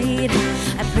night,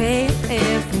 I pray a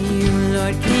prayer for you,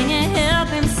 Lord. Can you help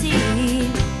him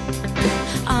see?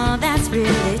 Oh, that's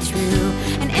really true.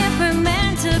 And if we're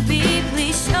meant to be,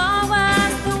 please show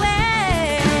us the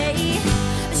way.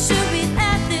 Should we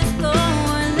let this go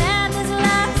or let this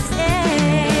love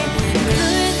stay?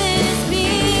 Could this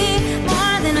be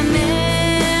more than a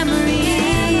memory?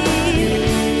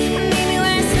 Maybe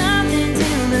we're something to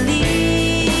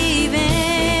believe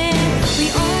in. We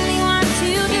only want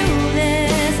to do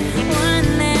this one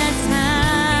last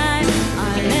time.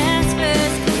 Our last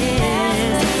first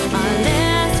kiss, our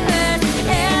last first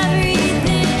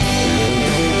everything.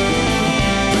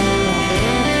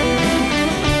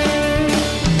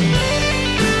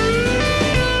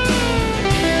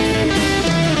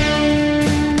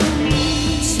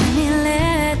 Should we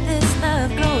let this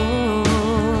love go?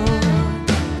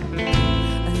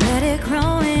 Or let it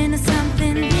grow into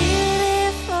something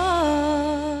beautiful?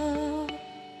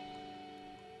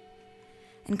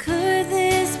 And could this